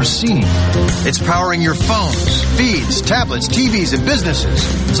than you've ever seen. It's powering your phones, feeds, tablets, TVs, and businesses.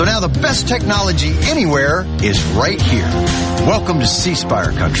 So now the best technology anywhere is right here. Welcome to C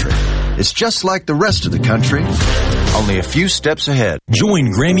Spire country. It's just like the rest of the country, only a few steps ahead. Join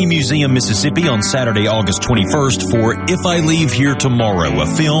Grammy Museum Mississippi on Saturday, August 21st for If I Leave Here Tomorrow, a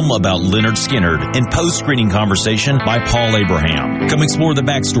film about Leonard Skinner, and post-screening conversation by Paul Abraham. Come explore the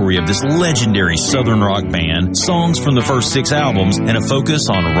backstory of this legendary Southern rock band, songs from the first 6 albums, and a focus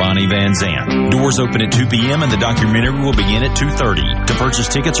on Ronnie Van Zant. Doors open at 2 p.m. and the documentary will begin at 2:30. To purchase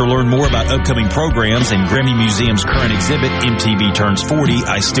tickets or learn more about upcoming programs and Grammy Museum's current exhibit, MTV Turns 40,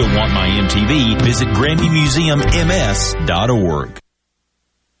 I Still Want My MTV, visit GrammyMuseumMS.org.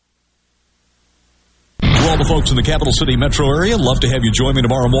 To all the folks in the Capital City metro area, love to have you join me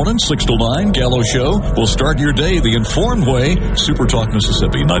tomorrow morning, 6 till 9, Gallo Show. We'll start your day the informed way. Super Talk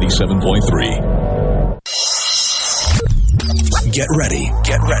Mississippi 97.3. Get ready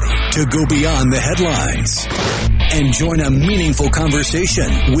to go beyond the headlines and join a meaningful conversation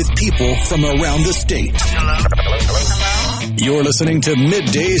with people from around the state. Hello? You're listening to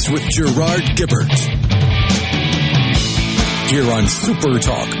MidDays with Gerard Gibert here on Super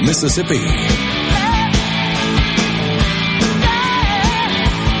Talk Mississippi.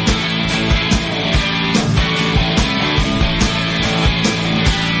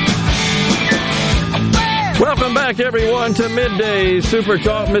 Welcome back, everyone, to Middays, Super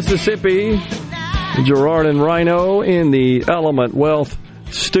Talk Mississippi. Gerard and Rhino in the Element Wealth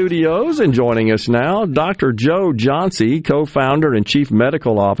Studios, and joining us now, Dr. Joe Johnsey, co-founder and chief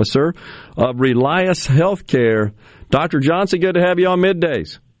medical officer of Relias Healthcare. Dr. Johnsey, good to have you on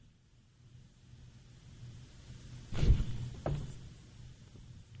Middays.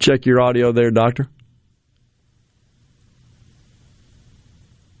 Check your audio there, Doctor.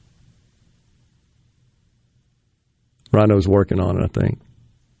 Rhino's working on it, I think.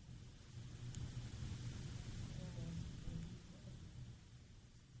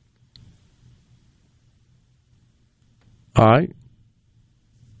 All right.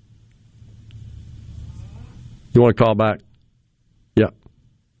 You want to call back? Yeah.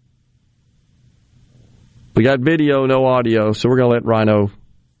 We got video, no audio, so we're going to let Rhino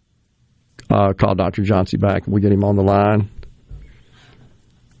call Dr. Johnsey back and we get him on the line.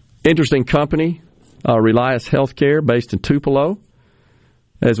 Interesting company. Relias Healthcare, based in Tupelo,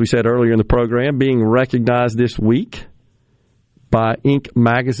 as we said earlier in the program, being recognized this week by Inc.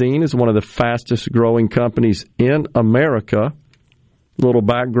 magazine as one of the fastest growing companies in America. Little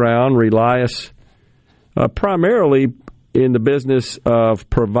background, Relias primarily in the business of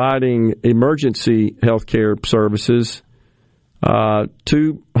providing emergency healthcare services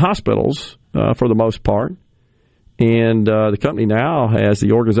to hospitals for the most part. And the company now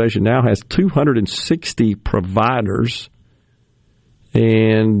the organization now has 260 providers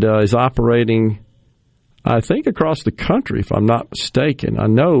and is operating, I think, across the country, if I'm not mistaken. I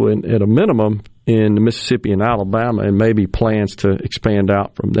know at a minimum in Mississippi and Alabama, and maybe plans to expand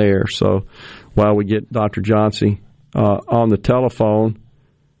out from there. So while we get Dr. Johnsey on the telephone,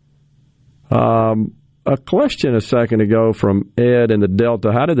 a question a second ago from Ed in the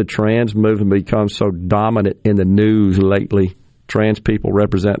Delta. How did the trans movement become so dominant in the news lately? Trans people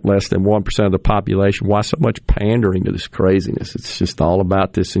represent less than 1% of the population. Why so much pandering to this craziness? It's just all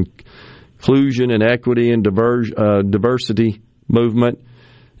about this inclusion and equity and diversity movement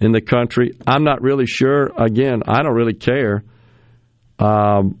in the country. I'm not really sure. Again, I don't really care.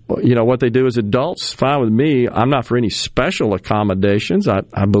 What they do as adults, fine with me. I'm not for any special accommodations.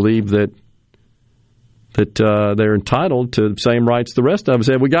 I believe that they're entitled to the same rights the rest of us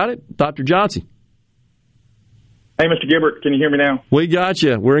have. We got it? Dr. Johnsey. Hey, Mr. Gibert, can you hear me now? We got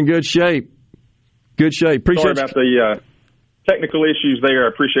you. We're in good shape. Good shape. Appreciate Sorry about the technical issues there. I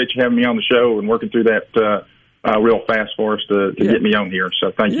appreciate you having me on the show and working through that real fast for us to get me on here.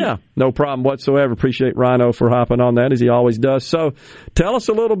 So thank you. Yeah, no problem whatsoever. Appreciate Rhino for hopping on that, as he always does. So tell us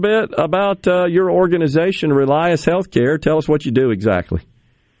a little bit about your organization, Relias Healthcare. Tell us what you do exactly.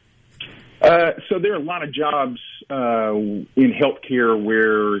 So there are a lot of jobs in healthcare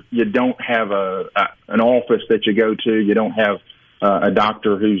where you don't have an office that you go to. You don't have a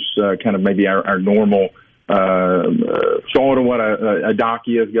doctor who's kind of maybe our normal sort of what a doc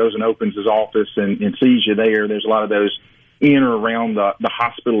is, goes and opens his office and sees you there. There's a lot of those in or around the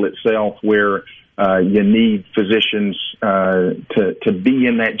hospital itself where you need physicians to be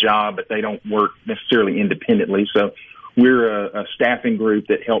in that job, but they don't work necessarily independently. So we're a staffing group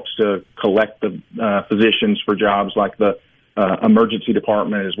that helps to collect the physicians for jobs like the emergency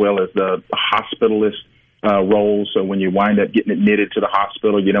department as well as the hospitalist roles. So when you wind up getting admitted to the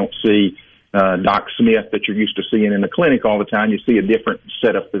hospital, you don't see Doc Smith that you're used to seeing in the clinic all the time. You see a different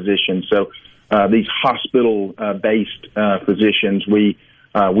set of physicians. So these hospital-based physicians, we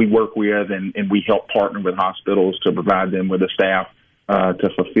work with and we help partner with hospitals to provide them with a staff to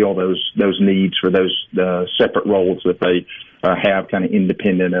fulfill those needs for those separate roles that they have, kind of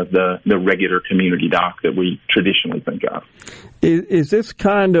independent of the regular community doc that we traditionally think of. Is this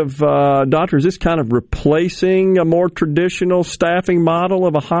kind of, doctor, is this kind of replacing a more traditional staffing model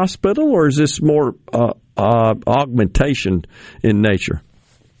of a hospital, or is this more augmentation in nature?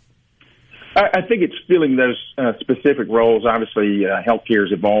 I think it's filling those specific roles. Obviously, healthcare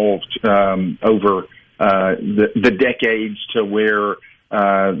has evolved over the decades to where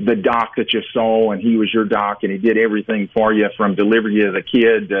the doc that you saw, and he was your doc, and he did everything for you from deliver you as a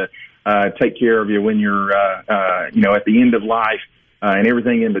kid to take care of you when you're, at the end of life, and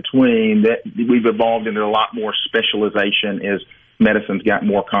everything in between. That we've evolved into a lot more specialization as medicine's got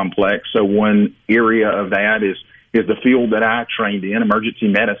more complex. So one area of that is the field that I trained in, emergency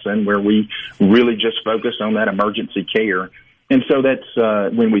medicine, where we really just focus on that emergency care. And so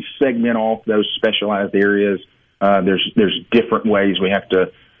that's when we segment off those specialized areas. There's different ways we have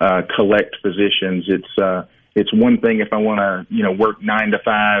to collect physicians. It's one thing if I want to work 9 to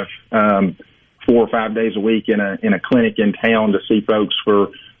 5, 4 or 5 days a week in a clinic in town to see folks for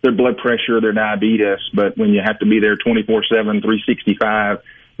their blood pressure, their diabetes. But when you have to be there 24/7, 365,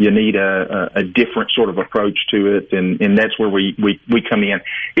 you need a different sort of approach to it, and that's where we come in.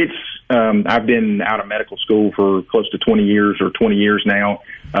 It's I've been out of medical school for close to 20 years now.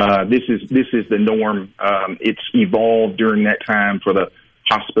 This is the norm. It's evolved during that time for the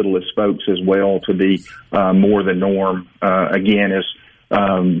hospitalist folks as well to be more the norm. Again, as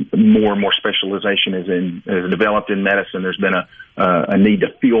more and more specialization is developed in medicine, there's been a need to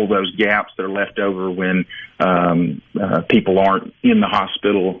fill those gaps that are left over when people aren't in the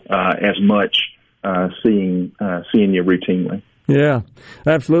hospital as much, seeing you routinely. Yeah,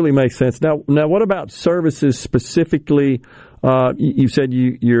 absolutely makes sense. Now, what about services specifically? You said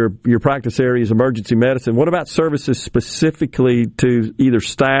your practice area is emergency medicine. What about services specifically to either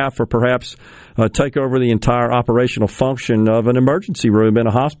staff or perhaps take over the entire operational function of an emergency room in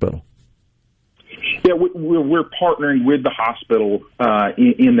a hospital? Yeah, we're partnering with the hospital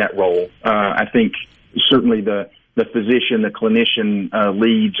in that role. I think certainly the physician, the clinician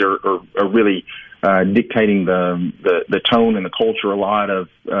leads are really dictating the tone and the culture a lot of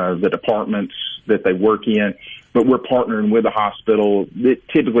the departments that they work in. But we're partnering with the hospital that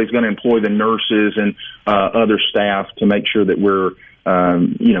typically is going to employ the nurses and other staff to make sure that we're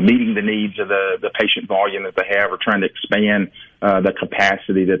meeting the needs of the patient volume that they have, or trying to expand the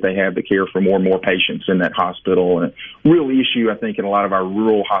capacity that they have to care for more and more patients in that hospital. And a real issue, I think, in a lot of our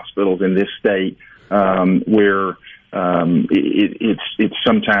rural hospitals in this state, where it's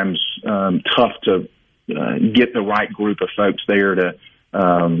sometimes tough to get the right group of folks there to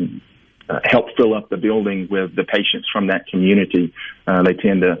help fill up the building with the patients from that community. They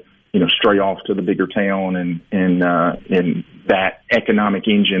tend to stray off to the bigger town, and that economic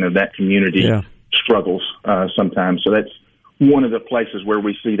engine of that community struggles sometimes. So that's one of the places where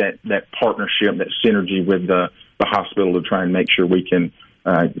we see that partnership, that synergy with the hospital to try and make sure we can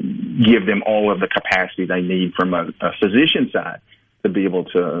give them all of the capacity they need from a physician side to be able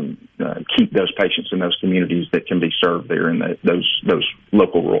to keep those patients in those communities that can be served there in those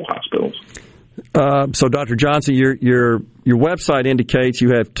local rural hospitals. So, Dr. Johnsey, your website indicates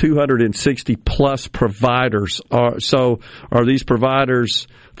you have 260 plus providers. So, are these providers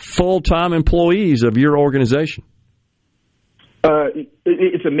full-time employees of your organization?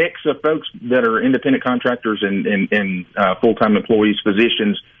 It's a mix of folks that are independent contractors and full-time employees,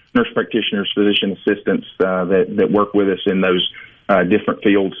 physicians nurse practitioners, physician assistants that work with us in those different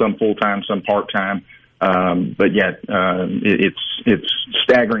fields, some full-time, some part-time. But yeah, it's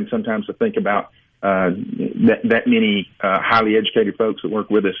staggering sometimes to think about that many highly educated folks that work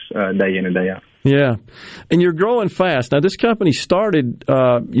with us day in and day out. Yeah, and you're growing fast. Now, this company started,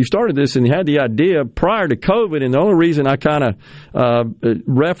 you started this and you had the idea prior to COVID, and the only reason I kind of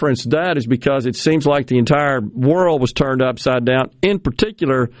referenced that is because it seems like the entire world was turned upside down. In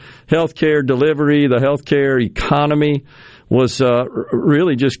particular, healthcare delivery, the healthcare economy was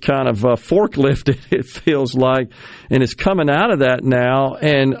really just kind of forklifted, it feels like, and it's coming out of that now.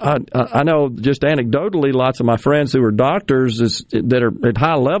 And I know just anecdotally, lots of my friends who are doctors that are at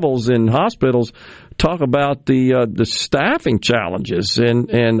high levels in hospitals talk about the staffing challenges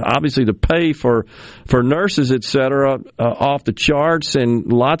and obviously the pay for nurses, et cetera, off the charts,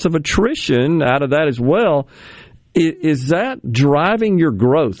 and lots of attrition out of that as well. Is that driving your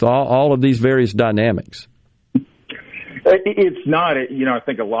growth, all of these various dynamics? It's not. I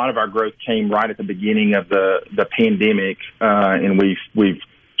think a lot of our growth came right at the beginning of the pandemic, and we've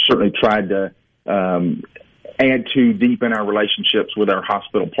certainly tried to add to deepen our relationships with our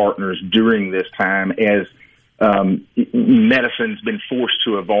hospital partners during this time as medicine's been forced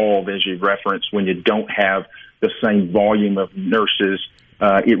to evolve, as you've referenced. When you don't have the same volume of nurses,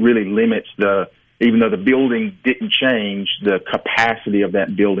 it really limits even though the building didn't change, the capacity of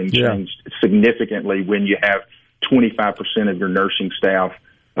that building changed significantly when you have 25% of your nursing staff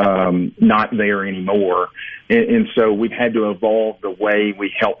not there anymore. And so we've had to evolve the way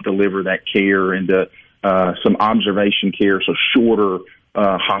we help deliver that care into some observation care, so shorter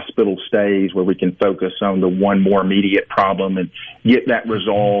hospital stays where we can focus on the one more immediate problem and get that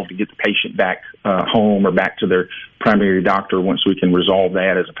resolved, get the patient back home or back to their primary doctor once we can resolve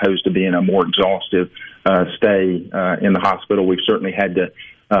that, as opposed to being a more exhaustive stay in the hospital. We've certainly had to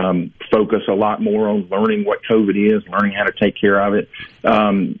focus a lot more on learning what COVID is, learning how to take care of it.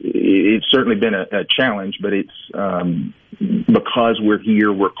 It's certainly been a challenge, but it's because we're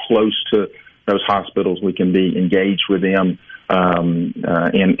here, we're close to those hospitals, we can be engaged with them and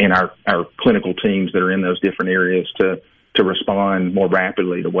our clinical teams that are in those different areas to respond more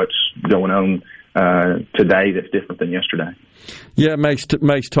rapidly to what's going on today that's different than yesterday. Yeah, it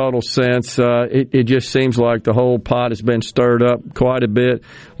makes total sense. It just seems like the whole pot has been stirred up quite a bit.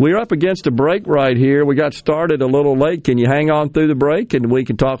 We're up against a break right here. We got started a little late. Can you hang on through the break, and we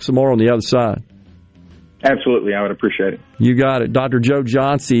can talk some more on the other side? Absolutely. I would appreciate it. You got it. Dr. Joe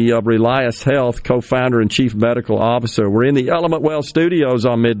Johnsey of Relias Health, co-founder and chief medical officer. We're in the Element Well studios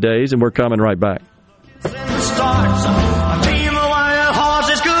on Middays, and we're coming right back.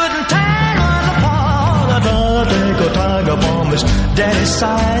 Daddy's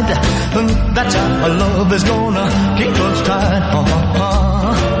side, that's how love is gonna keep us tight.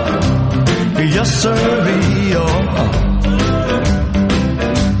 Yes, sir.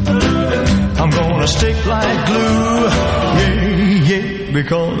 I'm gonna stick like glue, yeah,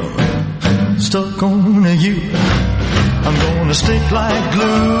 because I'm stuck on you. I'm gonna stick like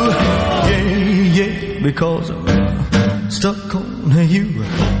glue, yeah, because I'm stuck on you.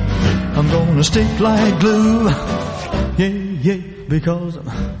 I'm gonna stick like glue, yeah, because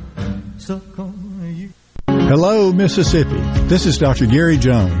I'm stuck on you. Hello, Mississippi. This is Dr. Gary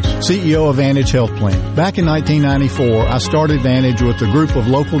Jones, CEO of Vantage Health Plan. Back in 1994, I started Vantage with a group of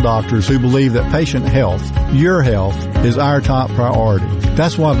local doctors who believe that patient health, your health, is our top priority.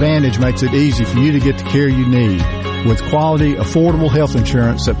 That's why Vantage makes it easy for you to get the care you need with quality, affordable health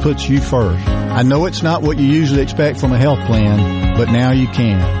insurance that puts you first. I know it's not what you usually expect from a health plan, but now you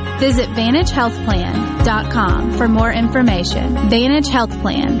can. Visit VantageHealthPlan.com for more information. Vantage Health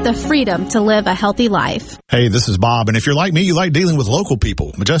Plan, the freedom to live a healthy life. Hey, this is Bob, and if you're like me, you like dealing with local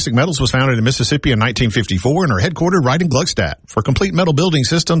people. Majestic Metals was founded in Mississippi in 1954 and are headquartered right in Gluckstadt. For complete metal building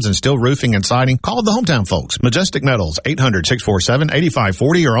systems and steel roofing and siding, call the hometown folks. Majestic Metals,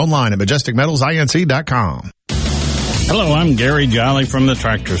 800-647-8540 or online at MajesticMetalsInc.com. Hello, I'm Gary Jolly from the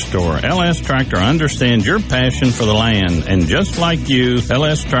Tractor Store. LS Tractor understands your passion for the land, and just like you,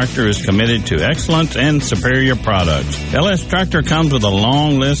 LS Tractor is committed to excellence and superior products. LS Tractor comes with a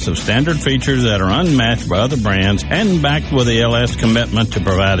long list of standard features that are unmatched by other brands and backed with the LS commitment to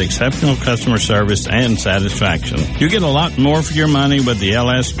provide exceptional customer service and satisfaction. You get a lot more for your money with the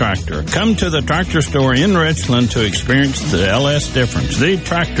LS Tractor. Come to the Tractor Store in Richland to experience the LS difference. The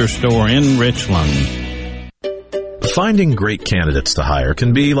Tractor Store in Richland. Finding great candidates to hire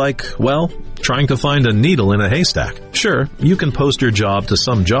can be like, well, trying trying to find a needle in a haystack. Sure, you can post your job to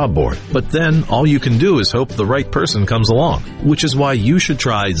some job board, but then all you can do is hope the right person comes along, which is why you should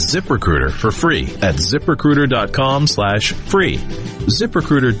try ZipRecruiter for free at ZipRecruiter.com/free.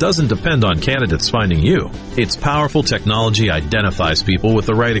 ZipRecruiter doesn't depend on candidates finding you. Its powerful technology identifies people with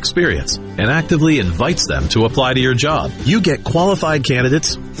the right experience and actively invites them to apply to your job. You get qualified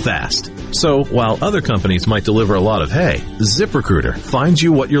candidates fast. So while other companies might deliver a lot of hay, ZipRecruiter finds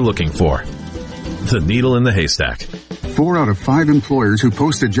you what you're looking for. The needle in the haystack. 4 out of 5 employers who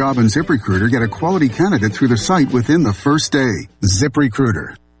post a job on ZipRecruiter get a quality candidate through the site within the first day.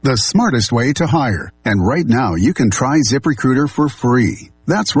 ZipRecruiter, the smartest way to hire. And right now, you can try ZipRecruiter for free.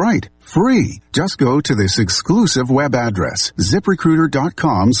 That's right, free. Just go to this exclusive web address,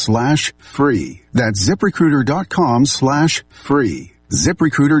 ZipRecruiter.com/free. That's ZipRecruiter.com/free.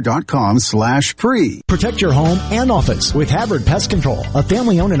 ZipRecruiter.com/free. Protect your home and office with Havard Pest Control, a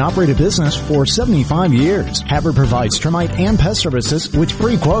family-owned and operated business for 75 years. Havard provides termite and pest services with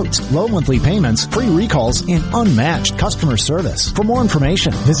free quotes, low monthly payments, free recalls, and unmatched customer service. For more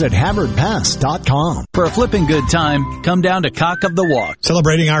information, visit HavardPest.com. For a flipping good time, come down to Cock of the Walk.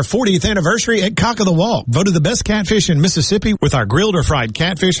 Celebrating our 40th anniversary at Cock of the Walk. Voted the best catfish in Mississippi with our grilled or fried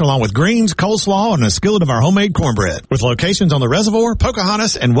catfish along with greens, coleslaw, and a skillet of our homemade cornbread. With locations on the reservoir,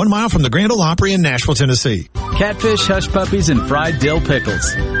 Pocahontas, and 1 mile from the Grand Ole Opry in Nashville, Tennessee. Catfish, hush puppies, and fried dill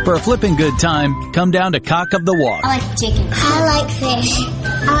pickles. For a flipping good time, come down to Cock of the Walk. I like chicken. I like fish.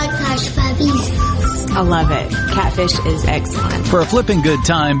 I like hush puppies. I love it. Catfish is excellent. For a flipping good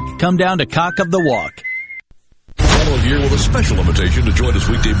time, come down to Cock of the Walk. Follow here with a special invitation to join us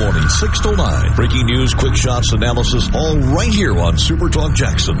weekday morning, 6 to 9. Breaking news, quick shots, analysis, all right here on Super Talk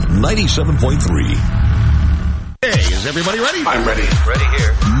Jackson 97.3. Hey, is everybody ready? I'm ready. Ready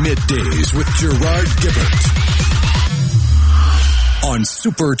here. Middays with Gerard Gibert on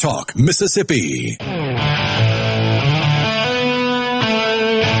Super Talk, Mississippi.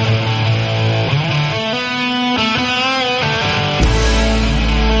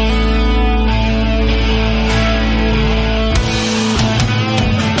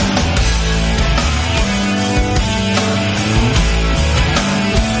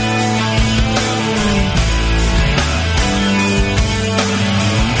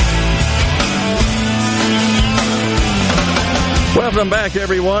 Welcome back,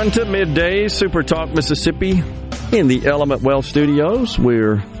 everyone, to Middays, Super Talk Mississippi, in the Element Wealth Studios.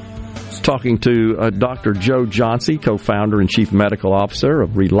 We're talking to Dr. Joe Johnsey, co-founder and chief medical officer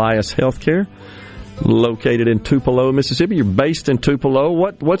of Relias Healthcare, located in Tupelo, Mississippi. You're based in Tupelo.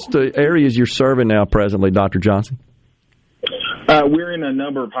 What's the areas you're serving now presently, Dr. Johnsey? We're in a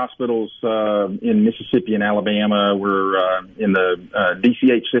number of hospitals in Mississippi and Alabama. We're in the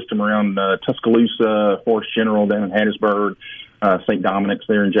DCH system around Tuscaloosa, Forest General down in Hattiesburg, St. Dominic's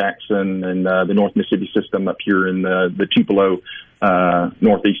there in Jackson, and the North Mississippi system up here in the Tupelo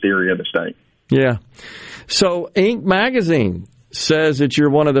northeast area of the state. Yeah. So Inc. magazine says that you're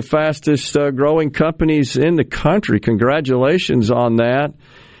one of the fastest growing companies in the country. Congratulations on that.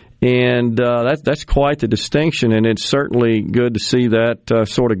 And that's quite the distinction, and it's certainly good to see that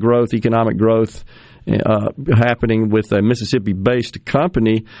sort of growth, economic growth, happening with a Mississippi-based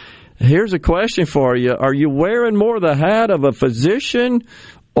company. Here's a question for you. Are you wearing more the hat of a physician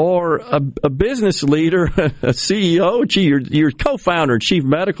or a business leader, a CEO? You're co-founder, chief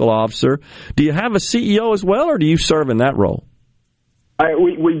medical officer. Do you have a CEO as well, or do you serve in that role?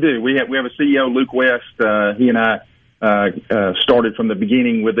 We do. We have a CEO, Luke West. He and I started from the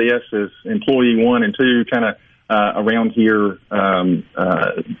beginning with this as employee 1 and 2, kind of around here,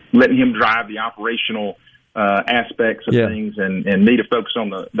 letting him drive the operational aspects of things and me to focus on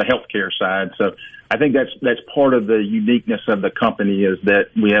the healthcare side. So I think that's part of the uniqueness of the company, is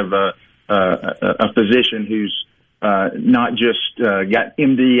that we have a physician who's not just got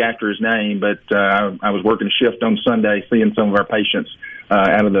MD after his name, but I was working a shift on Sunday seeing some of our patients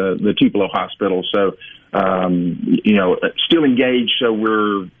out of the Tupelo hospital. So still engaged. So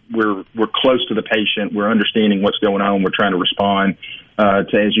we're close to the patient. We're understanding what's going on. We're trying to respond to,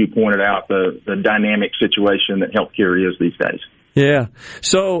 as you pointed out, the dynamic situation that healthcare is these days. Yeah.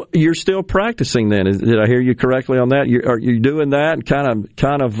 So you're still practicing then? Did I hear you correctly on that? Are you doing that and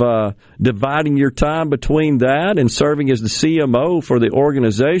kind of dividing your time between that and serving as the CMO for the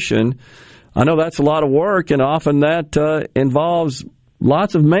organization? I know that's a lot of work, and often that involves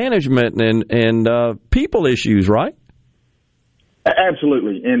lots of management and people issues, right?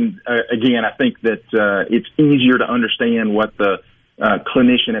 Absolutely. And again, I think that it's easier to understand what the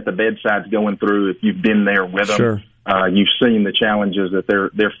clinician at the bedside's going through if you've been there with them. Sure. You've seen the challenges that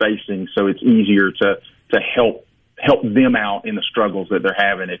they're facing, so it's easier to help help them out in the struggles that they're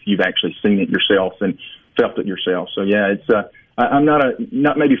having if you've actually seen it yourself and felt it yourself. So yeah, it's I'm not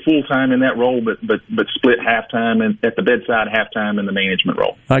maybe full time in that role, but split halftime and at the bedside, halftime in the management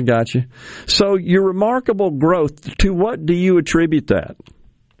role. I got you. So your remarkable growth, to what do you attribute that?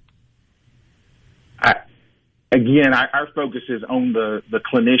 Our focus is on the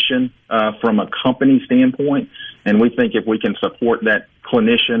clinician from a company standpoint, and we think if we can support that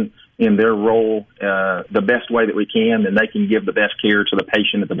clinician in their role the best way that we can, then they can give the best care to the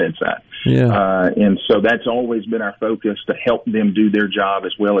patient at the bedside. Yeah. And so that's always been our focus, to help them do their job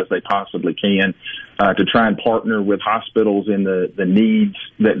as well as they possibly can, to try and partner with hospitals in the needs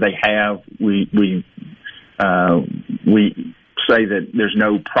that they have. We say that there's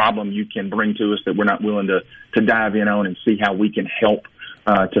no problem you can bring to us that we're not willing to dive in on and see how we can help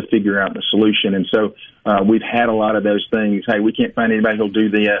to figure out the solution. And so we've had a lot of those things. Hey, we can't find anybody who'll do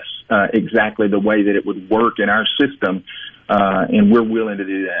this exactly the way that it would work in our system, and we're willing to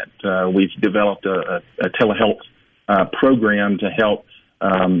do that. We've developed a telehealth program to help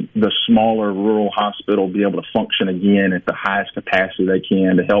the smaller rural hospital be able to function again at the highest capacity they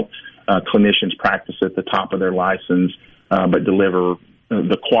can, to help clinicians practice at the top of their license, but deliver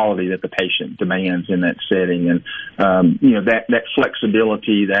the quality that the patient demands in that setting. And, that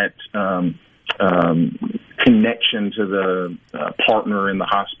flexibility, that connection to the partner in the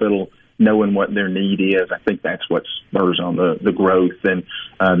hospital, knowing what their need is, I think that's what spurs on the growth. And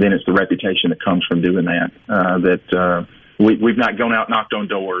then it's the reputation that comes from doing that, we've not gone out and knocked on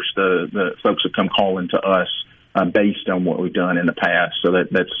doors. The folks have come calling to us based on what we've done in the past. So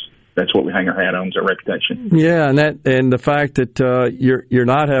that's what we hang our hat on, is our reputation. Yeah, and the fact that you're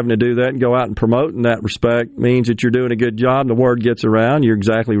not having to do that and go out and promote in that respect means that you're doing a good job. The word gets around. You're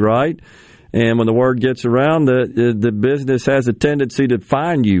exactly right. And when the word gets around, the business has a tendency to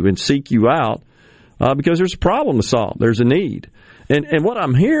find you and seek you out because there's a problem to solve. There's a need. And what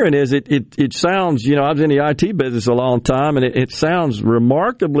I'm hearing is it sounds, I was in the IT business a long time, and it sounds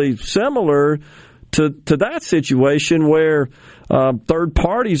remarkably similar to that situation where third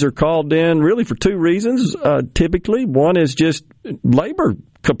parties are called in really for two reasons. Typically, one is just labor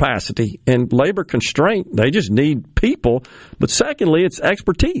capacity and labor constraint. They just need people. But secondly, it's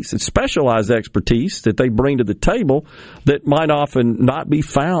expertise. It's specialized expertise that they bring to the table that might often not be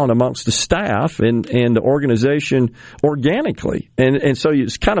found amongst the staff and the organization organically. And so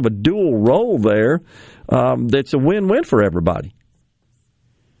it's kind of a dual role there that's a win-win for everybody.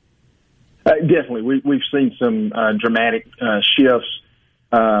 Definitely. We've seen some dramatic shifts.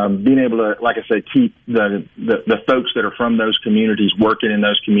 Being able to, like I say, keep the folks that are from those communities working in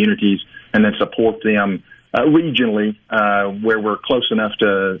those communities, and then support them regionally where we're close enough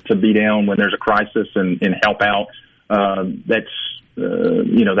to be down when there's a crisis and help out. That's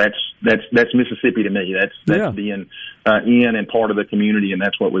Mississippi to me. That's being in and part of the community, and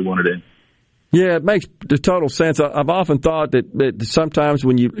that's what we want to do. Yeah, it makes the total sense. I've often thought that sometimes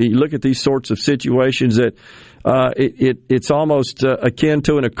when you look at these sorts of situations that it's almost akin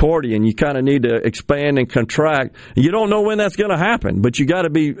to an accordion. You kind of need to expand and contract. You don't know when that's going to happen, but you got to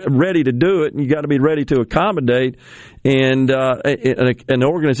be ready to do it, and you got to be ready to accommodate. And an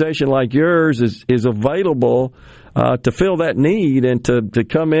organization like yours is available to fill that need and to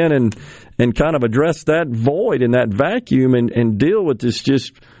come in and kind of address that void and that vacuum and deal with this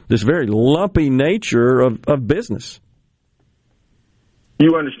very lumpy nature of business.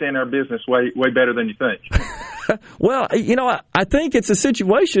 You understand our business way better than you think. Well, I think it's a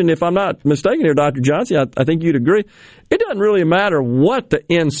situation, if I'm not mistaken here, Dr. Johnsey, I think you'd agree, it doesn't really matter what the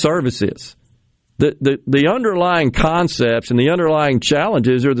end service is. The underlying concepts and the underlying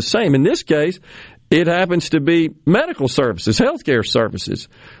challenges are the same. In this case, it happens to be medical services, healthcare services.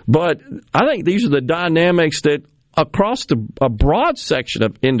 But I think these are the dynamics that across a broad section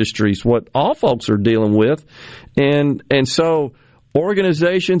of industries, what all folks are dealing with. And so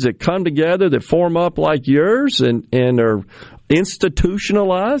organizations that come together, that form up like yours and are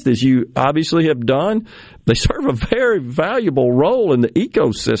institutionalized, as you obviously have done, they serve a very valuable role in the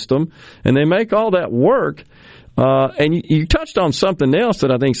ecosystem, and they make all that work. And you touched on something else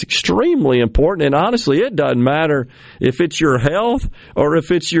that I think is extremely important, and honestly, it doesn't matter if it's your health or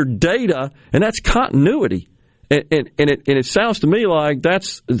if it's your data, and that's continuity. And it sounds to me like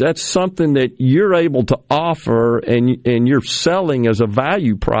that's something that you're able to offer and you're selling as a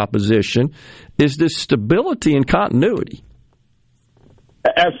value proposition, is this stability and continuity.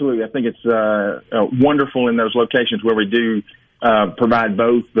 Absolutely. I think it's wonderful in those locations where we do provide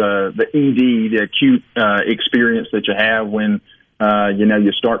both the ED, the acute experience that you have when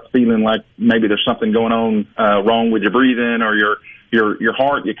you start feeling like maybe there's something going on wrong with your breathing, or you're your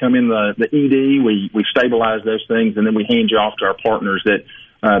heart, you come in the ED, we stabilize those things, and then we hand you off to our partners that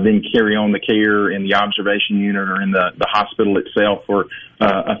then carry on the care in the observation unit or in the hospital itself for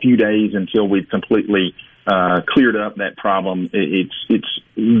a few days until we've completely cleared up that problem. It's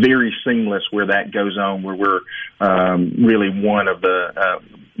very seamless where that goes on, where we're really one of the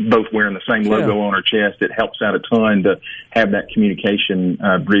both wearing the same logo on our chest. It helps out a ton to have that communication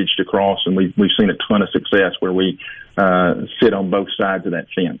bridged across, and we've seen a ton of success where we sit on both sides of that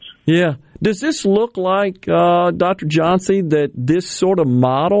fence. Yeah. Does this look like, Dr. Johnsey, that this sort of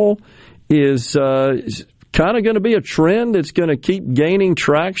model is kind of going to be a trend that's going to keep gaining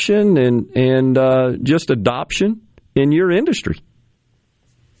traction and just adoption in your industry?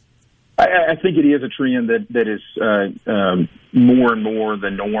 I think it is a trend that is more and more the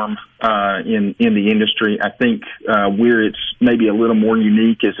norm in the industry. I think where it's maybe a little more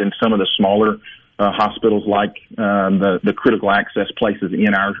unique is in some of the smaller hospitals, like the critical access places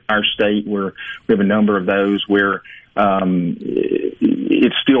in our state, where we have a number of those where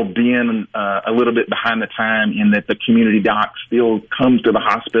it's still been a little bit behind the time in that the community doc still comes to the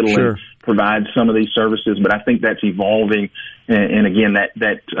hospital and provides some of these services. But I think that's evolving. And again, that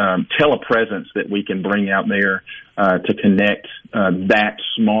telepresence that we can bring out there to connect that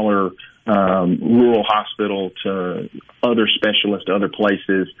smaller rural hospital to other specialists, other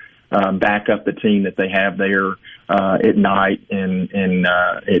places, back up the team that they have there at night and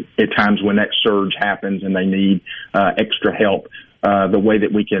at times when that surge happens and they need extra help, the way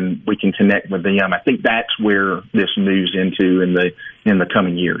that we can connect with them. I think that's where this moves into in the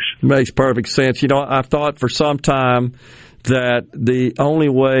coming years. Makes perfect sense. You know, I've thought for some time that the only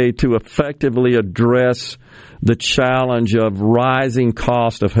way to effectively address the challenge of rising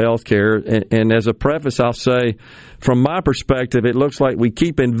cost of healthcare, and as a preface, I'll say, from my perspective, it looks like we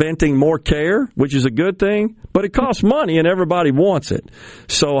keep inventing more care, which is a good thing, but it costs money and everybody wants it.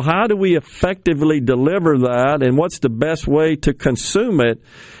 So how do we effectively deliver that, and what's the best way to consume it?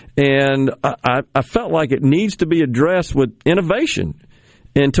 And I felt like it needs to be addressed with innovation.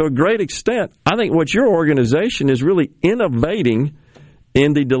 And to a great extent, I think what your organization is really innovating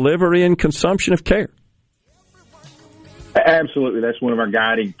in the delivery and consumption of care. Absolutely. That's one of our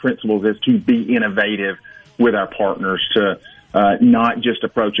guiding principles, is to be innovative with our partners, to not just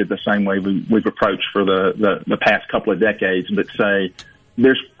approach it the same way we've approached for the past couple of decades, but say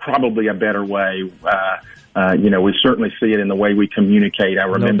there's probably a better way. We certainly see it in the way we communicate. I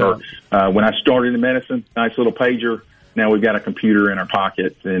remember when I started in medicine, nice little pager. Now we've got a computer in our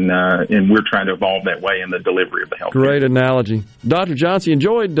pocket, and we're trying to evolve that way in the delivery of the health. Great analogy. Dr. Johnsey,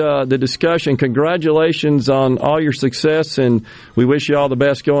 enjoyed the discussion. Congratulations on all your success, and we wish you all the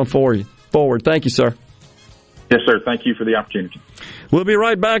best going forward. Thank you, sir. Yes, sir. Thank you for the opportunity. We'll be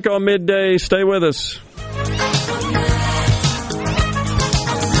right back on MidDays. Stay with us.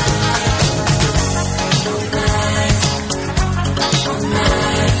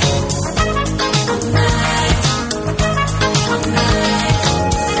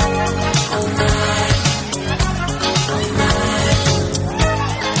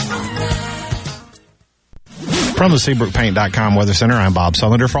 From the SeabrookPaint.com Weather Center, I'm Bob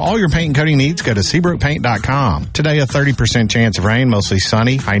Sullender. For all your paint and coating needs, go to SeabrookPaint.com. Today, a 30% chance of rain, mostly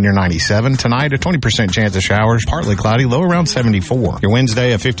sunny, high near 97. Tonight, a 20% chance of showers, partly cloudy, low around 74. Your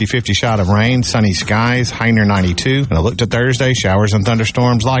Wednesday, a 50-50 shot of rain, sunny skies, high near 92. And a look to Thursday, showers and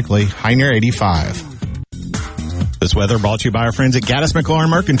thunderstorms likely, high near 85. This weather brought to you by our friends at Gaddis McLaurin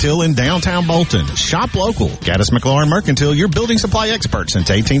Mercantile in downtown Bolton. Shop local. Gaddis McLaurin Mercantile, your building supply expert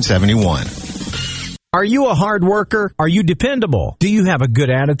since 1871. Are you a hard worker? Are you dependable? Do you have a good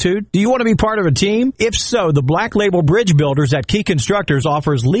attitude? Do you want to be part of a team? If so, the Black Label Bridge Builders at Key Constructors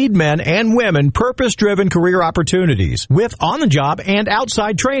offers lead men and women purpose-driven career opportunities with on-the-job and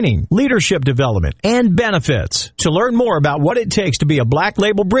outside training, leadership development, and benefits. To learn more about what it takes to be a Black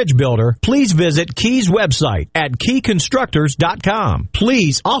Label Bridge Builder, please visit Key's website at keyconstructors.com.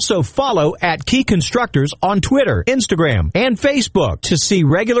 Please also follow at Key Constructors on Twitter, Instagram, and Facebook to see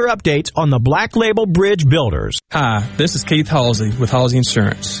regular updates on the Black Label Bridge Builders. Hi, this is Keith Halsey with Halsey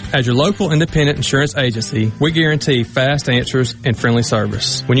Insurance. As your local independent insurance agency, we guarantee fast answers and friendly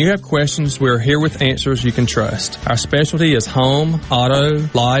service. When you have questions, we are here with answers you can trust. Our specialty is home, auto,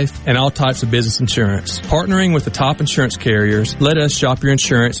 life, and all types of business insurance. Partnering with the top insurance carriers, let us shop your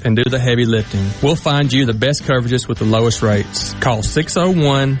insurance and do the heavy lifting. We'll find you the best coverages with the lowest rates. Call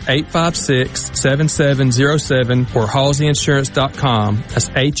 601-856-7707 or halseyinsurance.com. That's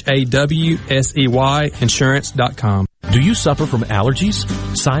HAWSEY insurance.com. Do you suffer from allergies,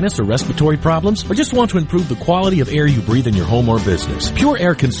 sinus, or respiratory problems, or just want to improve the quality of air you breathe in your home or business? Pure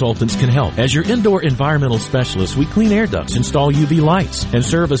Air Consultants can help. As your indoor environmental specialist, we clean air ducts, install UV lights, and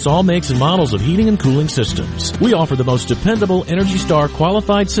service all makes and models of heating and cooling systems. We offer the most dependable Energy Star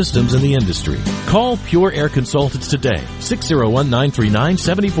qualified systems in the industry. Call Pure Air Consultants today,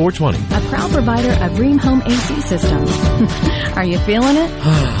 601-939-7420. A proud provider of Dream Home AC systems. Are you feeling it?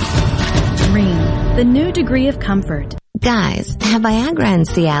 Dream, the new degree of comfort. Guys, have Viagra and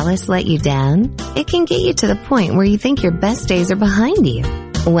Cialis let you down? It can get you to the point where you think your best days are behind you.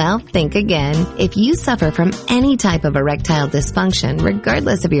 Well, think again. If you suffer from any type of erectile dysfunction,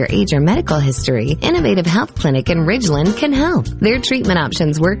 regardless of your age or medical history, Innovative Health Clinic in Ridgeland can help. Their treatment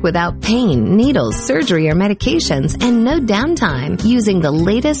options work without pain, needles, surgery, or medications, and no downtime, using the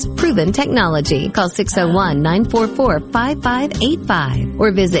latest proven technology. Call 601-944-5585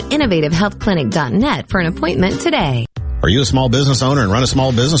 or visit innovativehealthclinic.net for an appointment today. Are you a small business owner and run a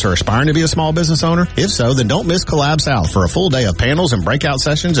small business or aspiring to be a small business owner? If so, then don't miss Collab South for a full day of panels and breakout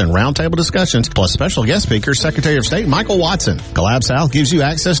sessions and roundtable discussions, plus special guest speaker, Secretary of State Michael Watson. Collab South gives you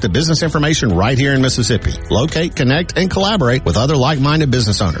access to business information right here in Mississippi. Locate, connect, and collaborate with other like-minded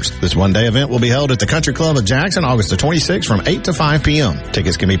business owners. This one-day event will be held at the Country Club of Jackson, August the 26th from 8 to 5 p.m.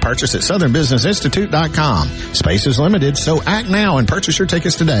 Tickets can be purchased at southernbusinessinstitute.com. Space is limited, so act now and purchase your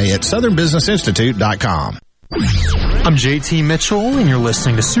tickets today at southernbusinessinstitute.com. I'm JT Mitchell, and you're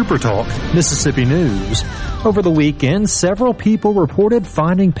listening to Super Talk Mississippi News. Over the weekend, several people reported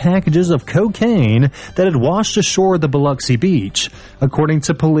finding packages of cocaine that had washed ashore the Biloxi Beach. According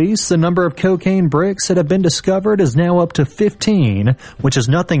to police, the number of cocaine bricks that have been discovered is now up to 15, which is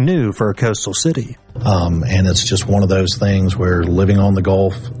nothing new for a coastal city. And it's just one of those things where living on the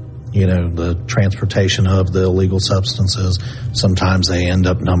Gulf, you know, the transportation of the illegal substances, sometimes they end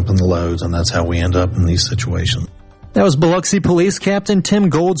up dumping the loads, and that's how we end up in these situations. That was Biloxi Police Captain Tim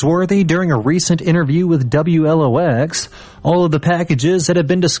Goldsworthy during a recent interview with WLOX. All of the packages that have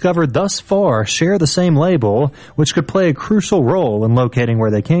been discovered thus far share the same label, which could play a crucial role in locating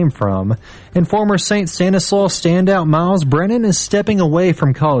where they came from. And former St. Stanislaus standout Miles Brennan is stepping away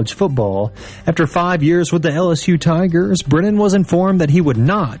from college football. After 5 years with the LSU Tigers, Brennan was informed that he would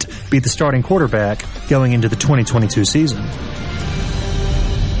not be the starting quarterback going into the 2022 season.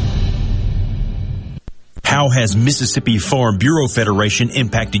 How has Mississippi Farm Bureau Federation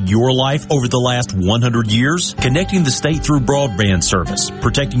impacted your life over the last 100 years? Connecting the state through broadband service,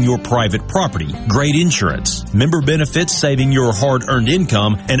 protecting your private property, great insurance, member benefits, saving your hard-earned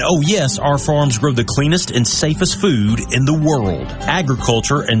income, and oh yes, our farms grow the cleanest and safest food in the world.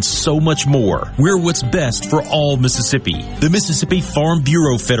 Agriculture and so much more. We're what's best for all Mississippi. The Mississippi Farm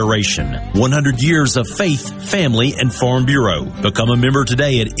Bureau Federation. 100 years of faith, family, and Farm Bureau. Become a member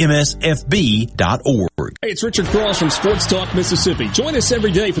today at msfb.org. Hey, it's Richard Cross from Sports Talk Mississippi. Join us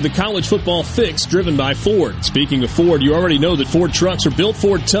every day for the College Football Fix driven by Ford. Speaking of Ford, you already know that Ford trucks are built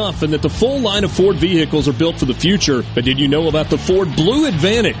Ford tough and that the full line of Ford vehicles are built for the future. But did you know about the Ford Blue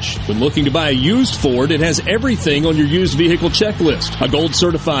Advantage? When looking to buy a used Ford, it has everything on your used vehicle checklist. A gold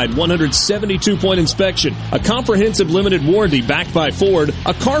certified 172-point inspection, a comprehensive limited warranty backed by Ford,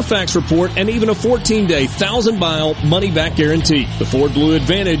 a Carfax report, and even a 14-day 1,000-mile money-back guarantee. The Ford Blue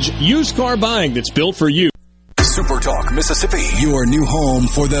Advantage, used car buying that's built for you. Super Talk Mississippi, your new home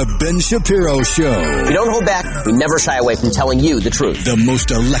for the Ben Shapiro Show. We don't hold back. We never shy away from telling you the truth. The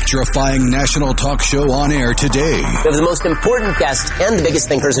most electrifying national talk show on air today. We have the most important guests and the biggest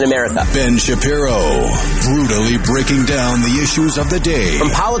thinkers in America. Ben Shapiro, brutally breaking down the issues of the day.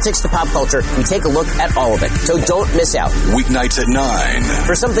 From politics to pop culture, we take a look at all of it. So don't miss out. Weeknights at 9.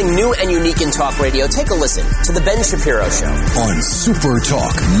 For something new and unique in talk radio, take a listen to The Ben Shapiro Show. On Super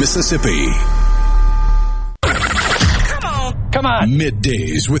Talk Mississippi. Come on.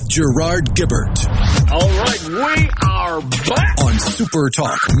 Middays with Gerard Gibert. All right, we are back on Super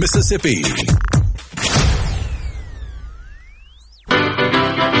Talk Mississippi.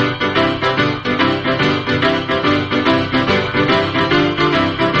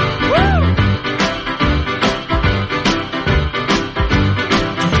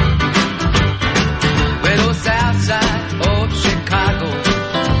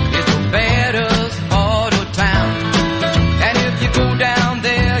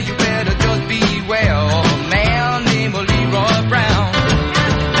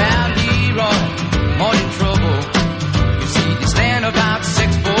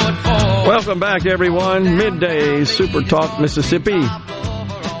 Welcome back, everyone. Middays, Super Talk Mississippi.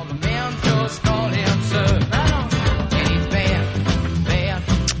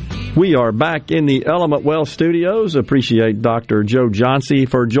 We are back in the Element Wealth Studios. Appreciate Dr. Joe Johnsey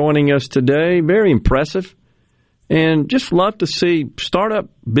for joining us today. Very impressive. And just love to see startup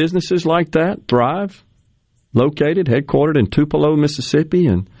businesses like that thrive, headquartered in Tupelo, Mississippi,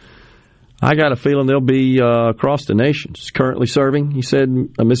 and I got a feeling they'll be across the nation. It's currently serving, he said,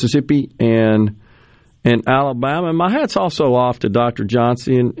 Mississippi and Alabama. And my hat's also off to Dr.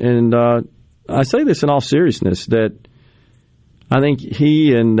 Johnsey, and I say this in all seriousness, that I think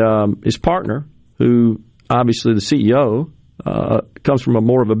he and his partner, who obviously the CEO, comes from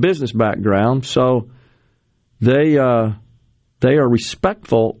more of a business background, so they are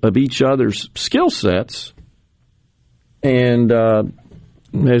respectful of each other's skill sets, and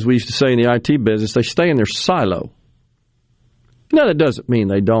as we used to say in the IT business, they stay in their silo. Now, that doesn't mean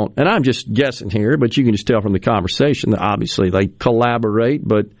they don't, and I'm just guessing here, but you can just tell from the conversation that obviously they collaborate,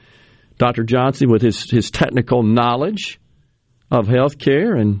 but Dr. Johnsey, with his technical knowledge of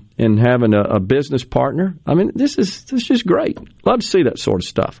healthcare and having a business partner, I mean, this is just great. Love to see that sort of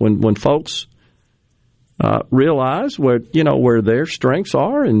stuff when folks realize where their strengths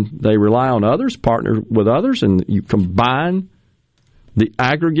are, and they rely on others, partner with others, and you combine the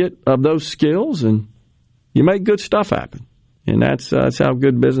aggregate of those skills, and you make good stuff happen. And that's how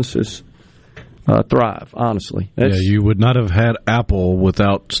good businesses thrive, honestly. You would not have had Apple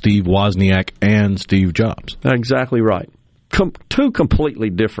without Steve Wozniak and Steve Jobs. Exactly right. Two completely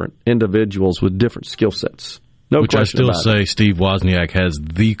different individuals with different skill sets. No Which I question still about say Steve Wozniak has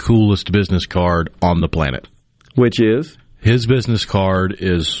the coolest business card on the planet. Which is? His business card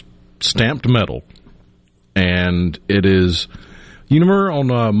is stamped metal, and it is... You remember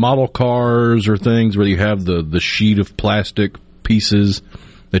on model cars or things where you have the sheet of plastic pieces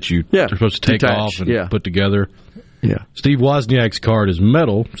that you're supposed to take off and put together? Yeah. Steve Wozniak's card is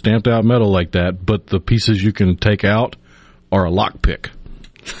metal, stamped out metal like that, but the pieces you can take out are a lockpick.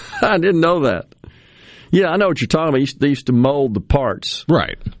 I didn't know that. Yeah, I know what you're talking about. They used to mold the parts.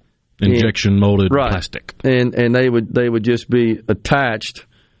 Right. Injection molded plastic. And they would just be attached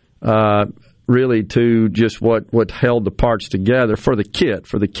really to just what held the parts together for the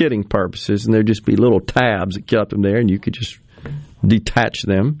kitting purposes, and there'd just be little tabs that kept them there, and you could just detach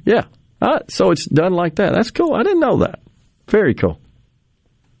them. Yeah. So it's done like that. That's cool. I didn't know that. Very cool.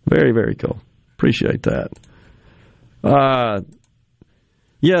 Very, very cool. Appreciate that.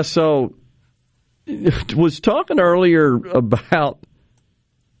 So was talking earlier about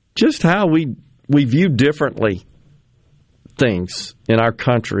just how we view differently things in our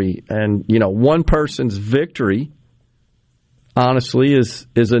country, and one person's victory honestly is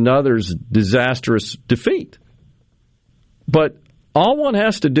another's disastrous defeat. But all one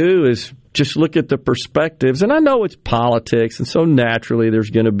has to do is just look at the perspectives, and I know it's politics, and so naturally there's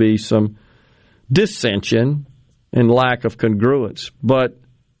going to be some dissension and lack of congruence, but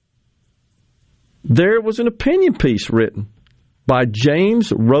there was an opinion piece written by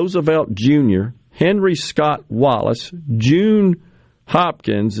James Roosevelt Jr., Henry Scott Wallace, June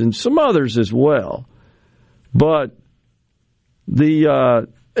Hopkins, and some others as well. But so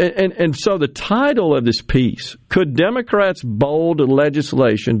the title of this piece, could Democrats' bold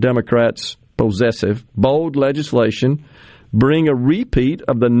legislation bring a repeat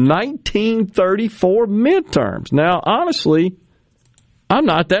of the 1934 midterms? Now, honestly, I'm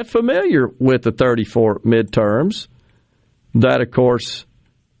not that familiar with the 34 midterms. That, of course,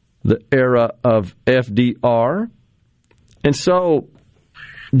 the era of FDR. And so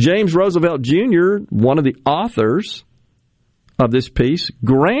James Roosevelt Jr., one of the authors of this piece,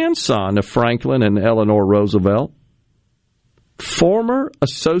 grandson of Franklin and Eleanor Roosevelt, former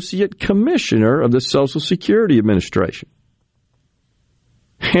associate commissioner of the Social Security Administration.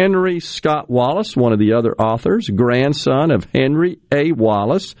 Henry Scott Wallace, one of the other authors, grandson of Henry A.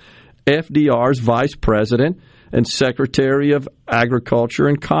 Wallace, FDR's vice president and Secretary of Agriculture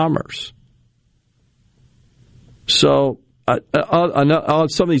and Commerce. So some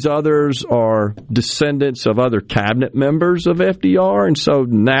of these others are descendants of other cabinet members of FDR, and so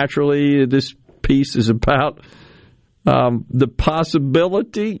naturally this piece is about the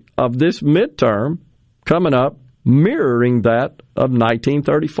possibility of this midterm coming up mirroring that of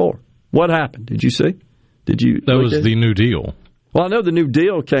 1934. What happened? Did you see? That was the New Deal. Well, I know the New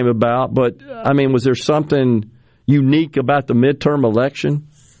Deal came about, but, I mean, was there something unique about the midterm election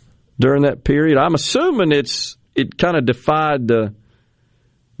during that period? I'm assuming it kind of defied the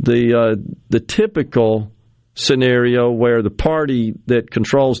typical scenario where the party that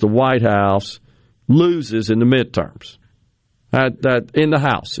controls the White House loses in the midterms, that in the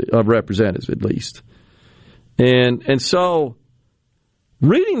House of Representatives at least. And so,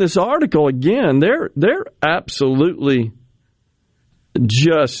 reading this article again, they're absolutely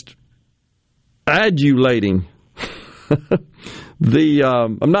just adulating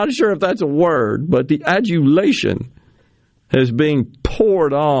I'm not sure if that's a word, but the adulation is being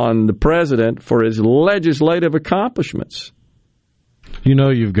poured on the president for his legislative accomplishments. You know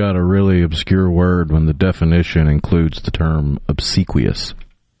you've got a really obscure word when the definition includes the term obsequious.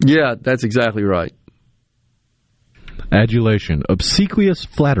 Yeah, that's exactly right. Adulation, obsequious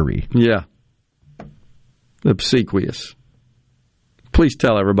flattery. Yeah. Obsequious. Please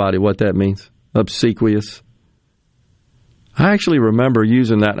tell everybody what that means. Obsequious. I actually remember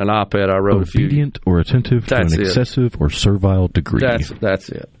using that in an op-ed I wrote. Obedient or attentive to an excessive or servile degree. That's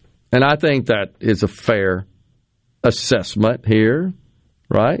it. And I think that is a fair assessment here,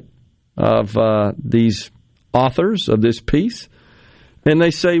 right, of these authors of this piece. And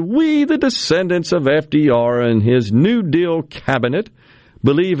they say, we, the descendants of FDR and his New Deal cabinet,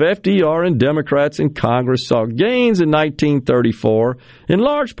 believe FDR and Democrats in Congress saw gains in 1934, in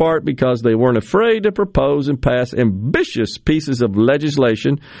large part because they weren't afraid to propose and pass ambitious pieces of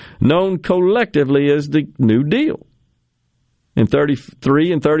legislation known collectively as the New Deal. In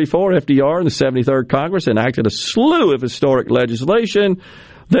 33 and 34, FDR and the 73rd Congress enacted a slew of historic legislation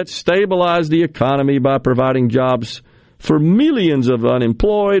that stabilized the economy by providing jobs for millions of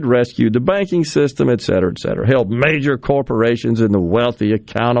unemployed, rescued the banking system, et cetera, held major corporations and the wealthy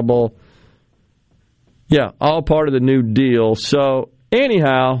accountable. Yeah, all part of the New Deal. So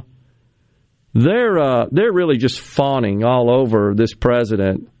anyhow, they're really just fawning all over this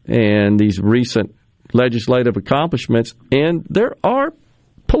president and these recent legislative accomplishments. And there are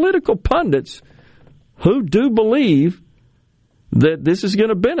political pundits who do believe that this is going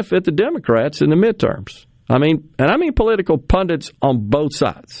to benefit the Democrats in the midterms. I mean political pundits on both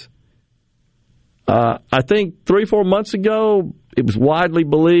sides. I think 3-4 months ago, it was widely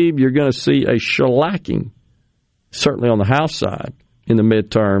believed you're going to see a shellacking, certainly on the House side, in the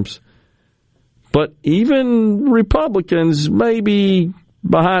midterms. But even Republicans, maybe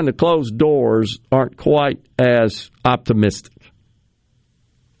behind the closed doors, aren't quite as optimistic.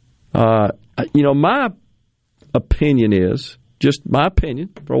 My opinion is, just my opinion,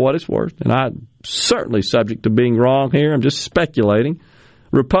 for what it's worth, and I'm certainly subject to being wrong here, I'm just speculating,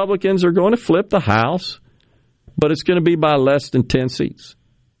 Republicans are going to flip the House, but it's going to be by less than 10 seats.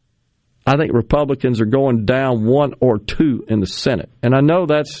 I think Republicans are going down 1 or 2 in the Senate. And I know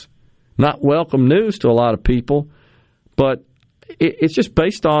that's not welcome news to a lot of people, but it's just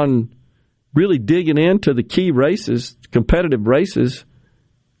based on really digging into the key races, competitive races,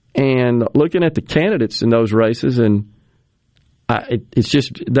 and looking at the candidates in those races, and it's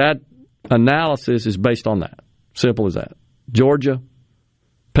just that analysis is based on that. Simple as that. Georgia,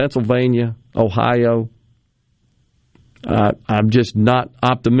 Pennsylvania, Ohio. I'm just not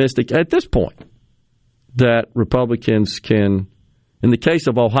optimistic at this point that Republicans can, in the case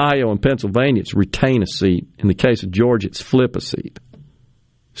of Ohio and Pennsylvania, it's retain a seat. In the case of Georgia, it's flip a seat.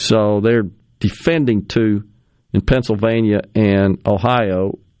 So they're defending 2 in Pennsylvania and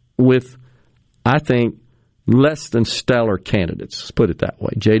Ohio with, I think, less than stellar candidates, let's put it that way.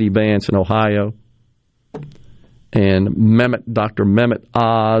 J.D. Vance in Ohio and Dr. Mehmet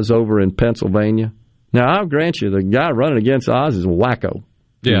Oz over in Pennsylvania. Now, I'll grant you, the guy running against Oz is a wacko.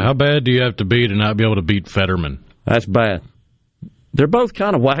 Yeah, how bad do you have to be to not be able to beat Fetterman? That's bad. They're both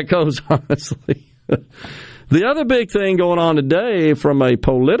kind of wackos, honestly. The other big thing going on today from a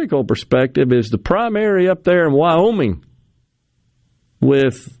political perspective is the primary up there in Wyoming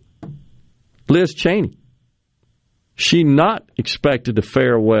with Liz Cheney. She not expected to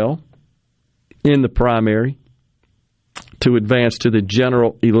fare well in the primary to advance to the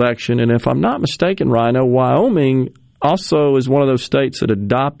general election. And if I'm not mistaken, Rhino, Wyoming also is one of those states that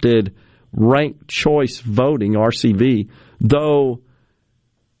adopted ranked choice voting, RCV, though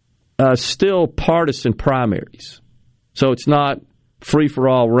still partisan primaries. So it's not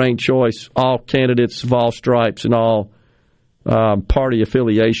free-for-all ranked choice, all candidates of all stripes and all party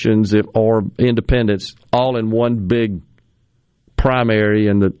affiliations or independents all in one big primary,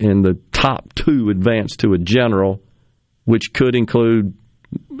 and the top 2 advance to a general, which could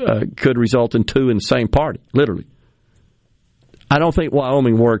result in 2 in the same party, literally. I don't think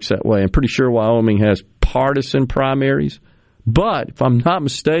Wyoming works that way. I'm pretty sure Wyoming has partisan primaries. But if I'm not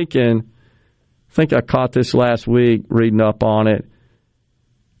mistaken, I think I caught this last week reading up on it,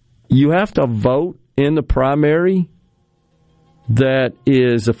 you have to vote in the primary that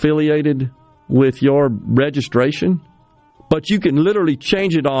is affiliated with your registration, but you can literally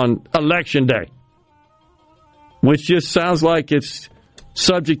change it on Election Day, which just sounds like it's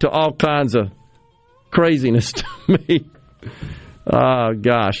subject to all kinds of craziness to me. Oh,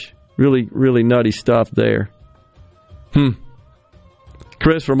 gosh. Really, really nutty stuff there.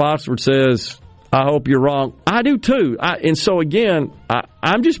 Chris from Oxford says, I hope you're wrong. I do too. And so again,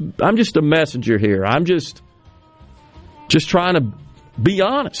 I'm just a messenger here. I'm just trying to be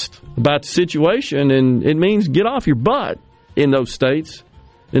honest about the situation, and it means get off your butt in those states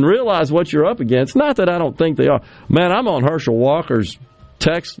and realize what you're up against. Not that I don't think they are. Man, I'm on Herschel Walker's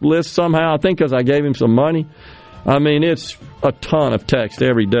text list somehow, I think because I gave him some money. I mean, it's a ton of text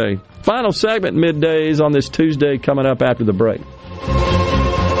every day. Final segment, Middays, on this Tuesday coming up after the break.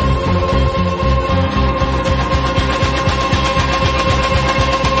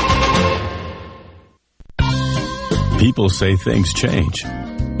 People say things change,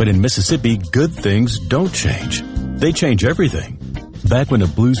 but in Mississippi, good things don't change. They change everything. Back when a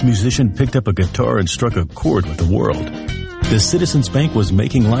blues musician picked up a guitar and struck a chord with the world, the Citizens Bank was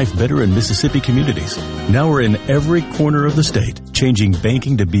making life better in Mississippi communities. Now we're in every corner of the state, changing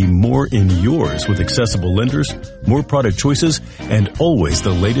banking to be more in yours with accessible lenders, more product choices, and always the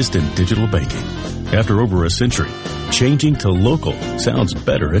latest in digital banking. After over a century, changing to local sounds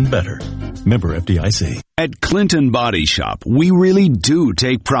better and better. Member FDIC. At Clinton Body Shop, we really do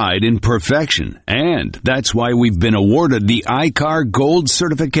take pride in perfection, and that's why we've been awarded the ICAR Gold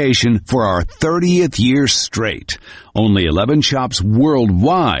certification for our 30th year straight. Only 11 shops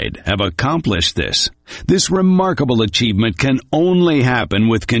worldwide have accomplished this. This remarkable achievement can only happen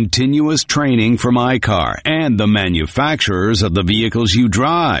with continuous training from ICAR and the manufacturers of the vehicles you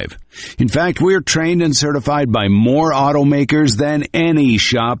drive. In fact, we're trained and certified by more automakers than any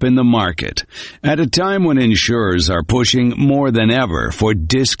shop in the market. At a time when insurers are pushing more than ever for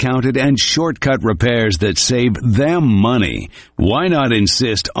discounted and shortcut repairs that save them money, why not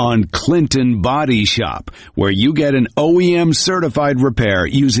insist on Clinton Body Shop, where you get an OEM certified repair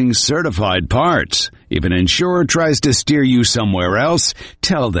using certified parts? If an insurer tries to steer you somewhere else,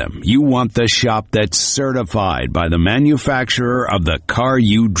 tell them you want the shop that's certified by the manufacturer of the car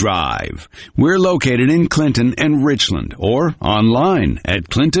you drive. We're located in Clinton and Richland, or online at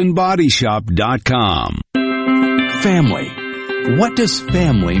ClintonBodyShop.com. Family. What does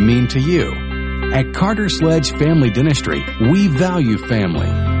family mean to you? At Carter Sledge Family Dentistry, we value family.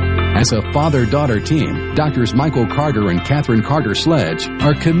 As a father-daughter team, Doctors Michael Carter and Catherine Carter Sledge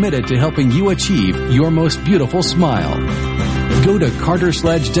are committed to helping you achieve your most beautiful smile. Go to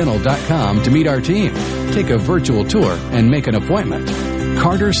CarterSledgeDental.com to meet our team, take a virtual tour, and make an appointment.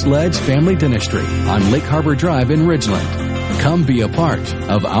 Carter Sledge Family Dentistry on Lake Harbor Drive in Ridgeland. Come be a part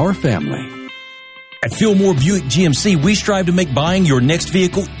of our family. At Fillmore Buick GMC, we strive to make buying your next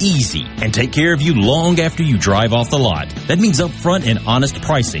vehicle easy and take care of you long after you drive off the lot. That means upfront and honest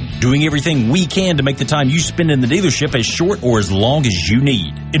pricing, doing everything we can to make the time you spend in the dealership as short or as long as you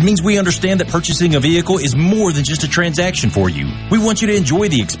need. It means we understand that purchasing a vehicle is more than just a transaction for you. We want you to enjoy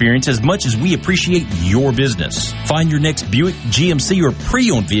the experience as much as we appreciate your business. Find your next Buick, GMC, or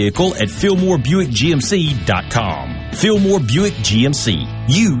pre-owned vehicle at FillmoreBuickGMC.com. Fillmore Buick GMC.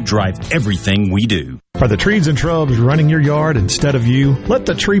 You drive everything we do. Are the trees and shrubs running your yard instead of you? Let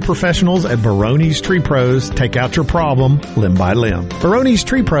the tree professionals at Baroni's Tree Pros take out your problem limb by limb. Baroni's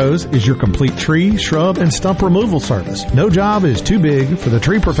Tree Pros is your complete tree, shrub, and stump removal service. No job is too big for the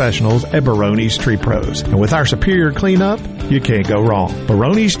tree professionals at Baroni's Tree Pros. And with our superior cleanup, you can't go wrong.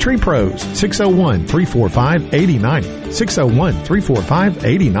 Baroni's Tree Pros, 601-345-8090.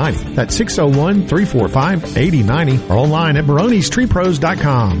 601-345-8090. That's 601-345-8090. Or online at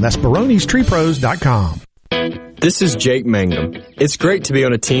baronistreepros.com. That's baronistreepros.com. This is Jake Mangum. It's great to be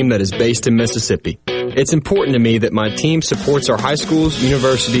on a team that is based in Mississippi. It's important to me that my team supports our high schools,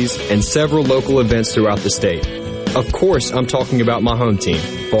 universities, and several local events throughout the state. Of course, I'm talking about my home team,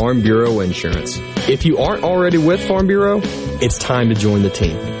 Farm Bureau Insurance. If you aren't already with Farm Bureau, it's time to join the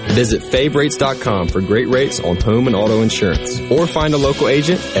team. Visit favrates.com for great rates on home and auto insurance, or find a local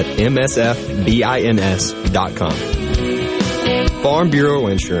agent at msfbins.com. Farm Bureau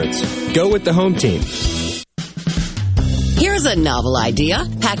Insurance. Go with the home team. Here's a novel idea.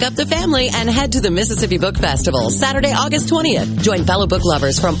 Pack up the family and head to the Mississippi Book Festival, Saturday, August 20th. Join fellow book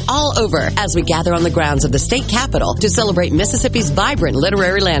lovers from all over as we gather on the grounds of the state capitol to celebrate Mississippi's vibrant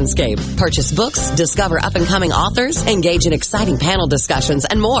literary landscape. Purchase books, discover up-and-coming authors, engage in exciting panel discussions,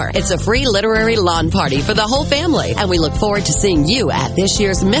 and more. It's a free literary lawn party for the whole family, and we look forward to seeing you at this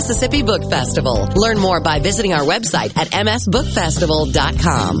year's Mississippi Book Festival. Learn more by visiting our website at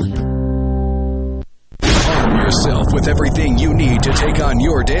msbookfestival.com. Yourself with everything you need to take on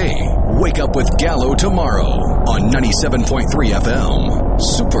your day. Wake up with Gallo tomorrow on 97.3 FM,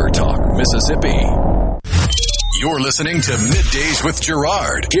 Super Talk, Mississippi. You're listening to Middays with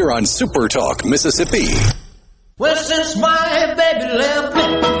Gerard here on Super Talk, Mississippi. Well, since my baby left me,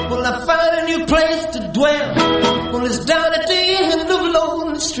 well, I found a new place to dwell. Well, it's down at the end of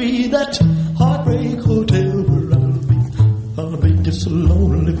Lonely Street, that heartbreak.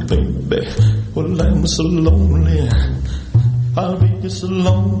 lonely, baby. Well, I'm so lonely. I'll be so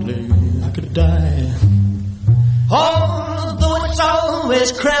lonely I could die. Although it's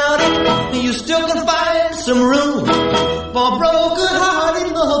always crowded, you still can find some room for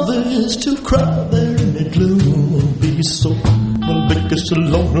broken-hearted lovers to cry there in the gloom. Be so, I'll be so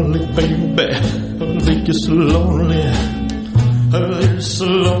lonely, baby. I'll be so lonely. I'll be so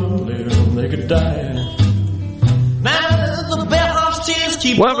lonely they could die. Now the bellhop's tears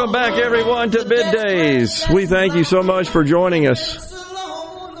keep. Welcome back, everyone, to MidDays. We thank you so much for joining us.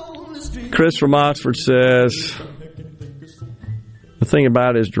 Chris from Oxford says, the thing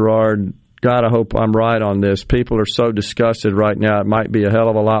about it is, Gerard, God, I hope I'm right on this. People are so disgusted right now. It might be a hell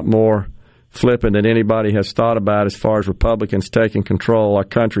of a lot more flippant than anybody has thought about as far as Republicans taking control. Our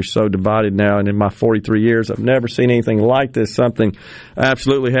country's so divided now, and in my 43 years, I've never seen anything like this. Something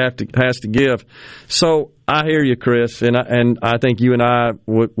absolutely has to give. So I hear you, Chris, and I think you and I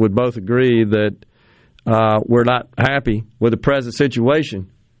would both agree that we're not happy with the present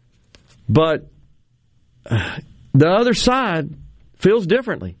situation. But the other side feels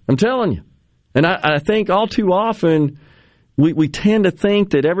differently. I'm telling you. And I think all too often we tend to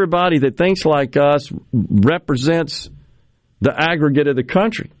think that everybody that thinks like us represents the aggregate of the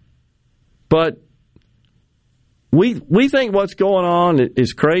country. But we think what's going on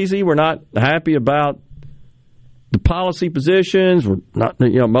is crazy. We're not happy about the policy positions. We're not,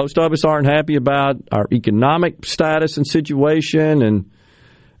 most of us aren't happy about our economic status and situation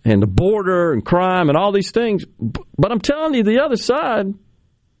and the border and crime and all these things. But I'm telling you, the other side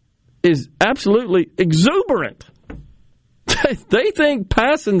is absolutely exuberant. They think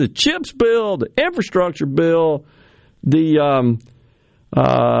passing the CHIPS bill, the infrastructure bill, the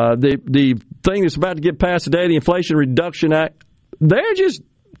thing that's about to get passed today, the Inflation Reduction Act, they're just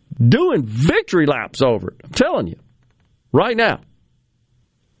doing victory laps over it. I'm telling you, right now.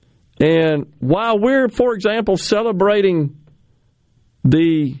 And while we're, for example, celebrating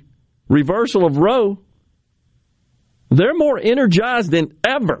the reversal of Roe, they're more energized than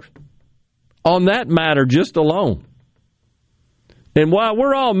ever on that matter just alone. And while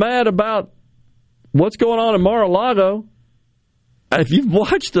we're all mad about what's going on in Mar-a-Lago, if you've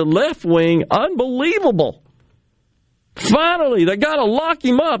watched the left wing, unbelievable. Finally, they got to lock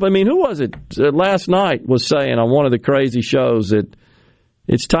him up. I mean, who was it last night was saying on one of the crazy shows that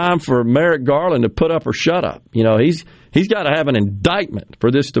it's time for Merrick Garland to put up or shut up. He's got to have an indictment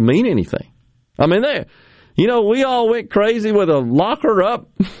for this to mean anything. I mean, we all went crazy with a lock her up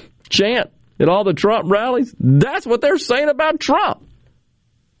chant at all the Trump rallies. That's what they're saying about Trump.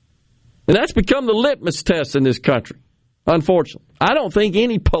 And that's become the litmus test in this country, unfortunately. I don't think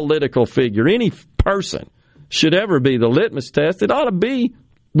any political figure, any person, should ever be the litmus test. It ought to be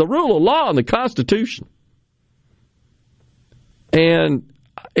the rule of law and the Constitution. And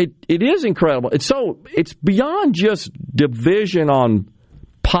it is incredible. It's beyond just division on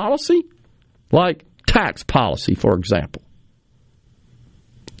policy, like tax policy, for example,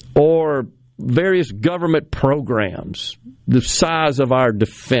 or various government programs, the size of our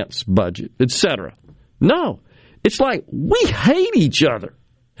defense budget, etc. No, it's like we hate each other.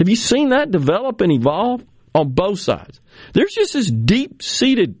 Have you seen that develop and evolve on both sides? There's just this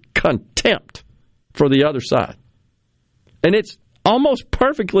deep-seated contempt for the other side. And it's almost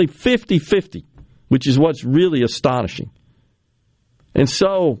perfectly 50-50, which is what's really astonishing. And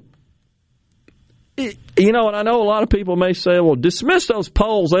so, and I know a lot of people may say, well, dismiss those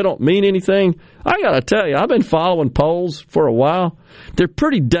polls, they don't mean anything. I got to tell you, I've been following polls for a while. They're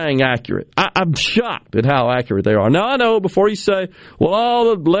pretty dang accurate. I'm shocked at how accurate they are. Now, I know before you say, well,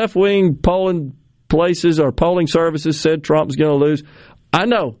 all the left-wing polling places or polling services said Trump's going to lose. I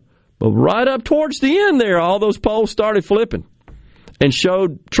know. But right up towards the end there, all those polls started flipping and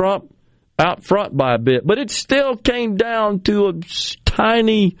showed Trump out front by a bit. But it still came down to a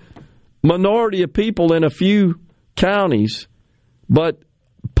tiny minority of people in a few counties. But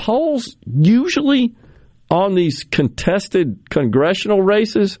polls usually on these contested congressional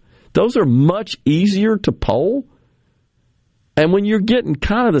races, those are much easier to poll. And when you're getting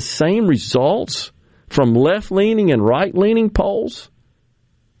kind of the same results from left-leaning and right-leaning polls,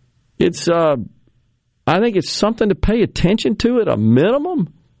 it's I think it's something to pay attention to at a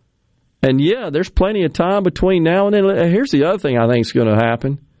minimum. And, yeah, there's plenty of time between now and then. Here's the other thing I think is going to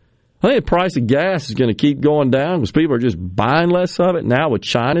happen. I think the price of gas is going to keep going down because people are just buying less of it now with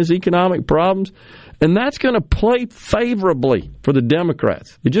China's economic problems. And that's going to play favorably for the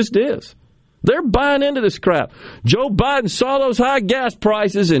Democrats. It just is. They're buying into this crap. Joe Biden saw those high gas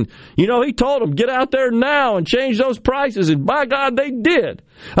prices, and, he told them, get out there now and change those prices. And, by God, they did.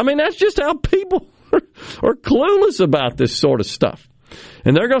 I mean, that's just how people are clueless about this sort of stuff.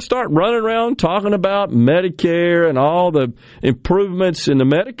 And they're going to start running around talking about Medicare and all the improvements in the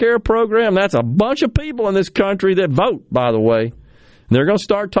Medicare program. That's a bunch of people in this country that vote, by the way. And they're going to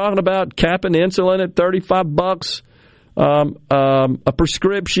start talking about capping insulin at $35 a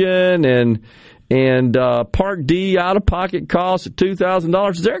prescription and Part D out-of-pocket costs at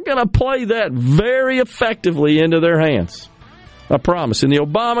 $2,000. They're going to play that very effectively into their hands. I promise. And the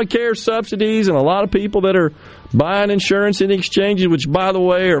Obamacare subsidies and a lot of people that are buying insurance in exchanges, which, by the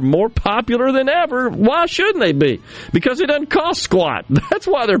way, are more popular than ever. Why shouldn't they be? Because it doesn't cost squat. That's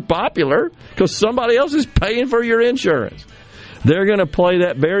why they're popular, because somebody else is paying for your insurance. They're going to play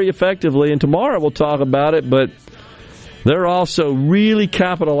that very effectively, and tomorrow we'll talk about it, but they're also really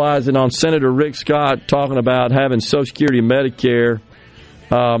capitalizing on Senator Rick Scott talking about having Social Security and Medicare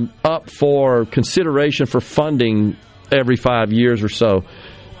up for consideration for funding every 5 years or so.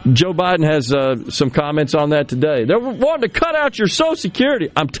 Joe Biden has some comments on that today. They're wanting to cut out your Social Security.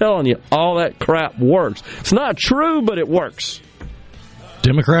 I'm telling you, all that crap works. It's not true, but it works.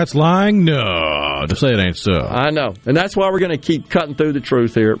 Democrats lying? No, to say it ain't so. I know. And that's why we're going to keep cutting through the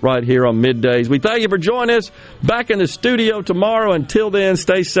truth here, right here on Middays. We thank you for joining us. Back in the studio tomorrow. Until then,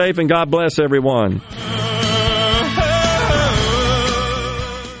 stay safe and God bless everyone.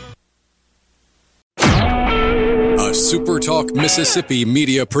 A SuperTalk Mississippi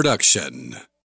media production.